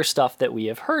like other stuff that we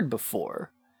have heard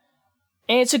before.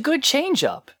 And it's a good change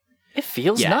up. It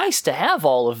feels nice to have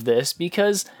all of this,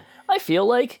 because I feel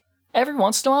like every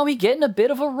once in a while we get in a bit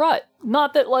of a rut.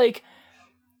 Not that, like,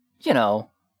 you know,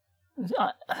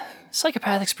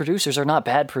 Psychopathic's producers are not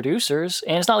bad producers,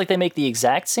 and it's not like they make the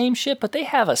exact same shit, but they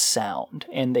have a sound,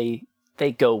 and they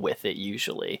go with it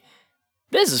usually.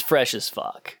 This is fresh as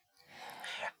fuck.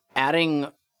 Adding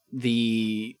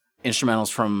the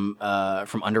instrumentals from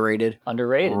Underrated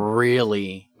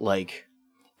really, like,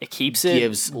 it keeps it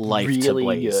gives life really to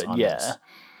Blaze good. on this.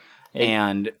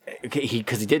 And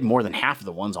because he did more than half of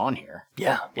the ones on here.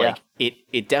 Yeah, like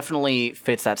it definitely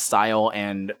fits that style,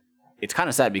 and it's kind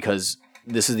of sad because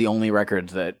this is the only record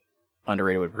that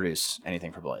Underrated would produce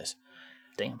anything for Blaze.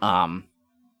 Damn.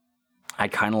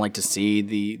 I'd kind of like to see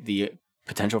the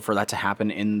potential for that to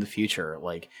happen in the future.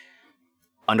 Like,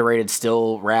 Underrated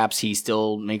still raps, he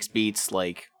still makes beats.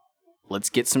 Like,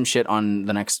 let's get some shit on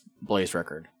the next Blaze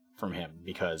record from him,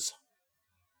 because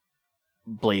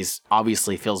Blaze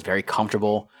obviously feels very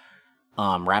comfortable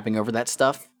rapping over that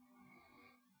stuff,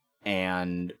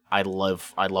 and I'd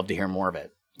love to hear more of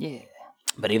it. Yeah.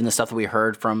 But even the stuff that we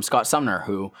heard from Scott Sumner,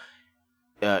 who,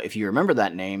 if you remember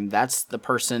that name, that's the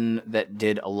person that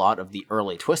did a lot of the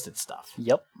early Twisted stuff.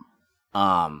 Yep.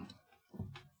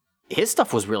 His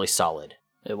stuff was really solid.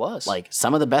 It was. Like,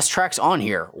 some of the best tracks on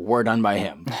here were done by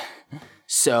him.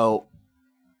 So,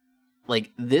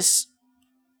 like, this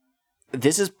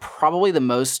is probably the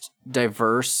most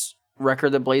diverse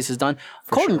record that Blaze has done.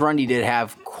 Colton Grundy did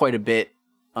have quite a bit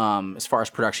as far as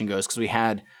production goes, because we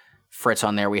had Fritz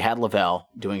on there, we had Lavelle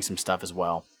doing some stuff as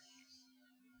well.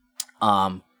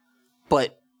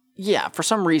 But yeah, for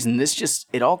some reason,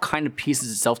 it all kind of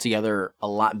pieces itself together a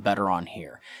lot better on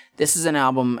here. This is an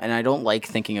album, and I don't like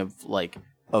thinking of, like,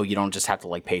 oh, you don't just have to,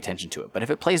 like, pay attention to it. But if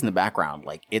it plays in the background,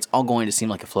 like, it's all going to seem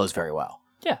like it flows very well.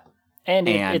 Yeah. And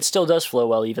it still does flow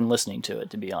well, even listening to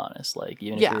it, to be honest. Like,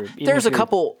 even if you're, there's a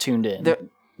couple tuned in.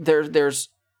 There's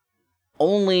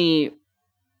only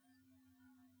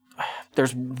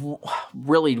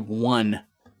really one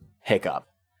hiccup,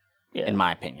 in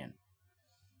my opinion.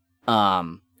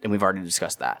 And we've already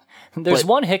discussed that. There's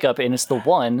one hiccup, and it's the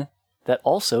one that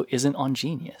also isn't on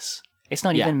Genius. It's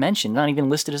not even mentioned, not even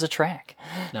listed as a track.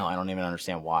 No, I don't even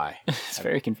understand why. It's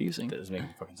very confusing. It doesn't make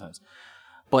any fucking sense.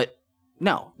 But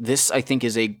no, this, I think,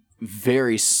 is a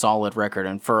very solid record.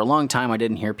 And for a long time, I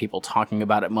didn't hear people talking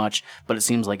about it much, but it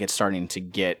seems like it's starting to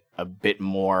get a bit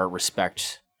more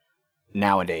respect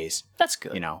nowadays. That's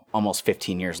good. You know, almost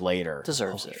 15 years later.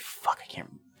 Deserves it. Fuck, I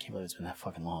can't believe it's been that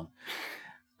fucking long.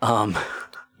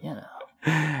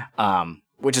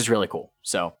 Which is really cool.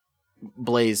 So,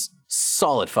 Blaze,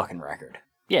 solid fucking record.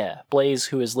 Yeah, Blaze,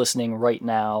 who is listening right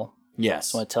now.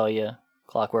 Yes. I want to tell you,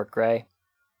 Clockwork Gray,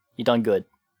 you done good.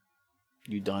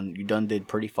 You done did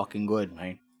pretty fucking good,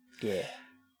 man. Yeah.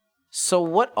 So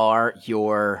what are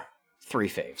your 3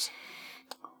 faves?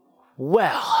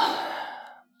 Well,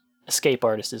 Escape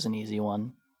Artist is an easy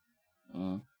one.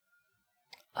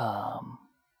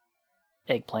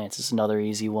 Eggplants is another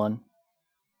easy one.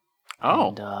 Oh.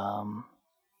 And,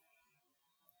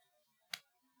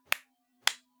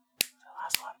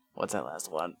 last one. What's that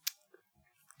last one?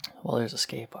 Well, there's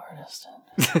Escape Artist.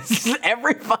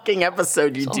 Every fucking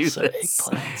episode you do also this.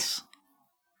 Eggplants.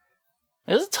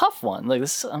 It's a tough one. Like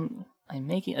this, I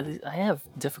have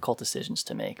difficult decisions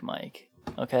to make, Mike.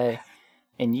 Okay,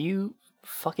 and you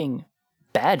fucking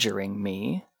badgering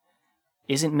me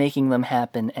isn't making them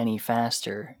happen any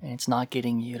faster, and it's not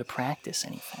getting you to practice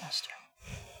any faster.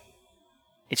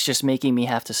 It's just making me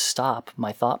have to stop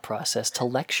my thought process to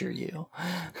lecture you.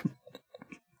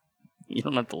 You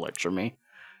don't have to lecture me.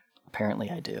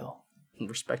 Apparently I do.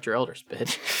 Respect your elders,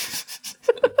 bitch.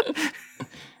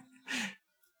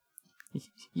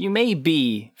 You may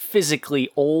be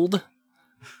physically old,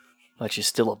 but you're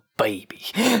still a baby.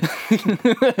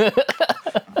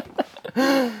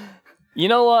 You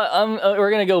know what?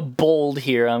 We're gonna go bold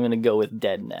here. I'm gonna go with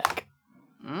Dead Neck.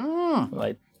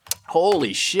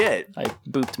 Holy shit! I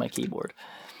booped my keyboard.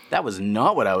 That was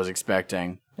not what I was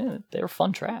expecting. Yeah, they were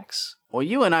fun tracks. Well,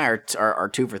 you and I are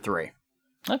 2 for 3.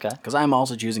 Okay. Because I'm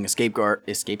also choosing Escape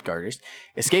Artist, and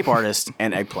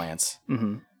Eggplants.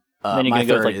 Mm-hmm. Then you're gonna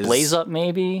go with like Blaze Up,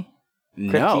 maybe.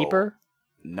 Crypt Keeper.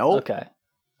 Nope. Okay.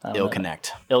 Ill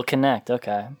Connect. Ill Connect.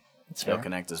 Okay. That's fair. Ill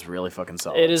Connect is really fucking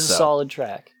solid. It is a solid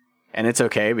track. And it's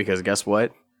okay because guess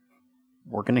what?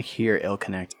 We're gonna hear Ill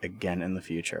Connect again in the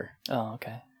future. Oh,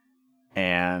 okay.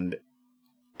 And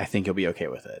I think you'll be okay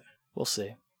with it. We'll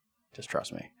see. Just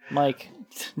trust me. Mike.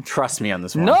 Trust me on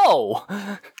this one. No!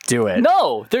 Do it.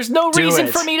 No! There's no reason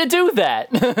for me to do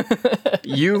that.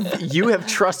 You have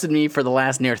trusted me for the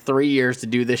last near 3 years to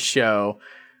do this show.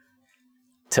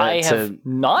 I have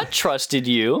not trusted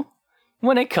you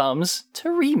when it comes to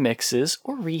remixes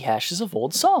or rehashes of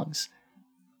old songs.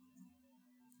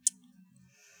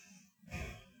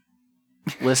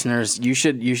 Listeners, you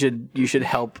should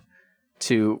help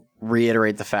to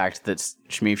reiterate the fact that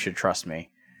Shmeev should trust me.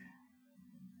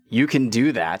 You can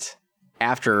do that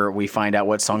after we find out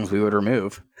what songs we would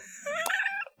remove.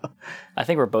 I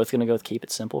think we're both going to go with Keep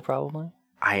It Simple, probably.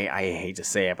 I hate to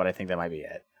say it, but I think that might be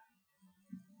it.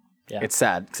 Yeah. It's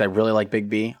sad because I really like Big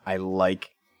B. I like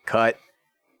Cut,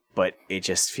 but it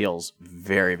just feels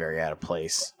very, very out of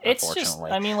place. It's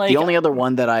unfortunately. just, I mean, like the only other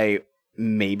one that I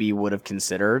maybe would have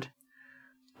considered,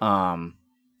 and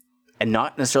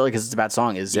not necessarily because it's a bad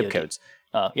song, is Zip Codes.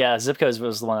 Oh, yeah, Zip Codes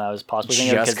was the one I was possibly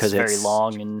thinking of because it's very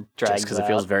long and drags just because it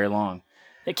feels very long.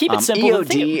 Keep It Simple.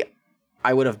 EOD,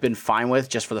 I would have been fine with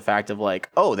just for the fact of like,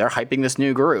 oh, they're hyping this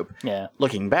new group. Yeah.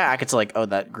 Looking back, it's like, oh,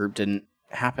 that group didn't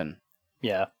happen.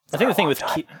 Yeah. I think the thing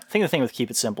with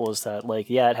Keep It Simple is that like,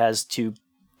 yeah, it has two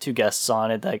guests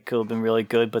on it that could have been really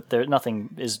good, but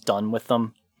nothing is done with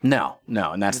them. No,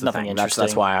 and that's the thing.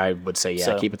 That's why I would say,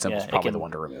 Keep It Simple is probably the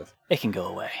one to remove. It can go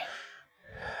away.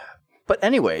 But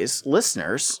anyways,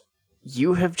 listeners,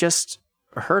 you have just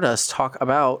heard us talk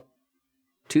about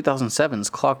 2007's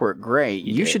Clockwork Gray.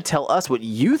 You should tell us what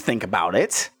you think about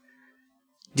it.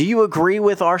 Do you agree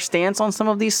with our stance on some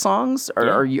of these songs? Or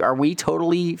are we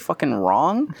totally fucking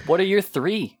wrong? What are your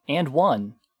 3 and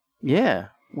 1? Yeah.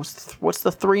 What's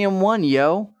the 3 and 1,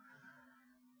 yo?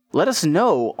 Let us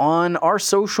know on our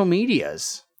social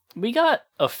medias. We got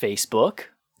a Facebook.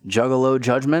 Juggalo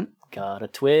Judgment. Got a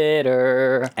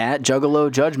Twitter. At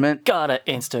Juggalo Judgment. Got a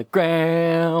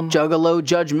Instagram. Juggalo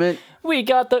Judgment. We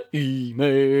got the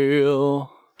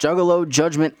email.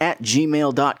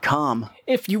 JuggaloJudgment@gmail.com.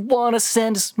 If you want to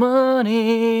send us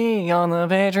money on the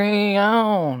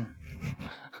Patreon.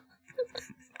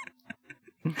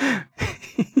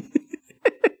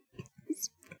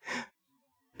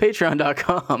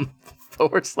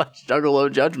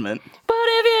 Patreon.com/Juggalo Judgment. But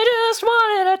if you just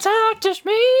wanted to talk to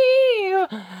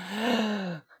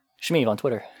Shmeev on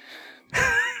Twitter.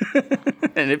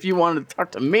 And if you wanted to talk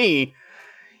to me,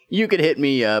 you could hit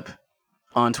me up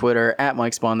on Twitter at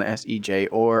Mike Spawn the SEJ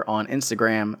or on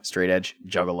Instagram Straight Edge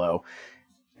Juggalo.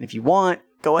 And if you want,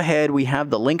 go ahead. We have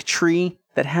the link tree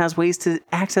that has ways to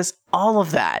access all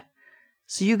of that.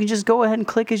 So you can just go ahead and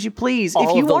click as you please. All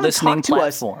if you of the want to listening talk to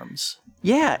platforms.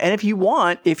 Yeah, and if you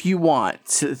want to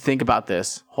think about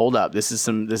this, hold up. This is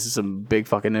some big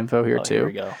fucking info here too. Here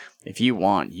we go. If you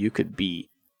want, you could be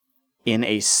in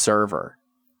a server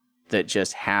that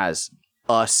just has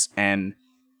us and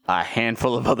a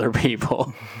handful of other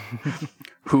people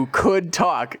who could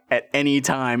talk at any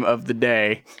time of the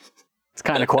day. It's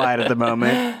kind of quiet at the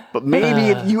moment, but maybe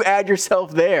if you add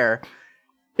yourself there,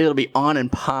 it'll be on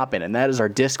and popping. And that is our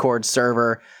Discord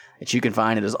server that you can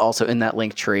find. It is also in that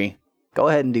link tree. go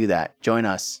ahead and do that. Join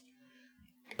us.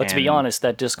 But to be honest,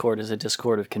 that Discord is a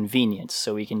Discord of convenience,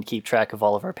 so we can keep track of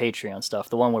all of our Patreon stuff.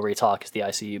 The one where we talk is the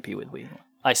ICP with We.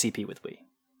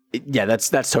 Yeah, that's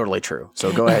totally true.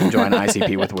 So go ahead and join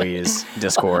ICP with We's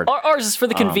Discord. Ours is for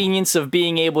the convenience of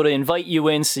being able to invite you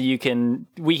in, so we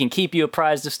can keep you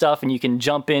apprised of stuff, and you can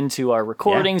jump into our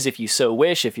recordings if you so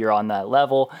wish, if you're on that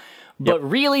level. But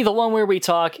really, the one where we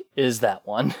talk is that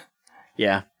one.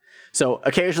 Yeah. So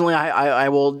occasionally, I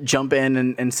will jump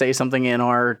in and say something in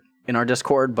our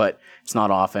Discord, but it's not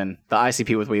often. The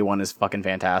ICP with We one is fucking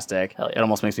fantastic. Hell yeah. It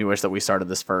almost makes me wish that we started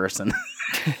this first and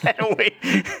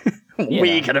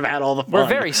we could have had all the fun. We're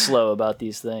very slow about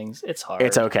these things. It's hard.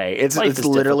 It's okay. It's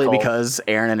literally because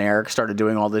Aaron and Eric started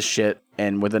doing all this shit,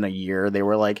 and within a year they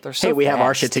were like, "Hey, we have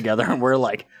our shit together," and we're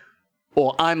like,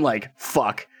 "Well, I'm like,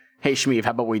 fuck. Hey, Shmeev,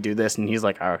 how about we do this?" And he's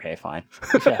like, oh, "Okay, fine."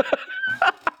 Yeah.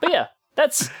 But yeah,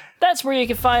 that's where you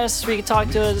can find us, where you can talk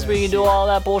to us, where you can do all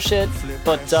that bullshit.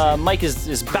 But Mike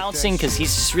is bouncing because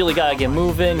he's just really got to get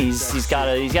moving. He's got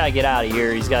to get out of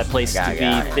here. He's got places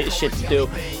to be, shit to do.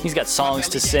 He's got songs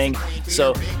to sing.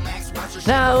 So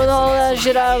now with all that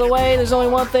shit out of the way, there's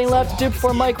only one thing left to do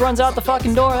before Mike runs out the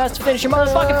fucking door. That's to finish your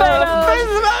motherfucking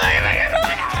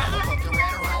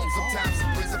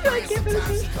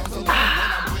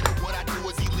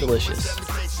thing. Delicious.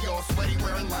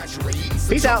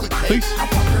 Peace out. Peace.